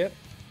wick it.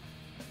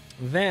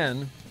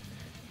 Then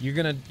you're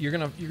gonna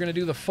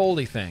do the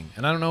foldy thing.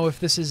 And I don't know if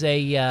this is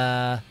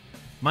a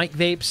Mike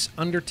Vape's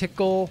under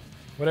tickle,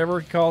 whatever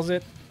he calls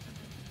it.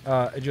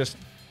 Just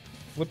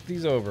flip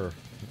these over,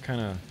 kind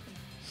of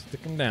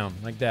stick them down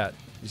like that.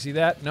 You see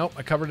that? Nope,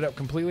 I covered it up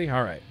completely.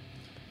 All right.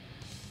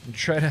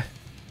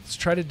 Let's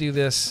try to do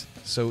this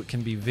so it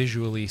can be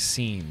visually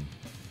seen.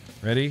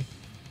 Ready?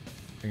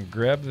 And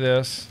grab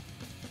this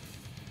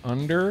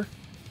under,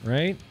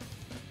 right?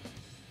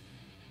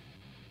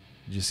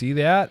 Did you see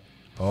that?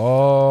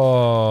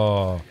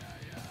 Oh.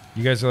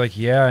 You guys are like,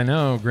 yeah, I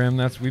know, Grimm.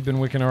 We've been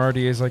wicking our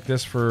RDAs like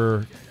this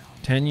for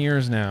 10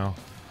 years now.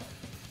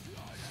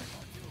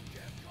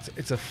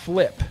 It's a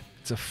flip.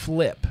 It's a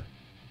flip.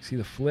 See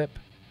the flip?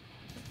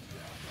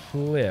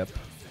 Flip.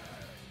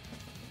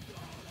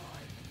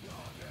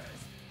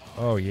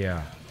 Oh,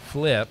 yeah.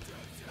 Flip.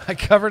 I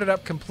covered it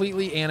up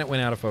completely and it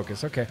went out of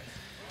focus. Okay.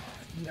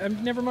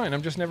 Never mind.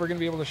 I'm just never going to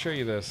be able to show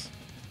you this.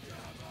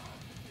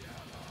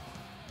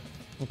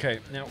 Okay.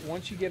 Now,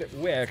 once you get it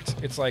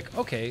wicked, it's like,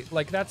 okay,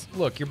 like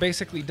look, you're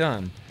basically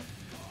done.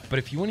 But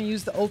if you want to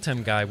use the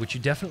Ultem guy, which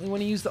you definitely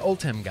want to use the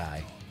Ultem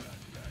guy,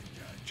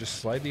 just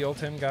slide the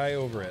Ultem guy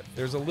over it.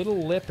 There's a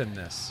little lip in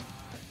this.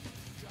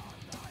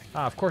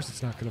 Of course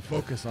it's not going to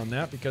focus on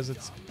that because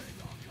there's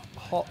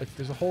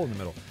a hole in the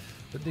middle.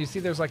 But you see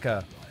there's like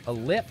a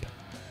lip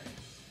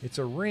It's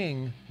a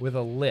ring with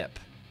a lip.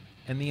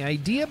 And the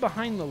idea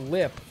behind the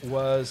lip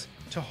was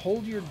to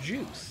hold your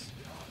juice.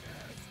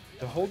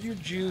 To hold your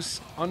juice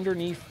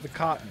underneath the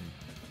cotton.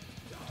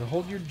 To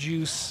hold your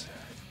juice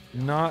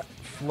not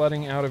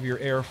flooding out of your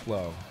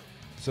airflow.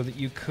 So that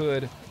you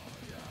could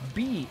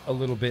be a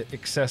little bit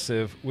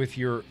excessive with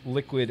your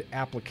liquid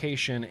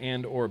application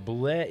and or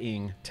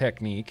belaying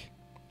technique.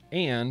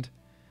 And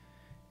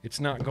it's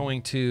not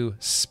going to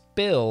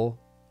spill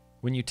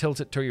when you tilt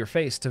it to your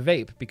face to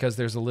vape because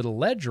there's a little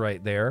ledge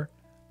right there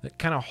that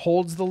kind of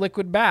holds the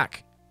liquid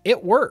back.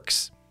 It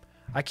works.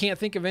 I can't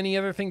think of any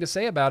other thing to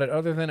say about it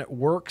other than it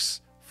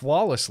works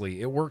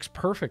flawlessly. It works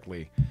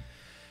perfectly.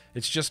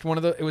 It's just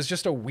it was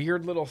just a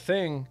weird little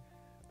thing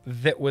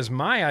that was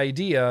my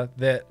idea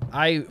that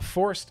I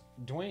forced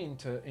Dwayne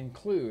to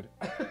include.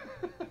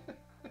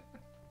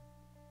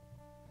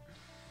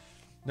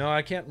 No,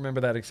 I can't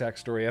remember that exact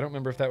story. I don't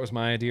remember if that was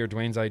my idea or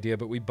Dwayne's idea,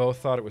 but we both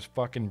thought it was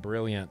fucking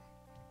brilliant.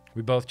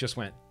 We both just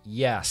went,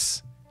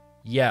 yes,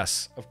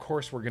 yes, of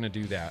course we're going to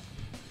do that.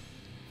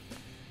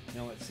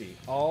 Now let's see.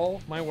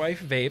 All my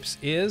wife vapes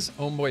is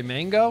Homeboy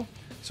Mango.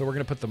 So we're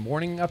going to put the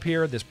morning up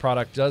here. This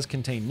product does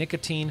contain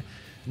nicotine.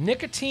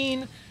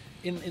 Nicotine,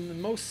 in the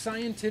most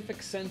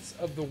scientific sense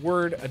of the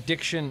word,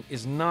 addiction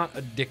is not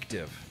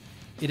addictive.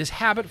 It is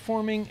habit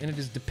forming and it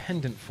is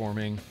dependent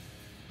forming.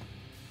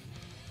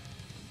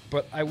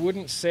 But I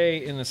wouldn't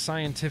say in the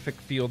scientific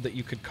field that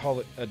you could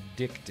call it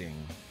addicting.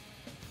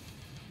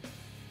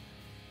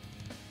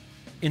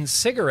 In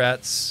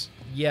cigarettes,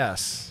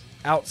 yes.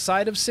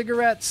 Outside of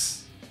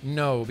cigarettes,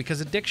 no.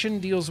 Because addiction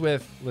deals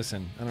with,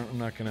 listen,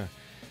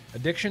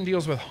 addiction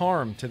deals with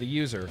harm to the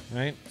user,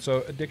 right?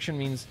 So addiction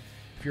means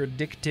if you're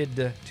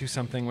addicted to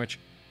something, which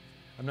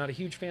I'm not a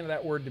huge fan of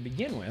that word to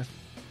begin with,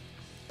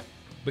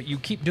 but you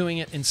keep doing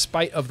it in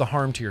spite of the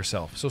harm to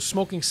yourself. So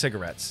smoking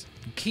cigarettes,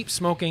 you keep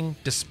smoking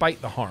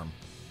despite the harm.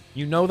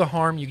 You know the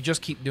harm, you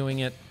just keep doing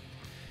it.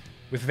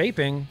 With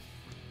vaping,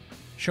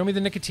 show me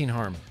the nicotine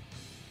harm.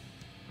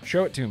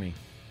 Show it to me.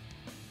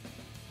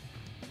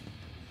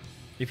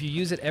 If you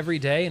use it every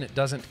day and it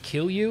doesn't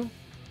kill you,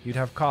 you'd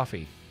have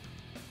coffee.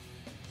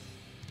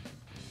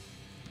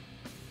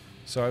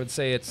 So I would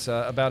say it's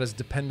about as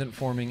dependent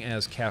forming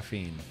as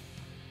caffeine.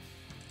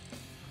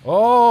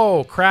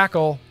 Oh,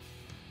 crackle.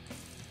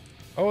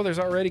 Oh, there's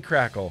already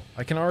crackle.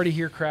 I can already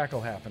hear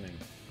crackle happening.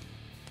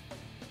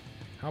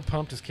 How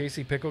pumped is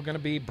Casey Pickle going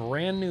to be?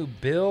 Brand new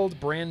build,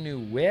 brand new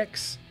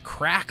wicks.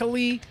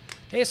 Crackly.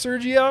 Hey,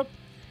 Sergio.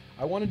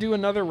 I want to do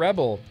another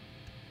Rebel.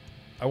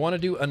 I want to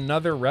do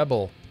another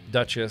Rebel,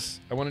 Duchess.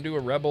 I want to do a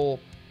Rebel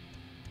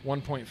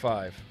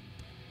 1.5.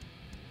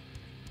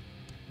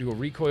 Do a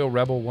Recoil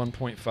Rebel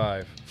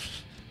 1.5.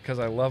 Because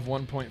I love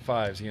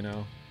 1.5s, you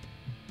know.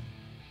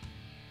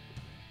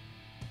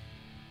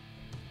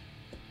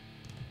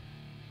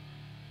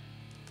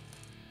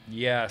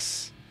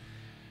 Yes.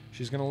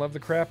 She's going to love the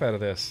crap out of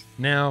this.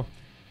 Now,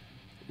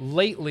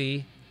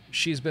 lately,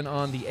 she's been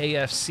on the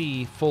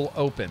AFC full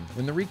open.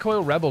 When the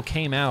Recoil Rebel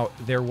came out,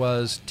 there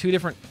was 2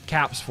 different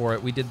caps for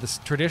it. We did this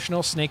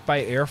traditional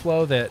snake-bite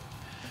airflow that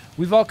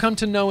we've all come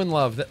to know and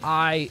love, that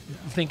I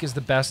think is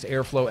the best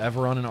airflow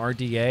ever on an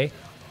RDA.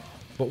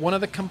 But one of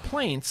the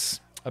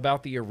complaints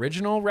about the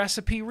original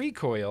recipe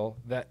Recoil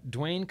that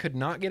Dwayne could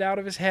not get out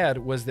of his head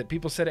was that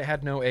people said it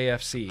had no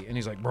AFC. And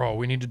he's like, bro,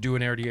 we need to do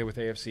an RDA with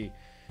AFC.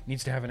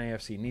 Needs to have an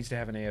AFC, needs to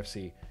have an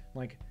AFC. I'm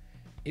like,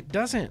 it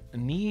doesn't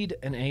need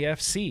an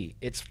AFC.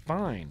 It's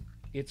fine.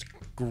 It's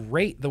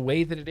great the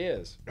way that it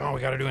is. Oh,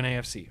 we got to do an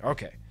AFC.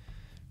 Okay.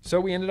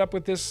 So we ended up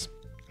with this,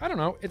 I don't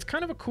know, it's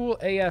kind of a cool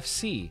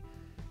AFC.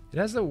 It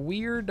has a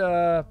weird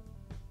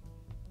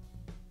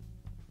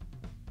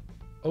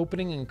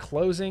opening and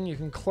closing. You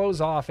can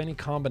close off any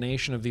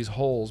combination of these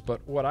holes,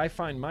 but what I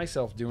find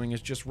myself doing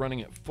is just running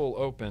it full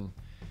open.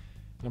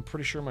 And I'm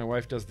pretty sure my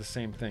wife does the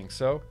same thing.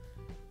 So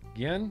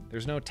again,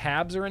 there's no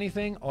tabs or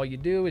anything. All you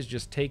do is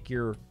just take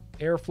your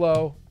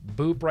airflow,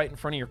 boop right in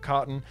front of your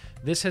cotton.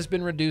 This has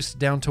been reduced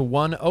down to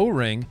 1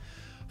 O-ring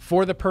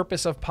for the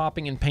purpose of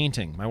popping and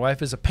painting. My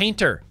wife is a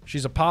painter.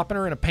 She's a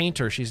poppener and a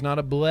painter. She's not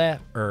a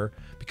blayer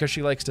because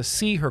she likes to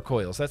see her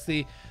coils. That's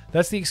the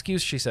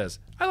excuse she says.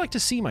 I like to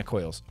see my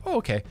coils. Oh,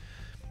 okay.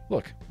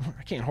 Look,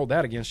 I can't hold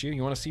that against you.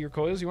 You want to see your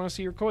coils? You want to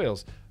see your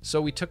coils.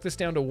 So we took this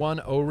down to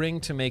 1 O-ring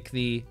to make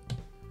the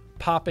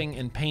popping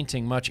and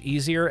painting much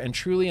easier, and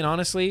truly and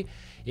honestly,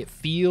 it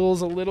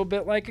feels a little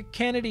bit like a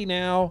Kennedy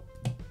now.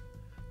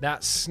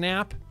 That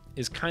snap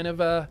is kind of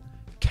a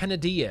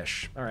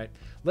Kennedy-ish. All right,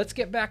 let's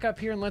get back up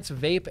here and let's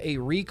vape a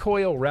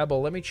Recoil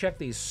Rebel. Let me check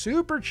these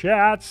super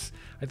chats.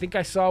 I think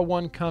I saw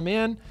one come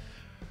in.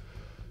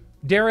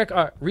 Derek,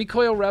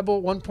 Recoil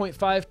Rebel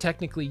 1.5,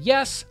 technically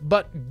yes,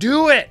 but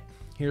do it.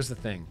 Here's the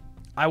thing.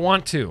 I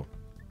want to,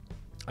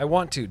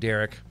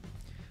 Derek,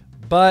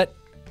 but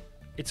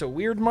it's a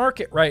weird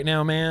market right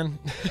now, man.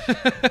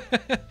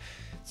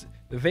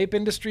 The vape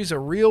industry's a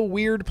real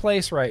weird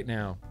place right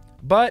now.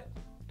 But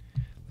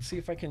let's see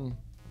if I can.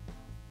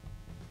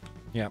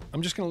 Yeah,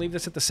 I'm just going to leave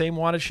this at the same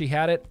wattage she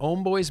had it.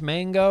 Homeboy's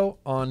Mango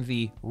on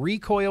the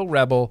Recoil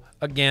Rebel.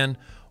 Again,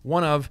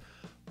 one of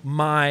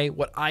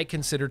what I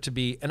consider to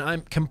be, and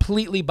I'm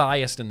completely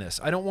biased in this.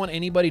 I don't want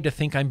anybody to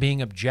think I'm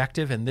being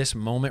objective in this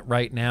moment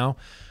right now.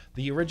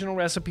 The original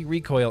recipe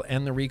Recoil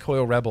and the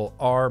Recoil Rebel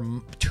are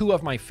two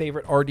of my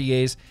favorite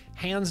RDAs.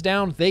 Hands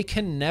down, they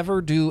can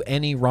never do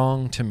any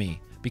wrong to me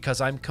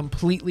because I'm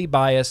completely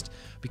biased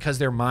because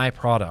they're my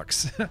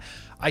products.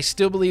 I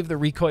still believe the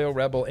Recoil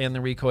Rebel and the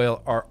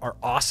Recoil are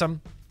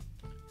awesome,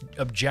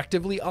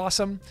 objectively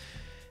awesome.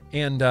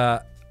 And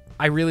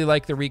I really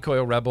like the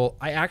Recoil Rebel.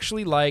 I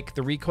actually like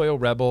the Recoil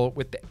Rebel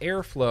with the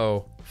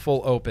airflow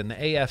full open, the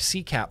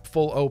AFC cap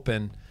full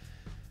open,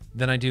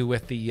 than I do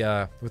with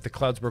the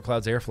Clouds Bro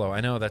Clouds airflow. I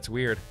know that's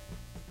weird.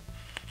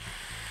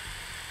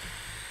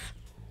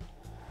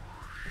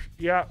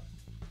 Yeah,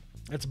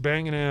 that's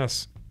banging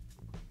ass.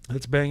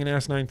 That's banging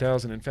ass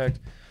 9000. In fact,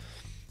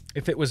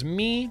 if it was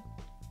me,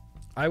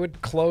 I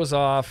would close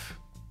off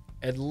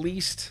at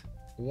least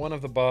one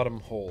of the bottom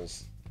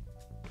holes.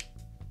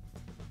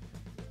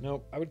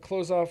 Nope, I would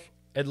close off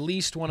at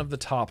least one of the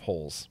top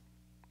holes.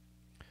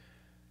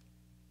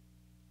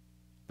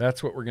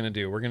 That's what we're going to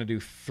do. We're going to do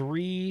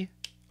 3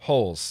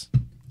 holes.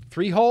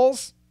 3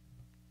 holes?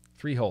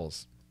 3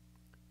 holes.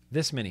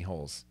 This many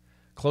holes.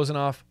 Closing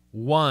off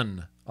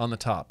 1 on the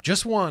top.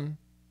 Just 1.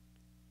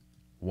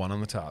 1 on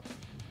the top.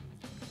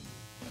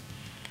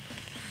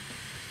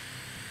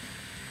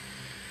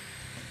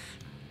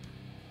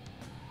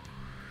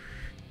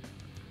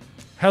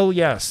 Hell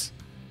yes.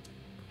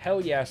 Hell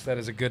yes, that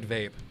is a good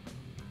vape.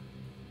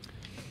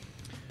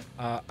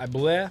 I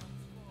bleh.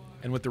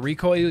 And with the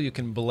Recoil, you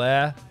can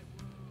bleh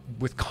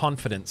with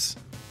confidence.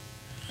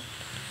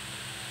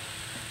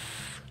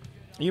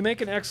 You make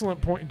an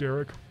excellent point,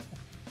 Derek.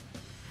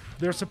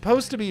 They're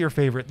supposed to be your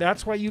favorite.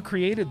 That's why you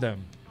created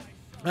them.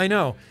 I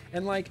know.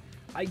 And like,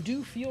 I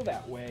do feel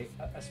that way,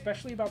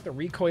 especially about the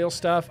Recoil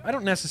stuff. I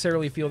don't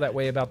necessarily feel that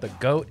way about the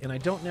GOAT, and I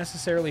don't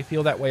necessarily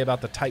feel that way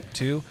about the Type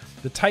 2.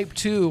 The Type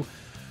 2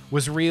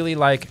 was really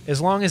like,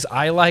 as long as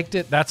I liked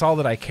it, that's all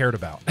that I cared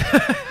about.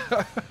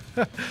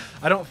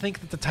 I don't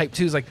think that the Type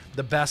 2 is like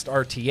the best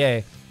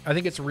RTA. I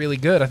think it's really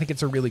good. I think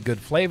it's a really good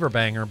flavor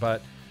banger,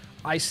 but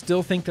I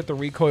still think that the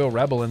Recoil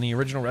Rebel and the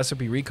original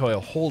recipe Recoil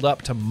hold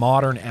up to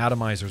modern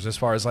atomizers as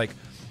far as like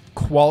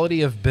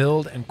quality of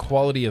build and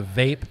quality of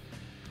vape.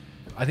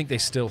 I think they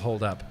still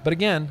hold up. But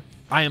again,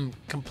 I am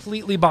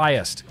completely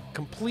biased.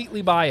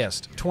 Completely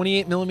biased.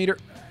 28 millimeter.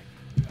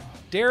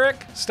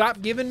 Derek,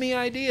 stop giving me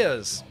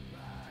ideas.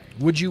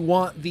 Would you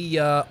want the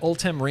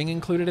Ultem ring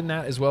included in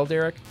that as well,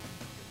 Derek?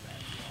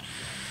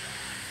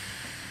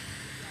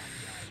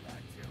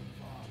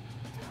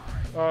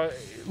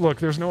 Look,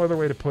 there's no other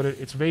way to put it.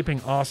 It's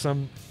vaping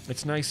awesome.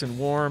 It's nice and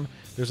warm.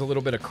 There's a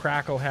little bit of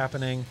crackle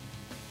happening.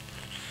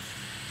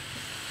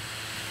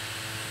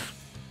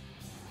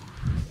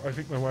 I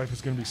think my wife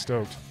is going to be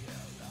stoked.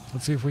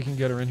 Let's see if we can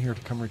get her in here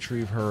to come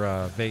retrieve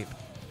her vape.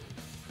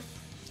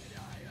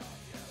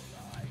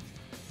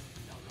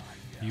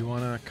 You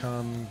want to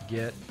come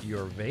get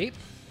your vape?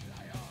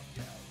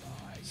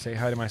 Say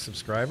hi to my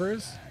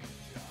subscribers?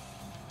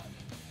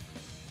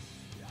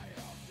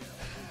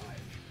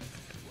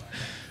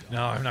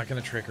 No, I'm not going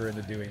to trick her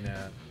into doing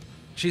that.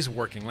 She's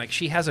working. Like,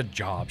 she has a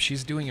job.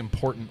 She's doing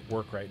important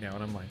work right now.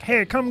 And I'm like,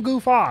 hey, come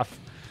goof off.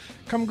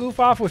 Come goof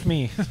off with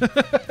me.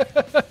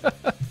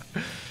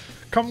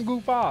 Come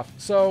goof off.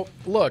 So,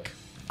 look,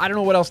 I don't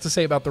know what else to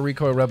say about the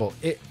Recoil Rebel.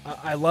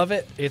 I love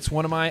it. It's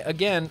one of my,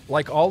 again,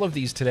 like all of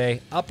these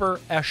today,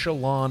 upper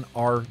echelon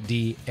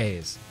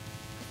RDAs.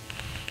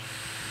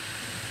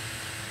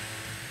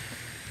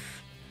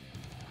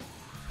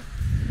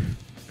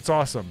 It's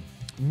awesome.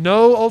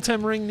 No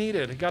Ultem ring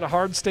needed. Got a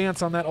hard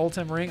stance on that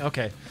Ultem ring.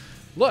 Okay.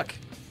 Look.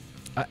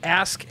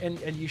 Ask and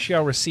you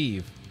shall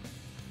receive.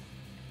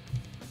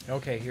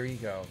 Okay, here you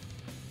go.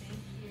 Thank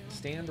you.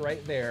 Stand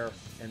right there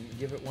and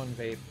give it one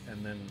vape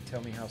and then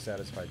tell me how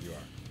satisfied you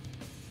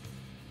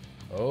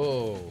are.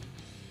 Oh. I'm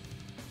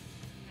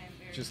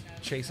very Just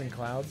satisfied. chasing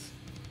clouds?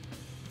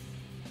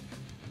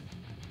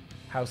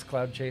 House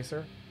cloud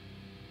chaser?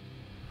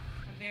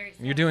 I'm very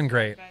You're doing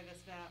great. satisfied by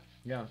this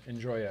vape. Yeah,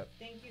 enjoy it.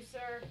 Thank you,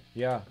 sir.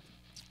 Yeah.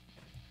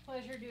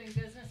 Pleasure doing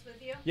business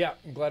with you. Yeah,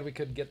 I'm glad we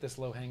could get this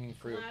low-hanging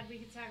fruit. Glad we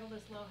could tackle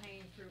this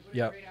low-hanging fruit. What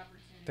Yeah. a great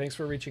opportunity. Thanks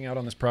for reaching out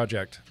on this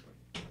project.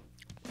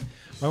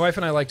 My wife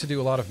and I like to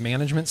do a lot of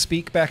management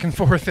speak back and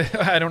forth.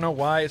 I don't know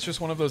why. It's just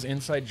one of those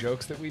inside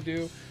jokes that we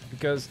do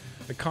because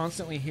I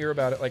constantly hear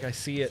about it. Like I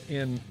see it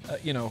in,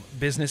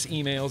 business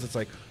emails. It's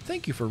like,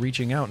 thank you for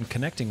reaching out and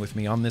connecting with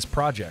me on this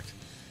project.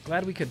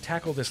 Glad we could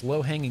tackle this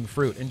low-hanging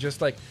fruit. And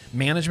just like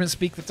management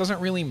speak that doesn't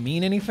really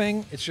mean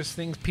anything. It's just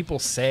things people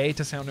say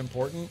to sound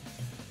important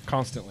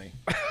constantly.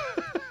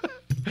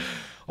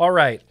 All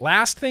right.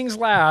 Last things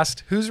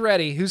last. Who's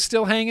ready? Who's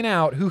still hanging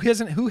out? Who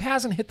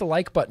hasn't hit the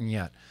like button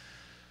yet?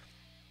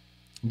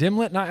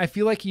 Dimlit Night, I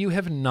feel like you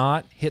have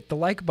not hit the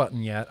like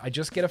button yet. I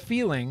just get a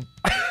feeling.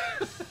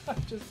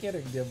 I'm just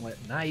kidding, Dimlit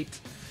Night.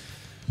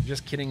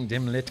 Just kidding,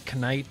 Dimlit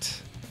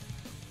Knight.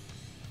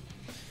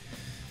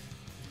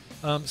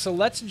 So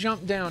let's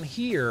jump down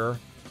here.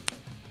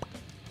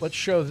 Let's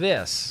show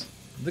this.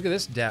 Look at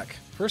this deck.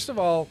 First of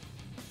all,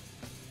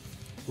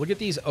 Look at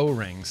these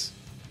O-rings.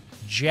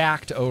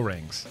 Jacked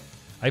O-rings.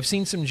 I've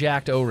seen some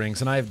jacked O-rings,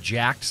 and I've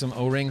jacked some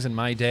O-rings in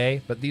my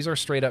day, but these are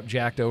straight up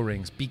jacked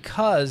O-rings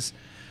because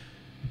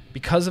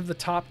of the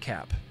top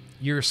cap.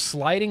 You're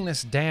sliding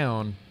this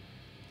down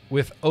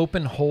with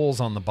open holes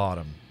on the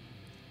bottom,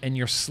 and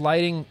you're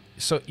sliding,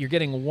 so you're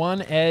getting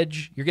one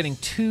edge, you're getting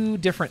two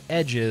different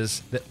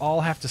edges that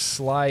all have to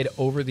slide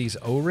over these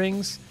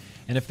O-rings,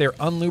 and if they're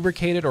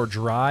unlubricated or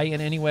dry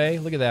in any way,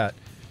 look at that.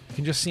 You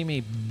can just see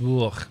me,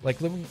 ugh, like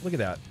look at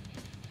that.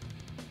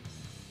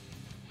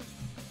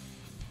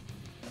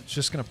 It's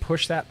just going to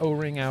push that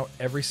O-ring out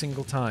every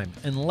single time,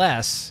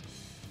 unless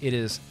it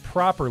is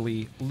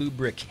properly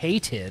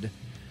lubricated.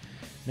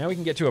 Now we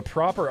can get to a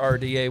proper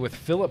RDA with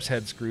Phillips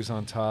head screws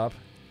on top.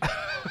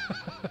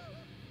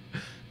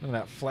 And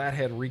that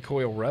flathead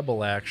Recoil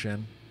Rebel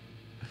action.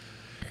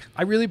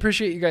 I really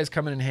appreciate you guys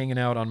coming and hanging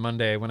out on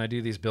Monday when I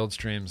do these build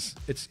streams.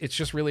 It's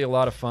just really a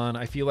lot of fun.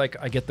 I feel like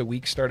I get the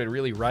week started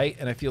really right,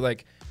 and I feel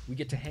like we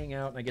get to hang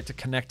out and I get to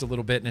connect a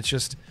little bit,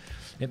 and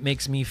it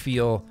makes me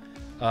feel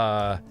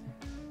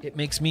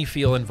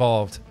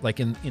involved,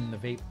 like in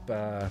the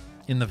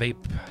vape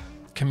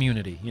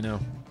community, you know.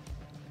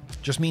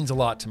 Just means a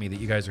lot to me that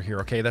you guys are here.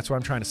 Okay, that's what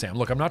I'm trying to say.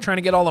 Look, I'm not trying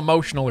to get all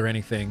emotional or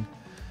anything,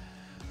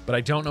 but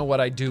I don't know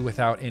what I'd do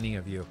without any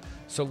of you.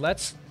 So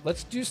let's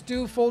just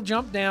do full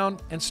jump down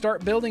and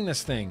start building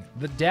this thing.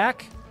 The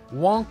deck,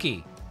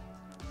 wonky.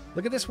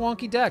 Look at this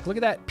wonky deck. Look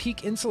at that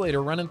peak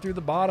insulator running through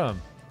the bottom.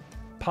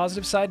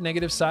 Positive side,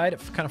 negative side.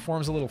 It kind of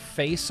forms a little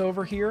face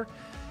over here.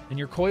 And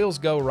your coils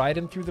go right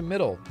in through the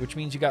middle, which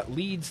means you got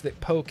leads that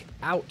poke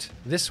out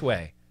this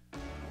way.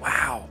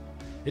 Wow.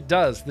 It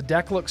does. The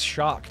deck looks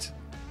shocked.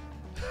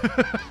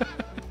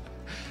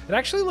 It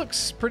actually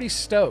looks pretty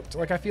stoked.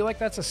 Like, I feel like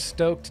that's a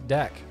stoked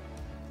deck.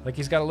 Like,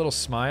 he's got a little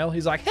smile.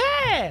 He's like,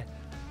 hey,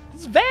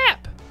 let's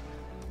vape.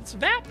 Let's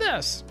vape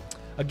this.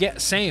 Again,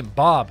 same,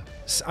 Bob.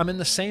 I'm in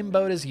the same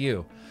boat as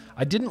you.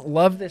 I didn't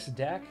love this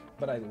deck,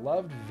 but I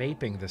loved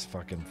vaping this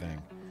fucking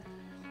thing.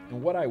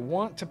 And what I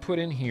want to put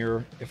in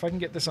here, if I can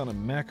get this on a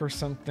mech or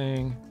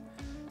something,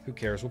 who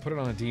cares? We'll put it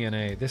on a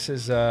DNA. This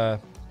is,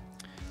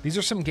 these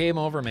are some Game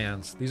Over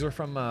Mans. These are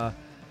from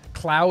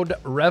Cloud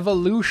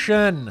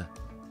Revolution.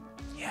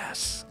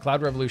 Yes,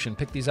 Cloud Revolution.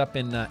 Picked these up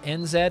in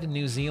NZ,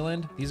 New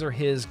Zealand. These are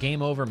his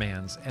Game Over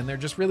Mans, and they're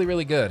just really,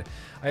 really good.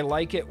 I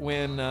like it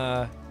when,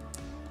 I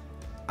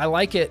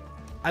like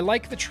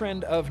the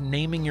trend of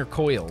naming your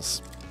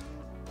coils.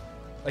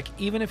 Like,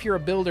 even if you're a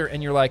builder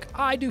and you're like,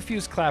 oh, I do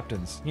fused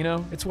Claptons, you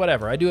know, it's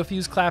whatever. I do a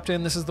fused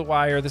Clapton, this is the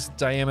wire, this is the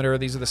diameter,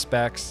 these are the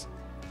specs.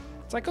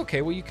 It's like,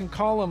 okay, well, you can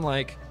call them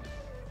like,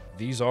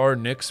 these are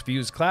Nick's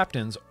fused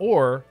Claptons,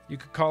 or you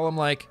could call them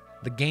like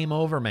the Game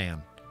Over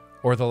Man,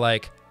 or the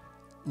like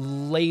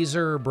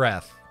laser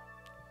breath.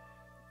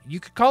 You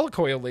could call a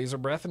coil laser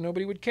breath and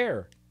nobody would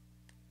care.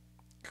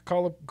 You could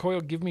call a coil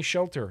Give Me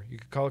Shelter. You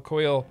could call a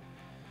coil,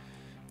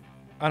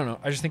 I don't know,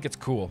 I just think it's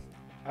cool.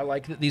 I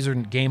like that these are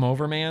Game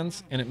Over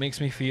Mans, and it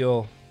makes me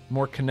feel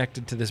more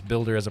connected to this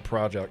builder as a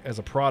product,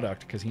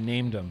 because he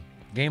named them.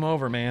 Game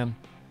over, man.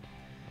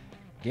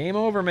 Game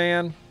over,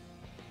 man.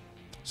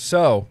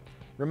 So,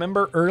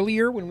 remember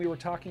earlier when we were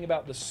talking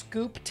about the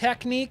scoop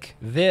technique?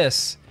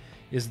 This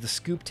is the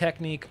scoop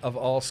technique of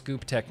all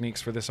scoop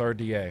techniques for this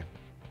RDA.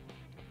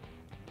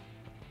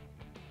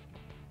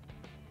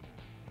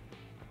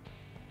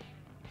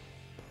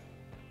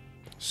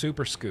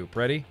 Super scoop.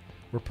 Ready?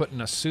 We're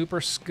putting a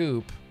super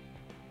scoop,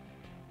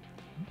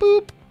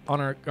 boop, on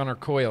our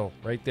coil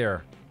right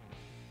there.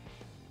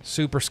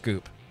 Super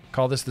scoop.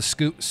 Call this the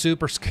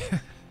super scoop.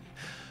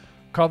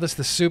 Call this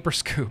the super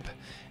scoop.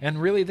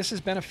 And really, this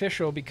is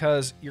beneficial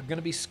because you're going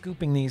to be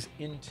scooping these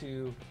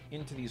into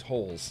these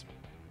holes.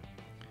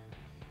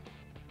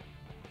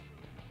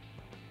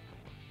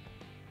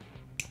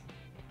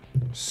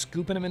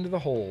 Scooping them into the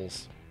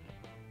holes.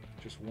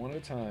 Just one at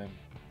a time.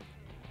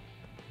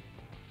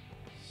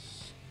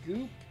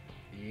 Scoop.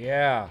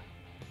 Yeah.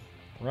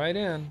 Right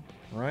in.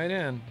 Right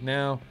in.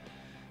 Now,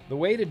 the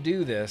way to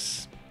do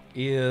this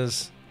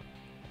is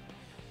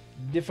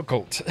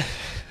difficult.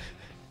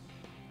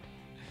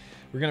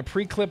 We're going to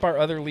pre-clip our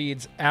other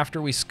leads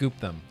after we scoop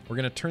them. We're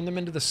going to turn them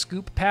into the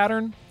scoop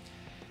pattern.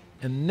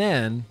 And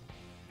then,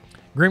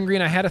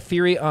 GrimmGreen, I had a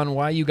theory on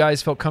why you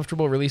guys felt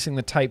comfortable releasing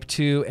the Type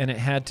 2, and it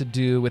had to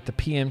do with the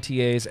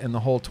PMTAs and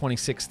the whole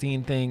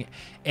 2016 thing.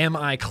 Am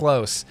I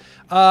close?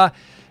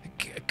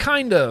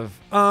 Kind of.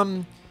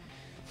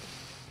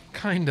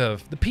 Kind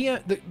of.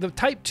 The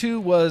Type 2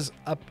 was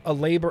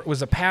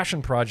a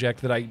passion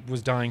project that I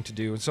was dying to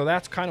do. And so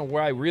that's kind of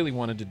where I really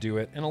wanted to do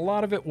it. And a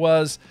lot of it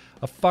was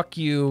a fuck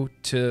you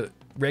to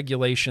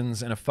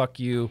regulations and a fuck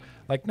you,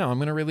 like, no, I'm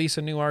going to release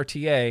a new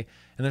RTA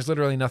and there's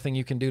literally nothing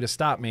you can do to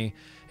stop me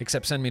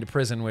except send me to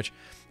prison, which,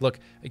 look,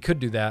 it could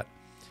do that.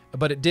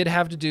 But it did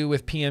have to do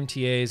with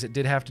PMTAs. It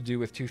did have to do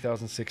with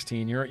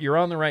 2016. You're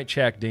on the right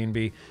track,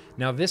 Daneby.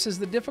 Now, this is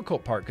the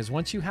difficult part, because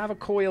once you have a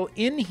coil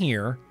in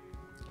here,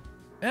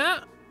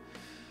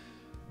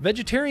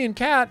 vegetarian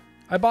cat,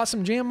 I bought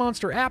some Jam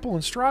Monster apple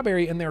and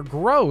strawberry, and they're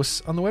gross.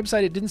 On the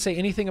website, it didn't say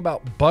anything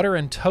about butter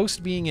and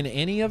toast being in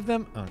any of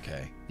them.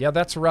 Okay. Yeah,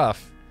 that's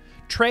rough.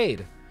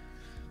 Trade.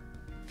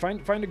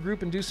 Find a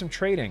group and do some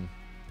trading.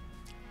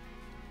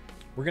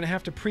 We're going to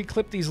have to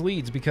pre-clip these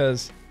leads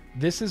because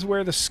this is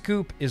where the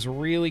scoop is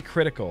really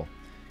critical.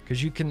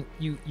 Because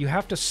you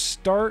have to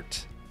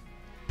start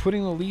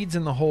putting the leads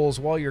in the holes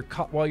while your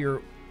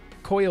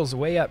coil's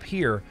way up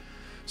here,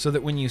 so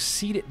that when you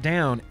seat it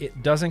down,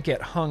 it doesn't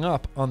get hung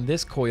up on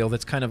this coil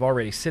that's kind of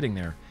already sitting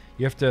there.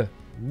 You have to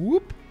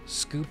whoop,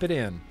 scoop it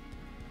in.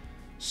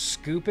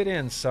 Scoop it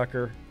in,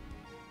 sucker.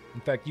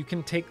 In fact, you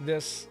can take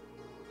this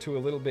to a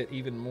little bit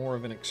even more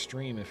of an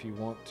extreme if you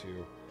want to.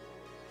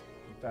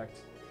 In fact,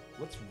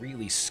 let's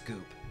really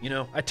scoop. You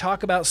know, I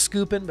talk about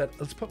scooping, but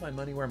let's put my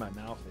money where my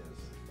mouth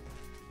is.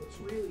 Let's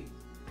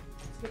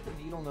get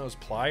the needle nose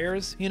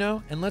pliers, you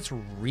know, and let's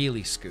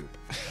really scoop.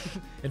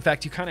 In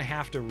fact, you kind of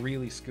have to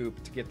really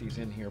scoop to get these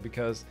in here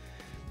because,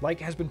 like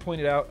has been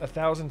pointed out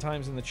 1,000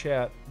 times in the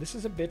chat, this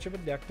is a bitch of a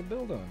deck to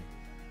build on.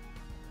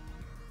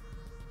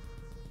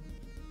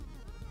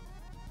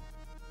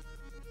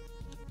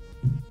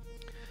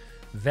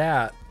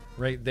 That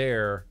right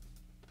there,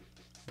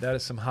 that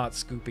is some hot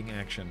scooping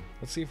action.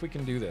 Let's see if we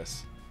can do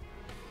this.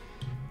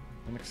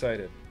 I'm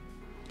excited.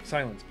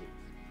 Silence, please.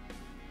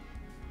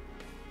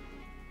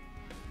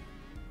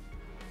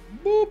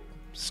 Boop!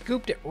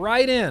 Scooped it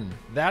right in.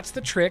 That's the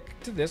trick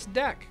to this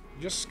deck.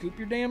 Just scoop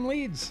your damn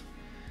leads.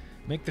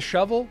 Make the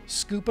shovel,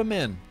 scoop them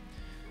in.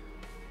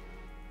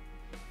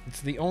 It's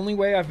the only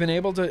way I've been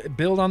able to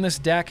build on this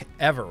deck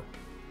ever.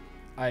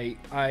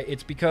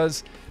 It's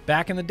because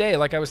back in the day,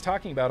 like I was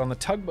talking about on the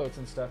tugboats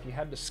and stuff, you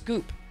had to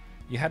scoop.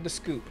 You had to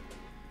scoop.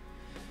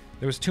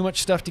 There was too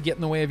much stuff to get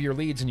in the way of your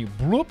leads, and you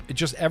bloop,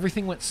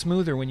 everything went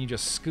smoother when you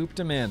just scooped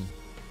them in.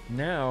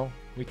 Now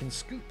we can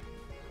scoop.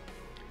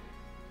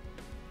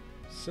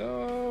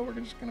 So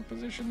we're just gonna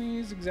position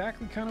these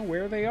exactly kind of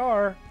where they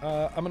are.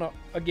 I'm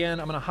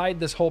gonna hide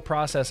this whole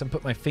process and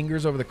put my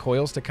fingers over the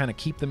coils to kind of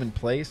keep them in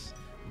place,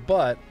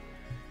 but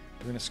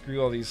we're gonna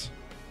screw all these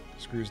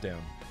screws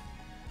down.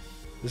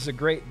 This is a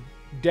great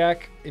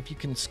deck if you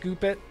can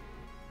scoop it.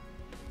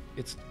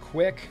 It's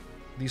quick.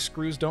 These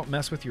screws don't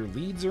mess with your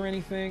leads or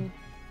anything.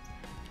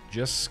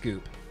 Just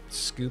scoop.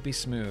 Scoopy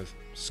smooth.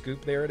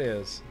 Scoop, there it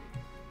is.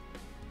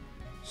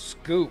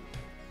 Scoop.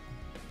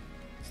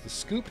 It's the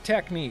scoop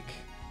technique.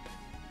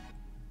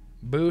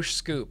 Boosh,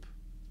 scoop.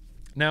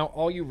 Now,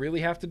 all you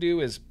really have to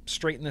do is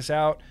straighten this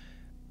out.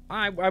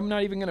 I'm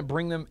not even going to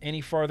bring them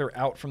any farther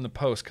out from the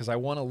post because I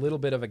want a little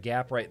bit of a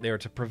gap right there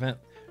to prevent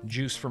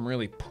juice from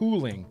really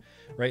pooling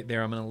right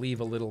there. I'm going to leave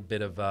a little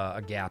bit of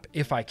a gap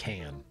if I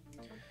can.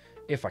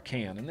 If I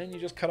can. And then you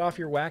just cut off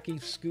your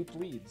wacky scoop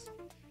leads.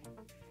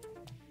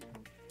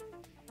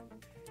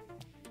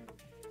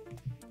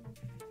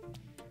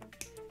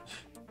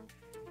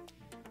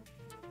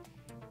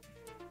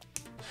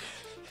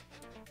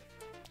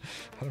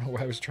 I don't know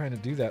why I was trying to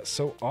do that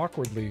so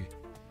awkwardly.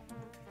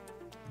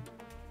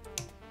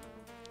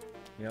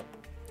 Yep.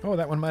 Oh,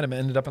 that one might have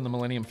ended up on the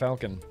Millennium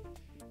Falcon.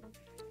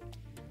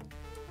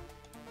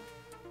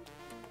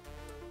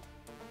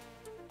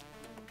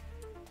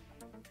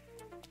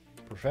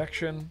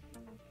 Perfection.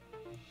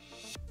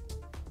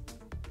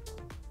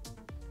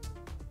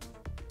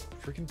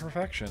 Freaking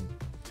perfection.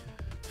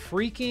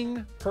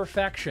 Freaking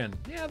perfection.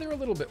 Yeah, they're a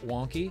little bit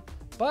wonky,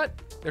 but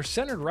they're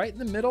centered right in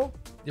the middle.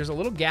 There's a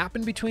little gap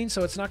in between,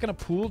 so it's not going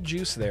to pool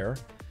juice there.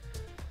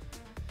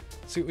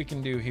 Let's see what we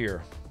can do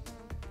here.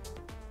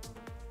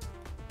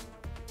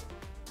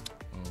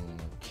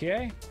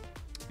 Okay.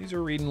 These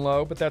are reading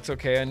low, but that's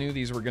okay. I knew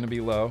these were going to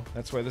be low.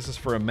 That's why this is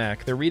for a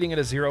mech. They're reading at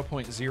a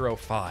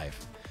 0.05.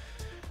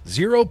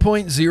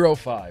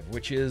 0.05,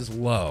 which is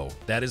low.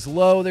 That is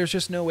low. There's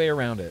just no way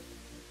around it.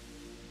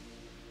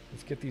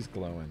 Let's get these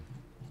glowing.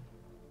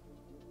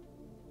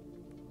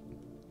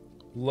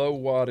 Low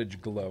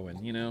wattage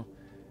glowing, you know?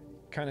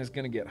 Kind of is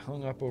going to get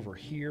hung up over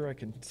here, I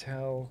can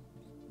tell.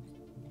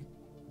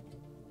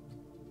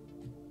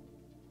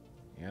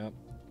 Yep.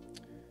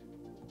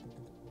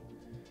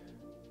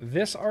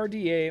 This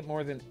RDA,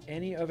 more than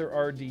any other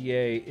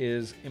RDA,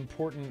 is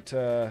important.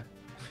 It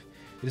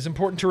is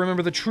important to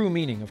remember the true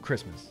meaning of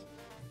Christmas.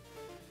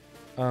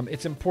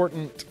 It's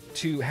important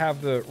to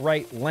have the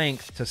right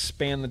length to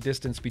span the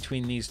distance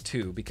between these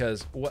two,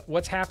 because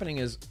what's happening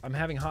is I'm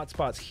having hot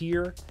spots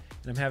here,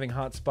 and I'm having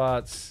hot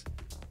spots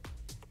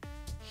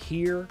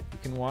here. You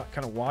can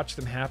kind of watch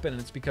them happen,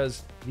 and it's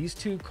because these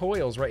two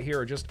coils right here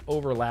are just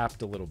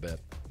overlapped a little bit.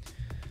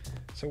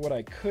 So what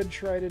I could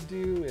try to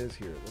do is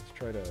here. Let's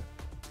try to...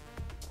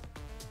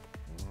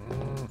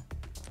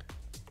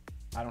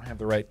 I don't have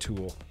the right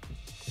tool.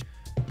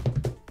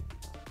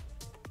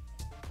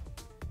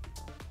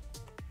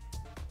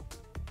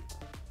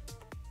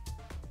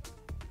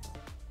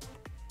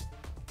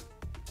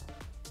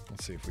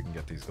 Let's see if we can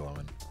get these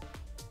glowing.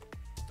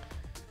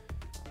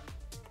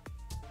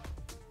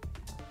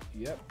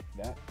 Yep,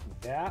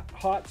 that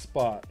hot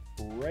spot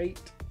right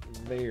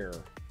there.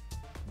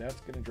 That's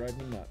gonna drive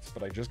me nuts,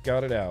 but I just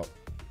got it out.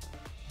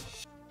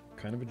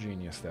 kind of a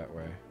genius that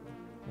way.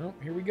 Oh,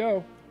 here we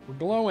go. We're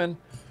glowing.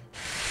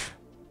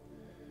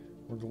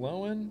 We're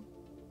glowing.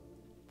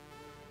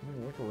 I'm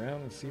gonna look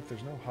around and see if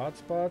there's no hot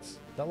spots.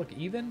 That look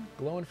even?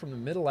 Glowing from the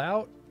middle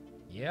out?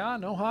 Yeah,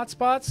 no hot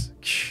spots.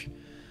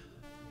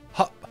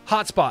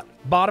 Hot spot.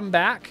 Bottom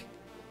back.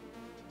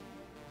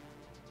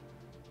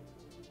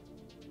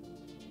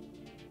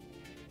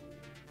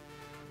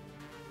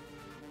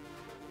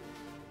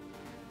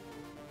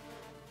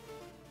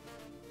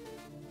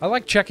 I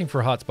like checking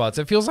for hot spots.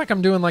 It feels like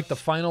I'm doing like the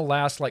final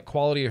last like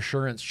quality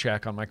assurance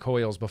check on my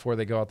coils before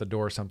they go out the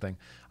door or something.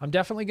 I'm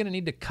definitely going to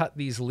need to cut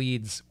these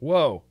leads.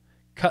 Whoa.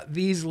 Cut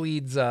these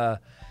leads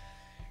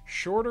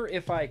shorter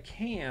if I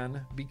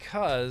can,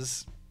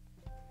 because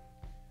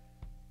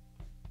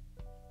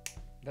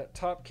that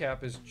top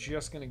cap is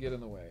just going to get in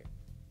the way.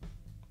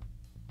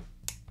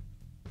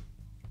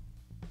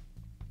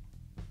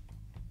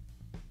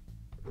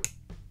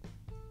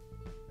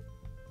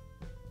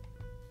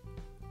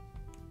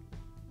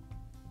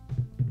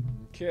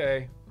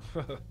 Okay.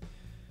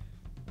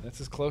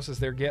 That's as close as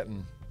they're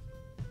getting.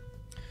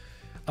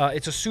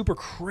 It's a super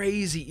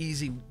crazy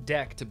easy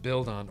deck to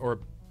build on, or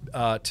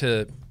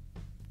to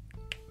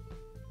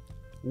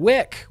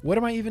wick. What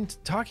am I even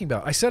talking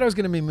about? I said I was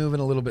going to be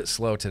moving a little bit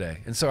slow today,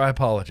 and so I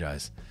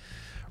apologize.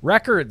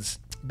 Records.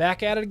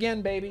 Back at it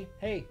again, baby.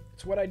 Hey,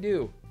 it's what I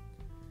do.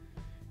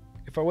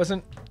 If I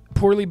wasn't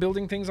poorly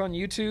building things on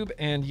YouTube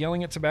and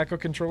yelling at tobacco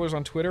controllers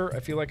on Twitter,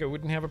 I feel like I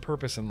wouldn't have a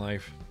purpose in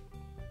life.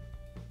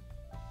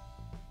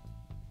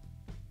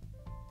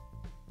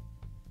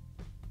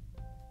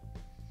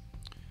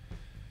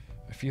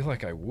 I feel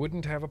like I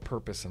wouldn't have a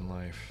purpose in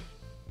life.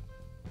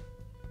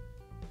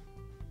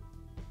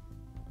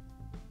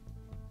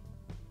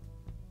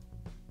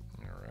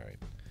 All right.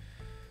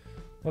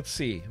 Let's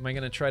see. Am I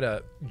going to try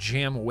to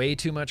jam way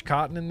too much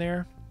cotton in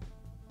there?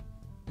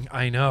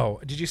 I know.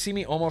 Did you see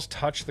me almost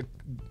touch the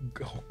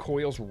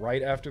coils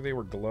right after they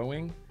were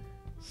glowing?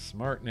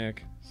 Smart,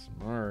 Nick.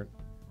 Smart.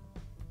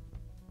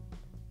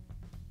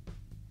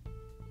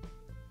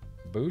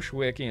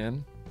 Bushwick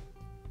in.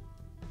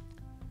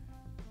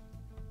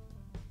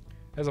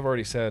 As I've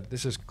already said,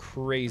 this is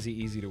crazy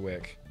easy to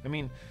wick. I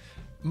mean,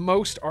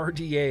 most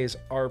RDAs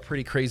are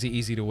pretty crazy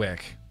easy to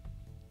wick.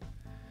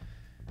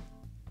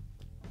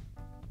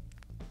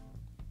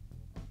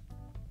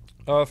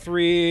 A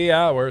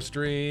 3-hour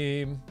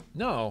stream.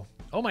 No.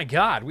 Oh my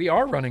God, we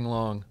are running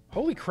long.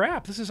 Holy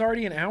crap, this is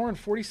already an hour and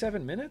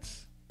 47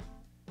 minutes?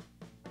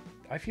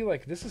 I feel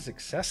like this is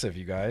excessive,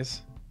 you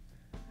guys.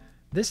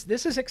 This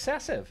is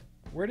excessive.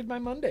 Where did my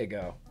Monday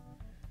go?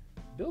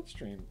 Build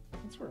stream.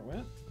 That's where it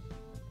went.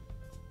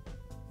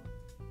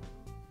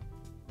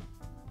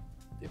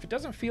 If it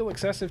doesn't feel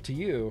excessive to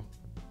you,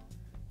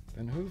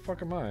 then who the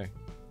fuck am I?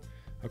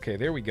 Okay,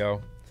 there we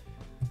go.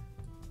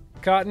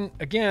 Cotton,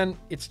 again,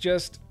 it's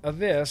just a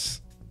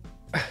this.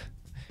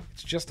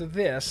 It's just a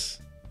this.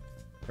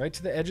 Right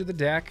to the edge of the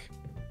deck.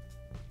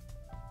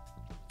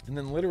 And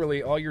then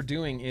literally all you're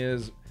doing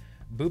is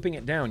booping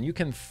it down. You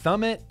can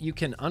thumb it, you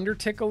can under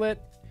tickle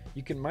it,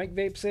 you can mic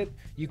vapes it,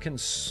 you can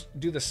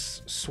do the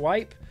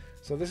swipe.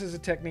 So this is a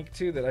technique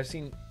too that I've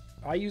seen,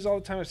 I use all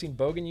the time, I've seen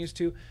Bogan use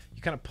too.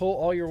 You kind of pull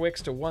all your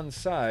wicks to one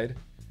side,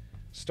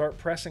 start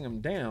pressing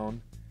them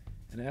down,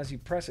 and as you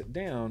press it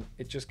down,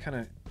 it just kind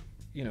of,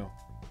 you know,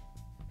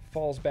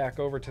 falls back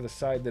over to the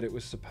side that it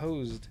was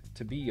supposed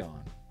to be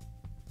on.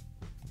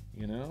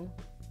 You know?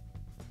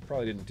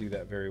 Probably didn't do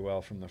that very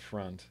well from the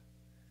front,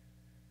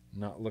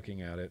 not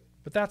looking at it.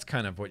 But that's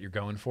kind of what you're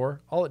going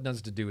for. All it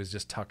does to do is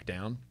just tuck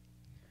down.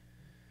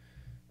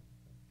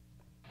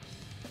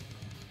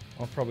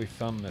 I'll probably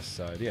thumb this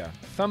side. Yeah,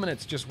 thumbing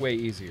it's just way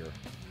easier.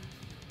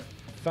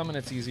 Thumbing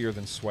it's easier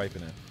than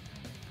swiping it.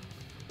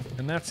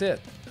 And that's it.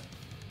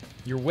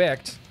 You're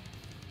wicked.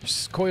 Your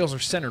coils are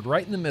centered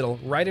right in the middle,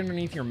 right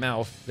underneath your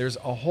mouth. There's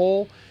a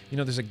hole, you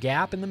know, there's a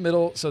gap in the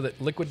middle so that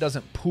liquid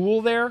doesn't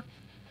pool there.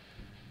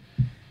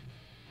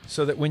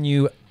 So that when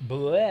you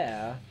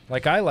blah,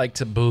 like I like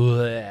to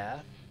blah,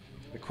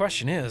 the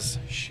question is,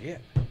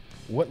 shit,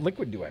 what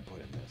liquid do I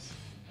put in this?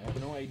 I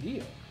have no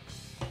idea.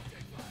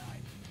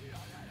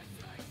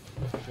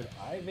 Should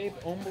I vape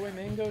Homeboy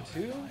Mango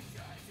too?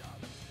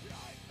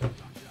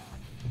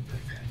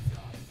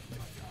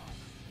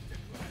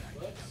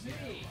 Let's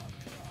see.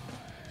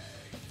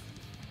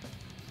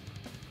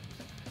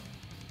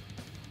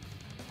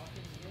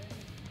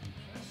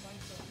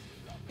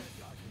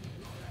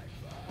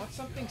 Want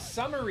something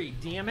summery,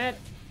 damn it.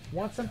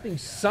 Want something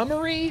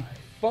summery,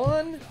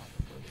 fun,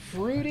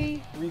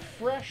 fruity,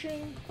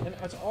 refreshing. And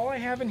that's all I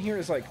have in here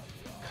is like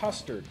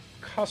custard,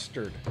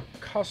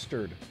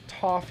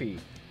 toffee,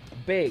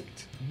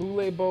 baked,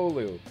 boule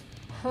bolu,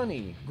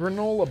 honey,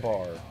 granola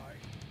bar,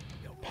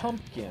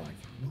 pumpkin,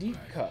 deep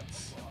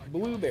cuts,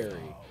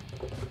 blueberry.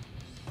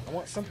 I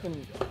want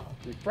something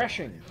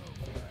refreshing.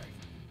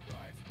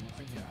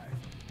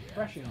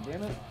 Refreshing,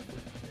 damn it.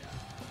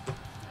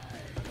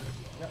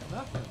 I got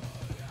nothing.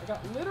 I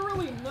got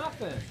literally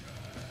nothing.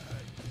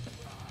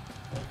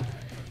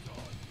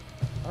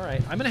 All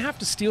right, I'm gonna have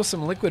to steal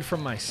some liquid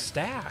from my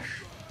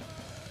stash.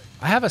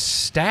 I have a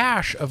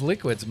stash of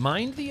liquids.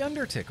 Mind the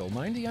undertickle.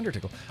 Mind the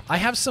undertickle. I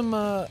have some.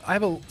 I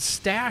have a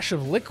stash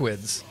of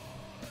liquids.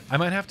 I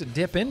might have to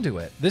dip into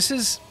it. This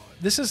is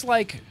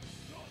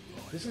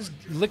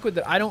liquid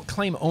that I don't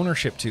claim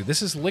ownership to.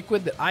 This is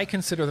liquid that I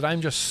consider that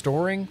I'm just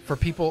storing for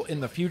people in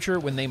the future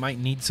when they might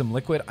need some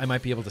liquid. I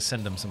might be able to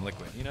send them some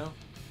liquid, you know?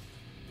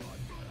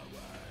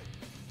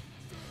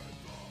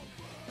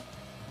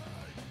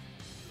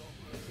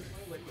 This is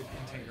my liquid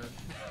container.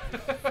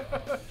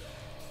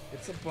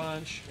 It's a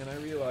bunch, and I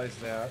realize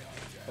that.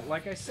 But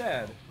like I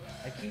said,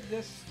 I keep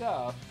this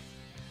stuff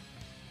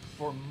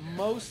for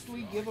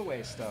mostly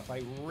giveaway stuff.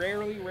 I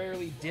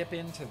rarely dip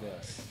into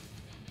this.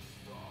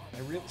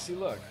 See,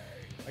 look,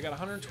 I got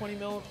 120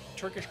 mil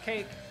Turkish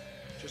cake,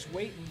 just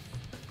waiting.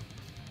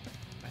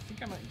 I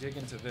think I might dig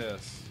into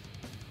this.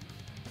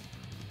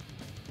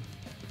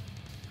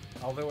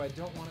 Although I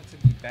don't want it to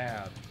be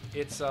bad.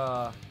 It's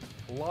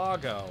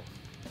Lago.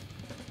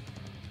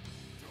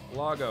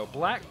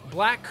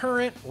 Black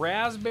currant,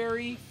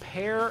 raspberry,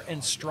 pear,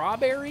 and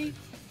strawberry.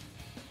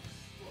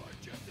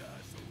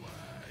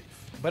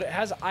 But it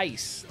has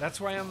ice.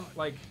 That's why I'm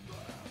like,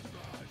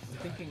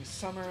 thinking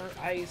summer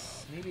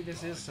ice. Maybe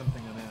this is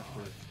something I'm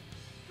after.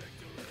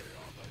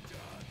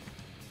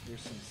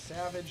 There's some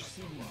Savage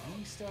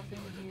CBD stuff in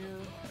here.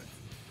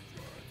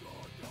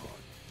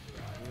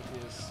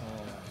 There is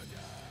some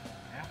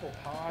apple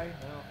pie.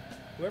 Well,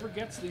 whoever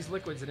gets these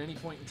liquids at any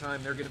point in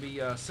time, they're going to be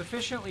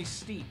sufficiently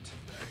steeped.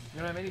 You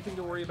don't have anything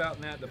to worry about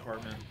in that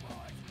department.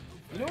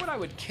 You know what I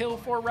would kill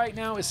for right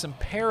now is some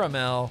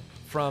Paramel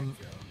from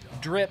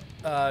Drip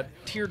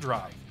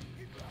Teardrop.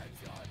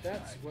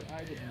 That's what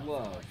I would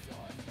love.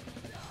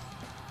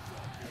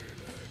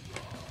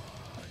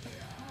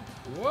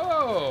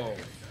 Whoa!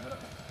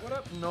 What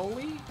up,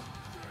 Noli?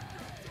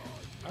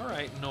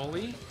 Alright,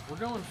 Noli. We're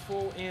going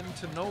full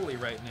into Noli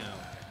right now.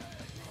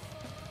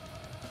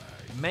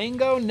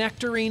 Mango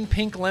nectarine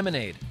pink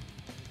lemonade.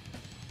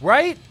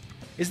 Right?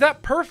 Is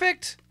that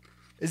perfect?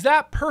 Is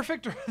that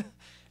perfect or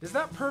is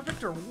that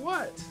perfect or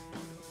what?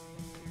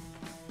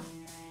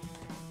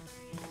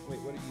 Wait,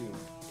 what are you?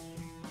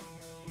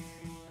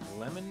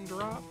 Lemon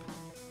drop?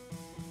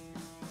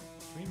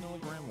 3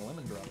 milligram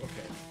lemon drop.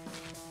 Okay.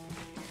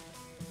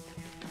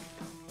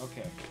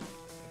 Okay.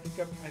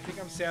 I think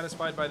I'm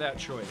satisfied by that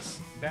choice.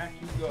 Back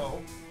you go.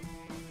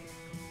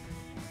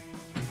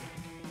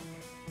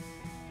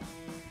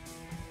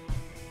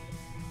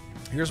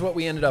 Here's what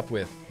we ended up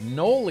with.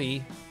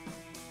 Noli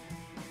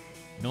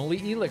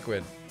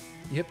e-liquid.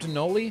 You hip to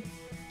Noli?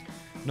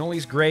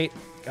 Noli's great.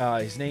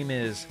 His name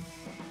is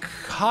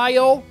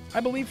Kyle, I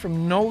believe,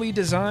 from Noli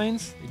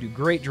Designs. They do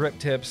great drip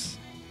tips.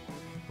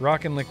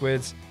 Rockin'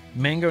 liquids.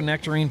 Mango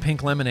nectarine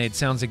pink lemonade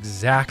sounds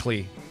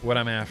exactly what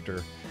I'm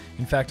after.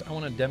 In fact, I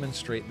want to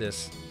demonstrate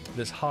this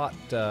hot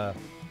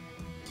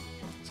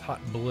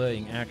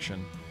blaying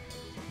action.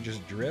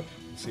 Just drip.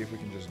 Let's see if we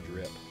can just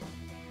drip.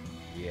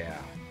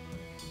 Yeah.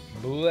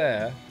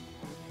 Blah.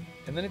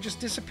 And then it just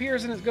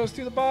disappears and it goes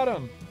through the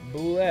bottom.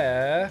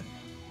 Blah.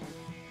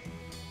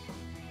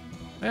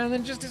 And then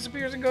it just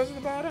disappears and goes to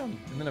the bottom.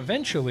 And then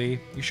eventually,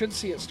 you should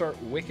see it start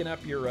wicking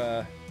up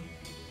your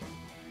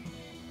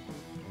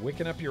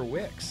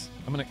wicks.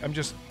 I'm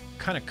just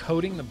kind of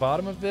coating the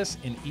bottom of this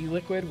in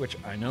e-liquid, which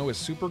I know is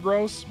super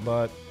gross,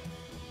 but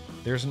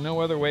there's no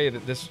other way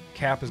that this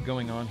cap is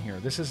going on here.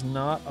 This is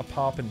not a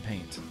pop and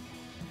paint.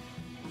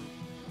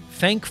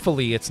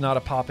 Thankfully, it's not a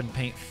pop and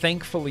paint.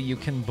 Thankfully, you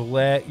can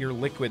bleh your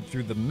liquid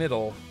through the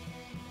middle,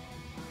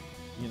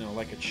 you know,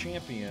 like a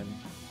champion.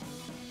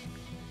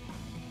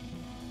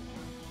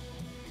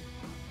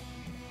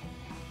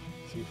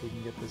 See if we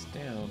can get this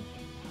down.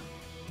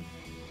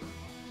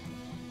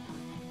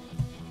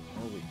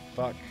 Holy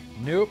fuck.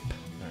 Nope.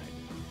 All right.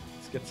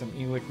 Let's get some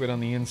e-liquid on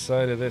the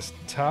inside of this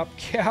top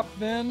cap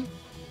then.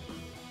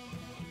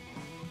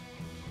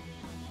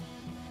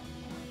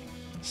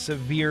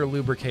 Severe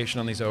lubrication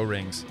on these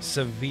O-rings.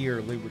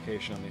 Severe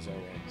lubrication on these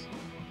O-rings.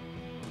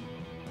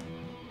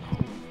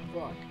 Holy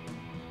fuck.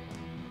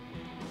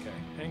 Okay,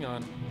 hang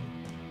on.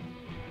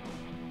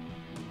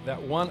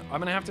 That one, I'm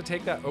gonna have to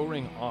take that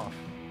O-ring off.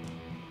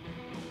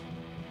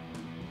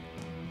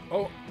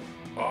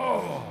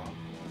 Oh,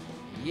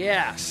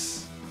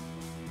 yes.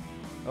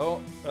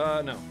 Oh,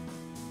 no.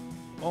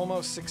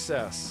 Almost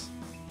success.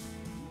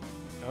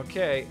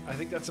 Okay, I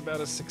think that's about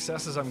as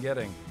success as I'm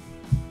getting.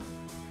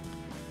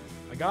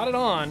 I got it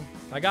on.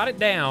 I got it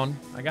down.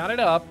 I got it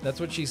up. That's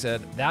what she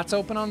said. That's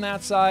open on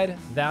that side.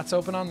 That's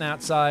open on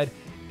that side.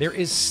 There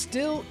is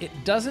still, it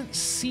doesn't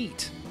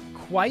seat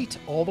quite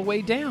all the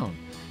way down.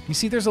 You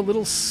see there's a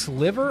little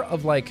sliver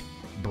of like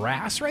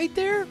brass right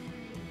there?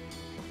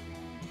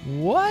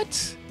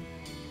 What?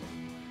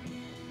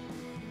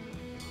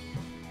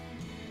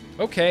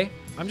 Okay,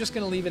 I'm just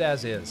gonna leave it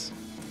as is.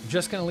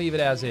 Just gonna leave it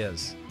as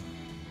is.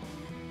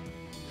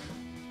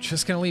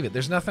 Just gonna leave it.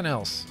 There's nothing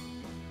else.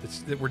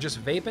 We're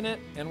just vaping it,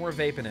 and we're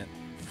vaping it.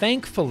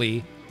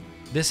 Thankfully,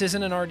 this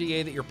isn't an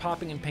RDA that you're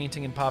popping and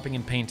painting and popping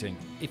and painting.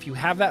 If you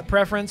have that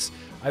preference,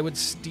 I would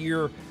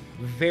steer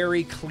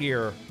very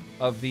clear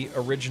of the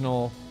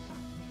original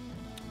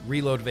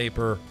Reload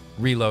Vapor,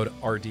 Reload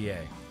RDA.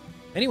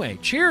 Anyway,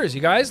 cheers,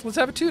 you guys. Let's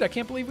have a toot. I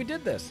can't believe we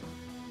did this.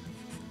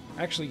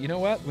 Actually, you know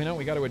what?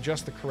 We got to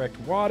adjust the correct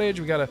wattage.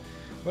 We got to...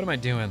 What am I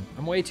doing?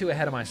 I'm way too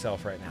ahead of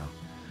myself right now.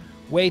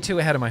 Way too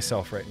ahead of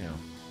myself right now.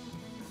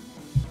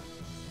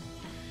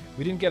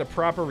 We didn't get a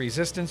proper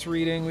resistance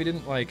reading. We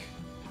didn't, like...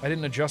 I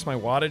didn't adjust my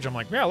wattage. I'm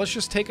like, yeah, let's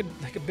just take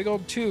a big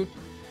old toot.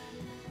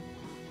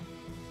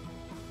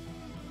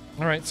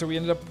 All right, so we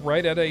ended up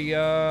right at a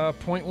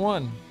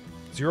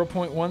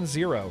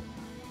 0.10,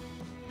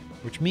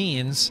 which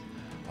means,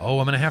 oh,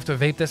 I'm going to have to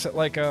vape this at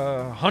like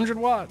 100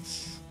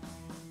 watts.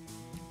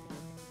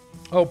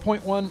 Oh,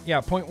 0.1,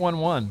 yeah,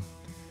 0.11.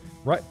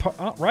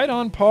 Right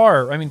on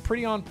par. I mean,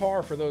 pretty on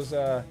par for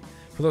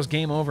those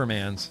game over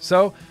mans.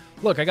 So,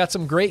 look, I got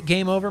some great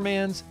game over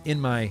mans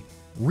in my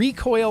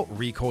Recoil.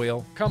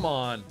 Come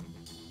on,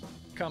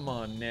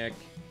 Nick.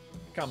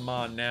 Come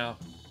on now.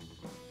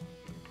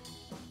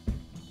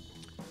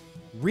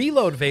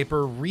 Reload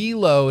Vapor,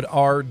 Reload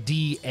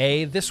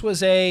RDA. This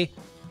was a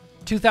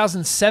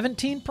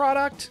 2017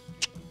 product.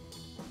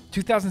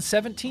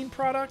 2017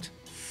 product.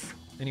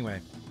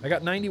 Anyway, I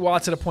got 90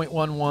 watts at a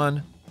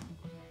 0.11.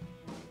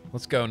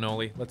 Let's go,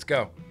 Noli. Let's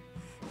go.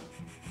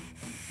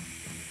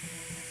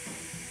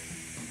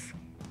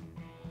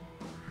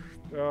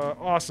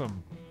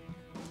 Awesome.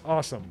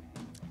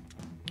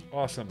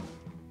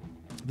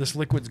 This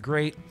liquid's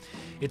great.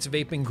 It's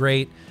vaping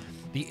great.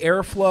 The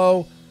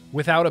airflow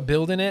without a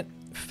build in it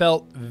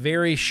felt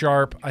very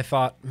sharp. I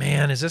thought,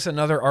 man, is this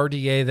another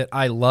RDA that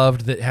I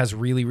loved that has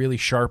really, really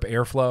sharp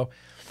airflow?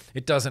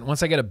 It doesn't.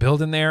 Once I get a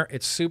build in there,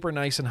 it's super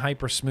nice and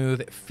hyper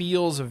smooth. It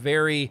feels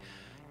very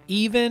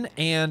even,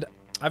 and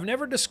I've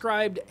never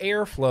described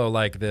airflow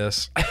like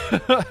this.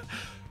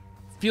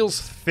 Feels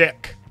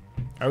thick.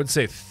 I would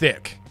say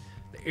thick.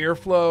 The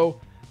airflow,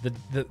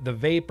 the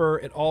vapor,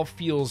 it all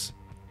feels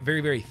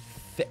very, very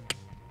thick.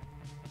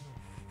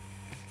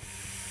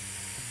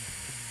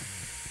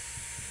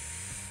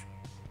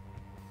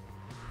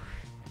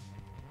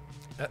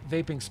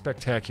 Vaping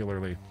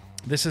spectacularly.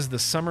 This is the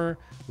summer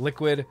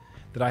liquid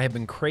that I have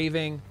been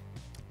craving.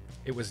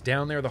 It was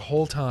down there the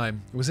whole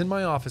time. It was in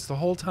my office the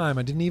whole time.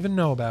 I didn't even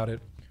know about it.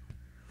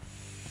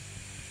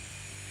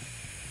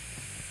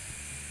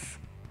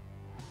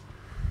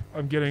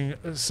 I'm getting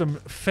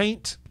some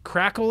faint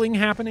crackling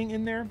happening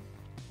in there.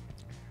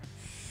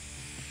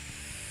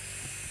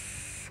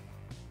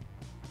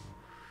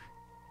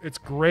 It's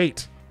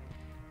great.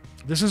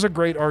 This is a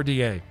great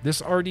RDA.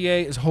 This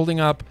RDA is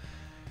holding up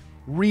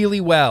really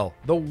well.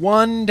 The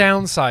one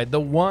downside, the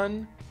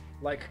one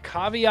like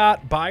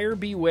caveat, buyer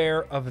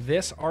beware of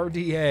this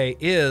RDA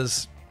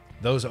is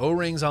those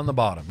O-rings on the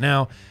bottom.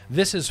 Now,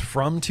 this is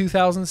from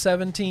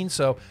 2017,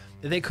 so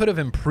they could have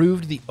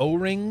improved the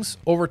O-rings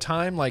over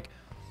time, like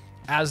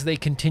as they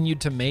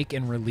continued to make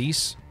and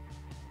release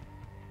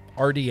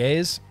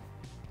RDAs.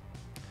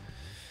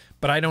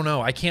 But I don't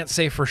know. I can't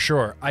say for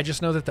sure. I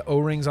just know that the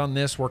O-rings on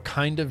this were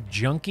kind of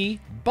junky,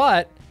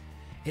 but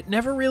it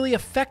never really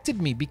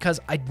affected me because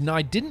I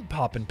didn't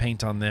pop and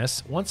paint on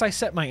this. Once I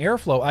set my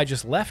airflow, I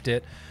just left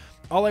it.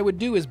 All I would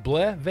do is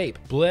bleh, vape,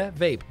 bleh,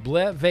 vape,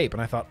 bleh, vape.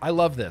 And I thought, I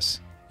love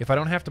this. If I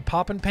don't have to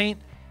pop and paint,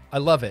 I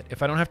love it.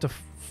 If I don't have to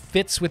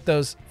futz with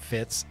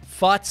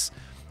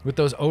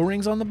those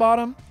O-rings on the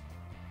bottom,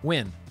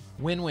 win.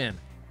 Win-win.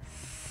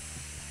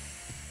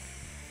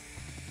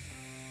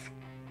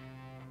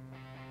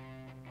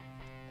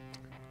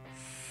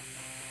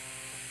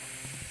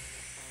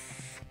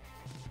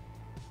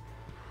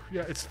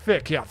 Yeah, it's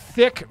thick. Yeah,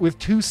 thick with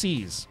two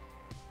C's.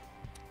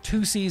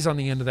 Two C's on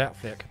the end of that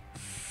thick.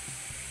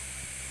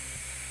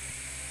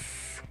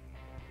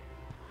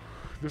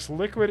 This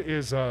liquid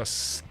is a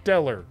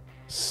stellar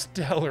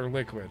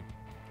liquid.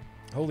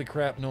 Holy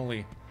crap,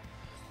 Noli.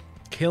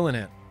 Killing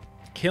it.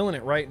 Killing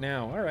it right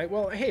now. All right,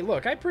 well, hey,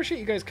 look, I appreciate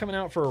you guys coming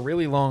out for a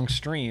really long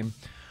stream.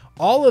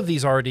 All of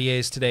these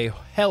RDAs today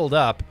held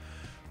up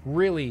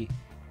really,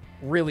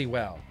 really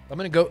well.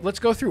 Let's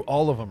go through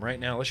all of them right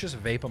now. Let's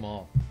just vape them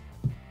all.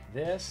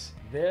 This.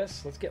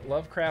 Let's get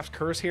Lovecraft's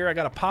Curse here. I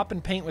got a pop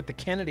and paint with the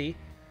Kennedy.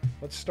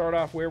 Let's start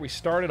off where we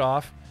started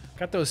off.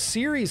 Got those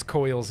series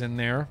coils in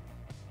there.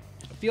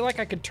 I feel like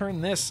I could turn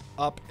this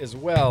up as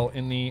well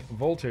in the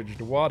voltage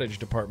to wattage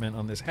department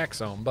on this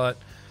Hexome, but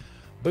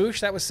boosh,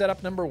 that was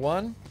setup number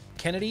 1.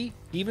 Kennedy,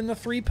 even the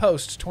 3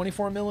 posts,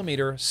 24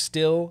 millimeter,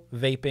 still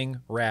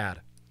vaping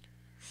rad.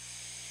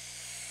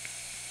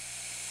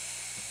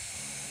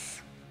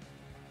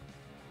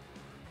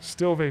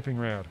 Still vaping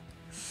rad.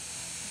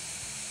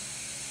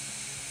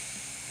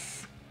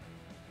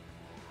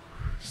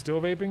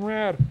 Still vaping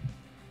rad.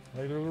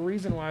 There's a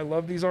reason why I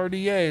love these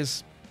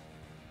RDAs.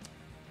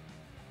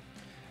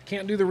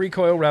 Can't do the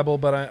Recoil Rebel,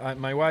 but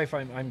my wife,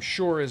 I'm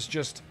sure, is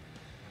just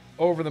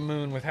over the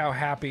moon with how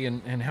happy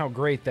and how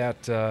great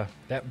that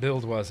that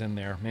build was in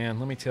there. Man,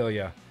 let me tell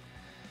you.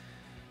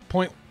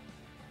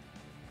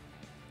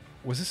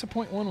 Was this a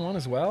 0.11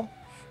 as well?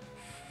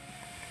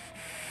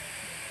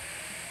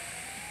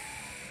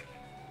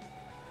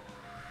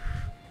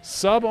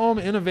 Sub-ohm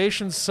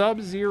innovation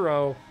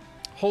Sub-Zero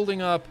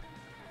holding up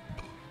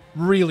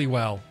really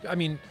well. I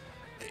mean,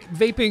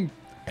 vaping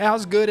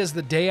as good as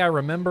the day I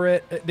remember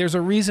it. There's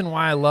a reason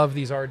why I love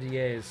these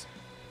RDAs.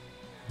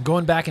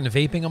 Going back and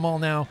vaping them all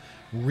now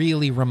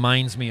really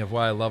reminds me of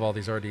why I love all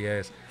these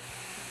RDAs.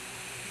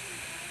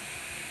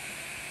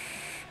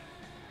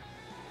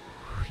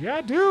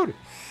 Yeah, dude.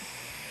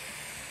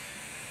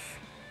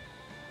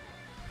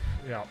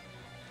 Yeah.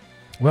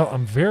 Well,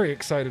 I'm very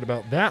excited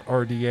about that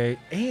RDA,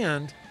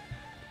 and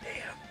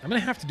damn, I'm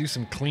going to have to do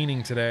some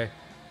cleaning today.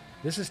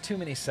 This is too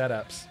many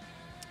setups.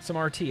 Some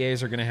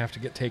RTAs are going to have to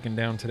get taken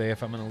down today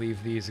if I'm going to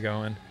leave these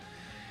going.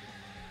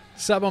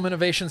 Sub-Ohm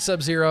Innovation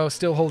Sub-Zero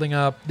still holding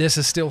up. This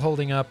is still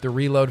holding up. The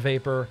Reload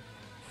Vapor.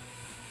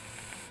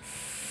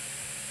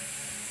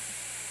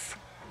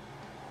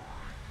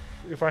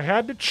 If I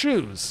had to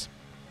choose,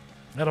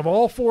 out of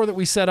all four that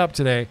we set up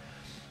today,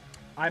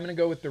 I'm going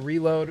to go with the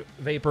Reload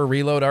Vapor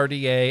Reload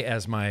RDA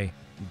as my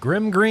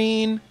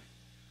GrimmGreen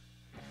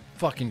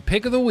fucking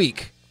pick of the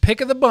week. Pick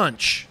of the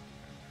bunch.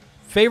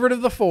 Favorite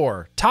of the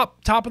four. Top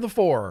of the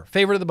four.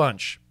 Favorite of the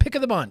bunch. Pick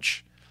of the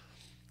bunch.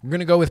 I'm going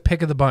to go with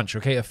pick of the bunch,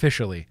 okay,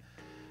 officially.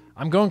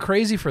 I'm going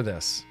crazy for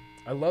this.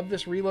 I love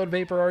this Reload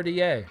Vapor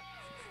RDA.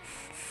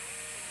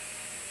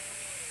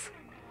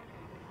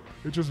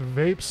 It just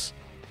vapes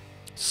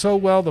so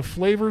well. The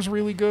flavor's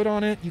really good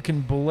on it. You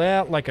can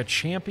bleh like a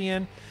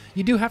champion.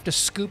 You do have to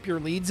scoop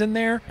your leads in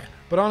there,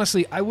 but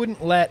honestly, I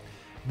wouldn't let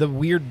the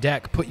weird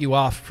deck put you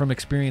off from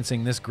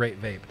experiencing this great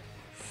vape.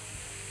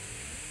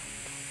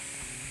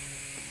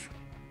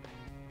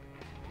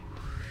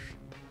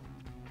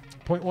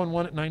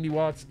 .11 at 90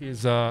 watts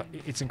is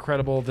it's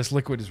incredible. This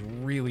liquid is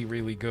really,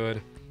 really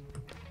good.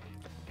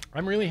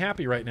 I'm really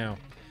happy right now.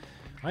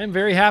 I am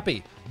very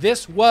happy.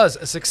 This was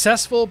a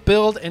successful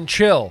build and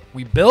chill.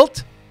 We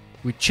built,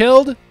 we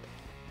chilled.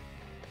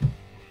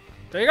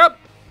 There you go.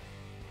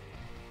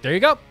 There you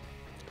go.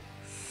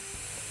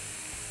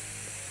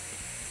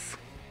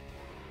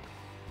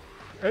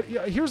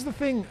 Here's the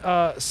thing,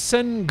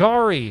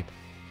 Sengari.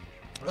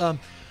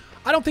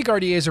 I don't think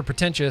RDAs are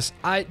pretentious.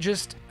 I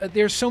just,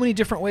 there's so many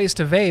different ways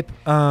to vape.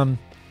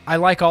 I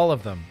like all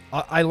of them.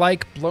 I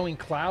like blowing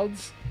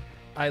clouds.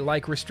 I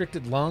like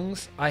restricted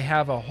lungs. I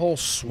have a whole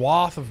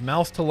swath of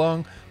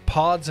mouth-to-lung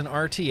pods and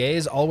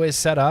RTAs always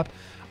set up.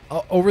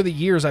 Over the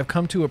years, I've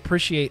come to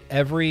appreciate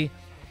every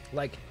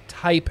like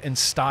type and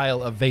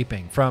style of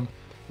vaping, from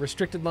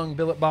restricted lung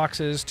billet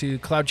boxes to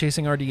cloud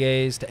chasing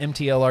RDAs to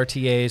MTL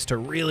RTAs to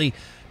really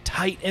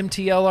tight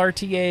MTL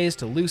RTAs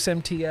to loose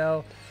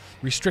MTL,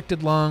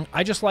 restricted lung.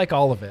 I just like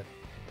all of it.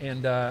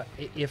 And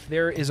if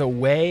there is a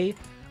way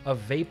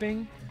of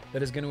vaping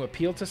that is going to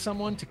appeal to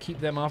someone to keep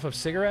them off of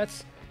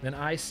cigarettes, then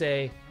I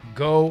say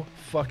go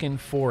fucking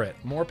for it.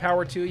 More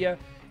power to you.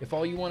 If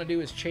all you want to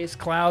do is chase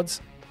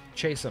clouds,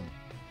 chase them.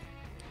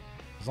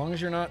 As long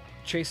as you're not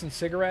chasing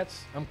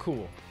cigarettes, I'm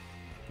cool.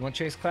 You want to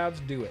chase clouds?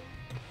 Do it.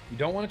 You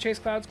don't want to chase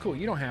clouds? Cool.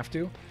 You don't have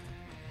to.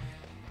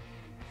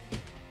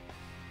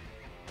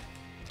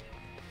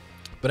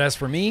 But as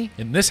for me,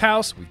 in this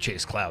house, we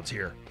chase clouds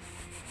here.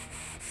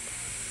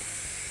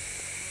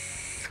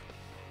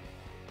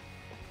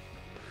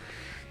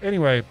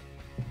 Anyway,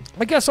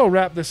 I guess I'll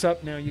wrap this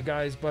up now, you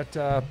guys. But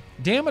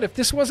damn it, if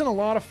this wasn't a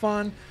lot of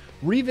fun,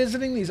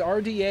 revisiting these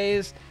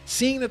RDAs,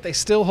 seeing that they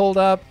still hold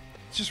up,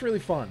 it's just really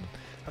fun.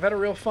 I've had a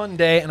real fun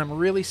day, and I'm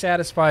really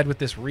satisfied with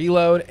this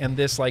reload and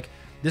this, like,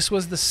 this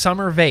was the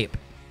summer vape.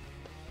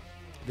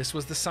 This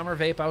was the summer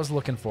vape I was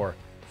looking for.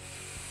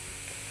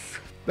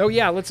 Oh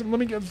yeah, let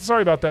me get,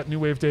 sorry about that, New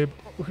Wave Dave.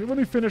 Okay, let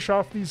me finish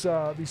off these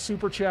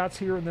super chats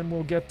here, and then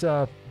we'll get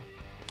back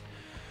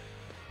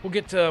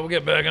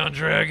on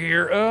track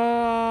here.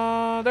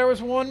 There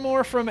was one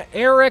more from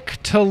Eric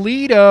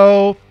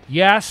Toledo.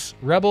 Yes,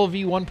 Rebel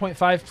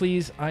V1.5,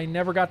 please. I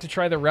never got to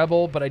try the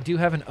Rebel, but I do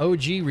have an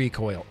OG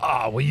Recoil.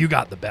 Ah, well, you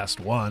got the best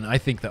one. I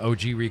think the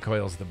OG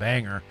Recoil is the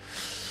banger.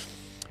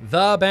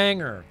 The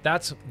banger.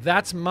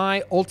 That's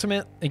my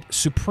ultimate,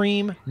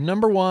 supreme,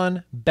 number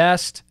one,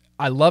 best.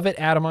 I love it,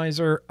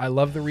 Atomizer. I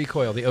love the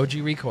Recoil, the OG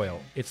Recoil.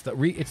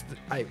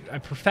 I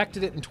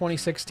perfected it in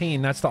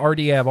 2016. That's the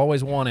RDA I've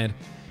always wanted,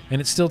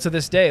 and it's still to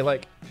this day,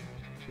 like,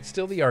 it's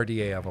still the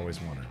RDA I've always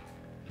wanted.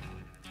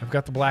 I've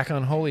got the Black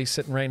Unholy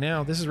sitting right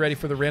now. This is ready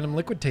for the random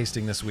liquid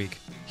tasting this week.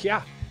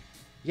 Yeah.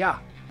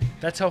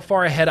 That's how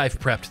far ahead I've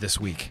prepped this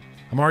week.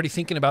 I'm already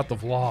thinking about the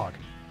vlog,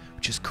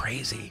 which is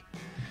crazy.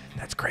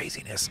 That's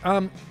craziness.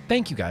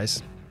 Thank you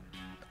guys.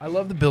 I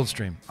love the build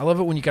stream. I love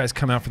it when you guys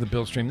come out for the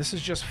build stream. This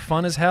is just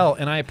fun as hell,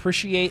 and I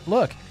appreciate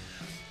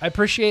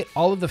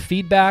all of the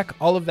feedback,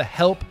 all of the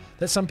help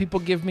that some people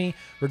give me,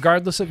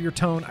 regardless of your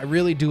tone. I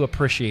really do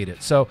appreciate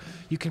it. So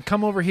you can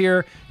come over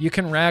here, you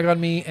can rag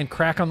on me and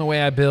crack on the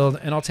way I build,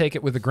 and I'll take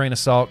it with a grain of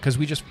salt, because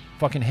we just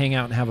fucking hang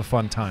out and have a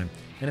fun time.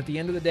 And at the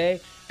end of the day,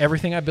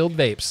 everything I build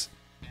vapes.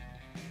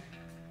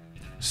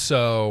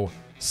 So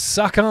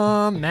suck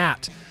on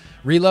that.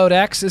 Reload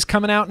X is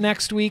coming out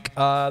next week.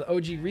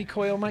 OG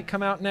Recoil might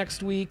come out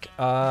next week.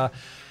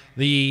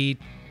 The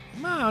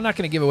I'm not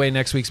going to give away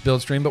next week's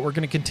build stream, but we're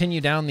going to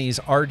continue down these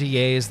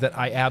RDAs that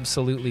I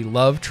absolutely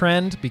love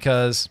trend,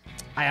 because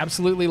I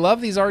absolutely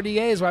love these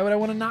RDAs. Why would I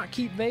want to not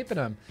keep vaping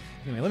them?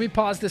 Anyway, let me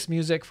pause this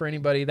music for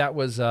anybody. That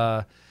was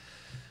a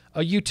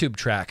YouTube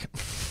track.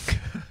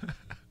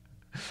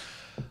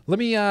 Let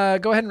me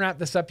go ahead and wrap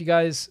this up, you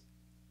guys.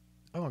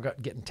 Oh, I'm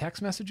getting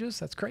text messages.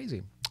 That's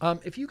crazy.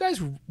 If you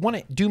guys want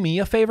to do me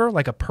a favor,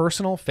 like a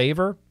personal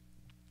favor,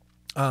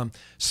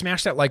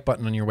 smash that like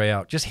button on your way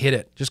out. Just hit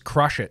it. Just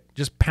crush it.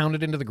 Just pound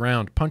it into the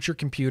ground. Punch your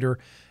computer.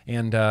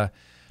 And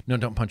no,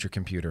 don't punch your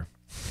computer.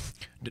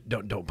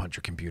 Don't punch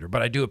your computer.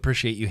 But I do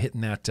appreciate you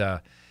hitting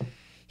that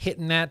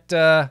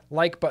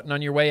like button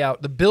on your way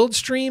out. The build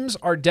streams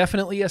are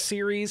definitely a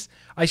series.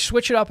 I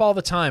switch it up all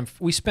the time.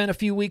 We spent a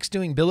few weeks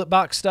doing billet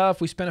box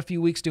stuff. We spent a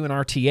few weeks doing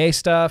RTA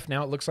stuff.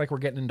 Now it looks like we're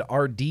getting into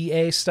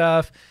RDA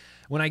stuff.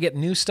 When I get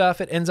new stuff,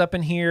 it ends up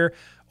in here.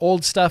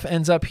 Old stuff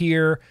ends up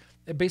here.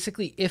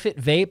 Basically, if it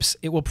vapes,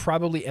 it will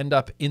probably end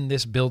up in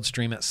this build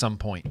stream at some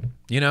point,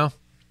 you know?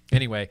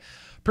 Anyway,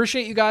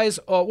 appreciate you guys.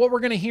 What we're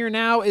going to hear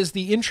now is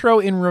the intro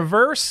in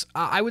reverse.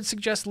 I would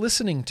suggest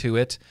listening to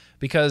it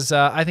because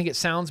I think it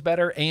sounds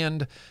better,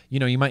 and, you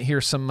know, you might hear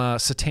some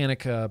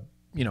satanic,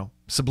 you know,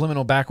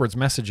 subliminal backwards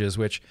messages,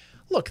 which,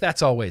 look,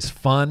 that's always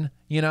fun,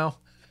 you know?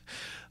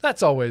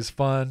 That's always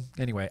fun.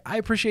 Anyway, I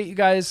appreciate you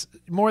guys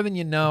more than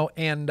you know,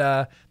 and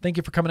thank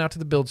you for coming out to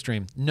the build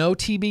stream. No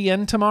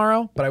TBN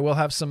tomorrow, but I will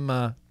have some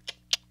other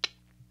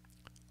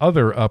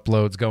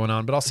uploads going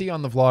on, but I'll see you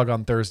on the vlog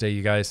on Thursday,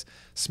 you guys.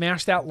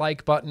 Smash that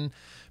like button.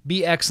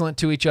 Be excellent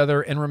to each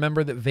other, and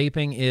remember that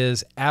vaping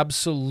is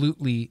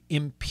absolutely,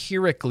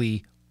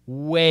 empirically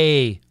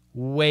way,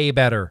 way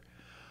better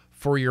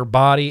for your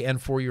body and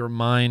for your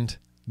mind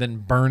than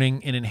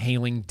burning and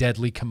inhaling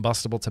deadly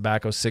combustible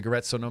tobacco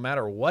cigarettes. So no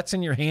matter what's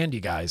in your hand,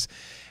 you guys,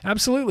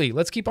 absolutely,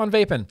 let's keep on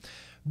vaping.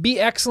 Be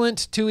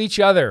excellent to each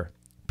other.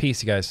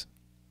 Peace, you guys.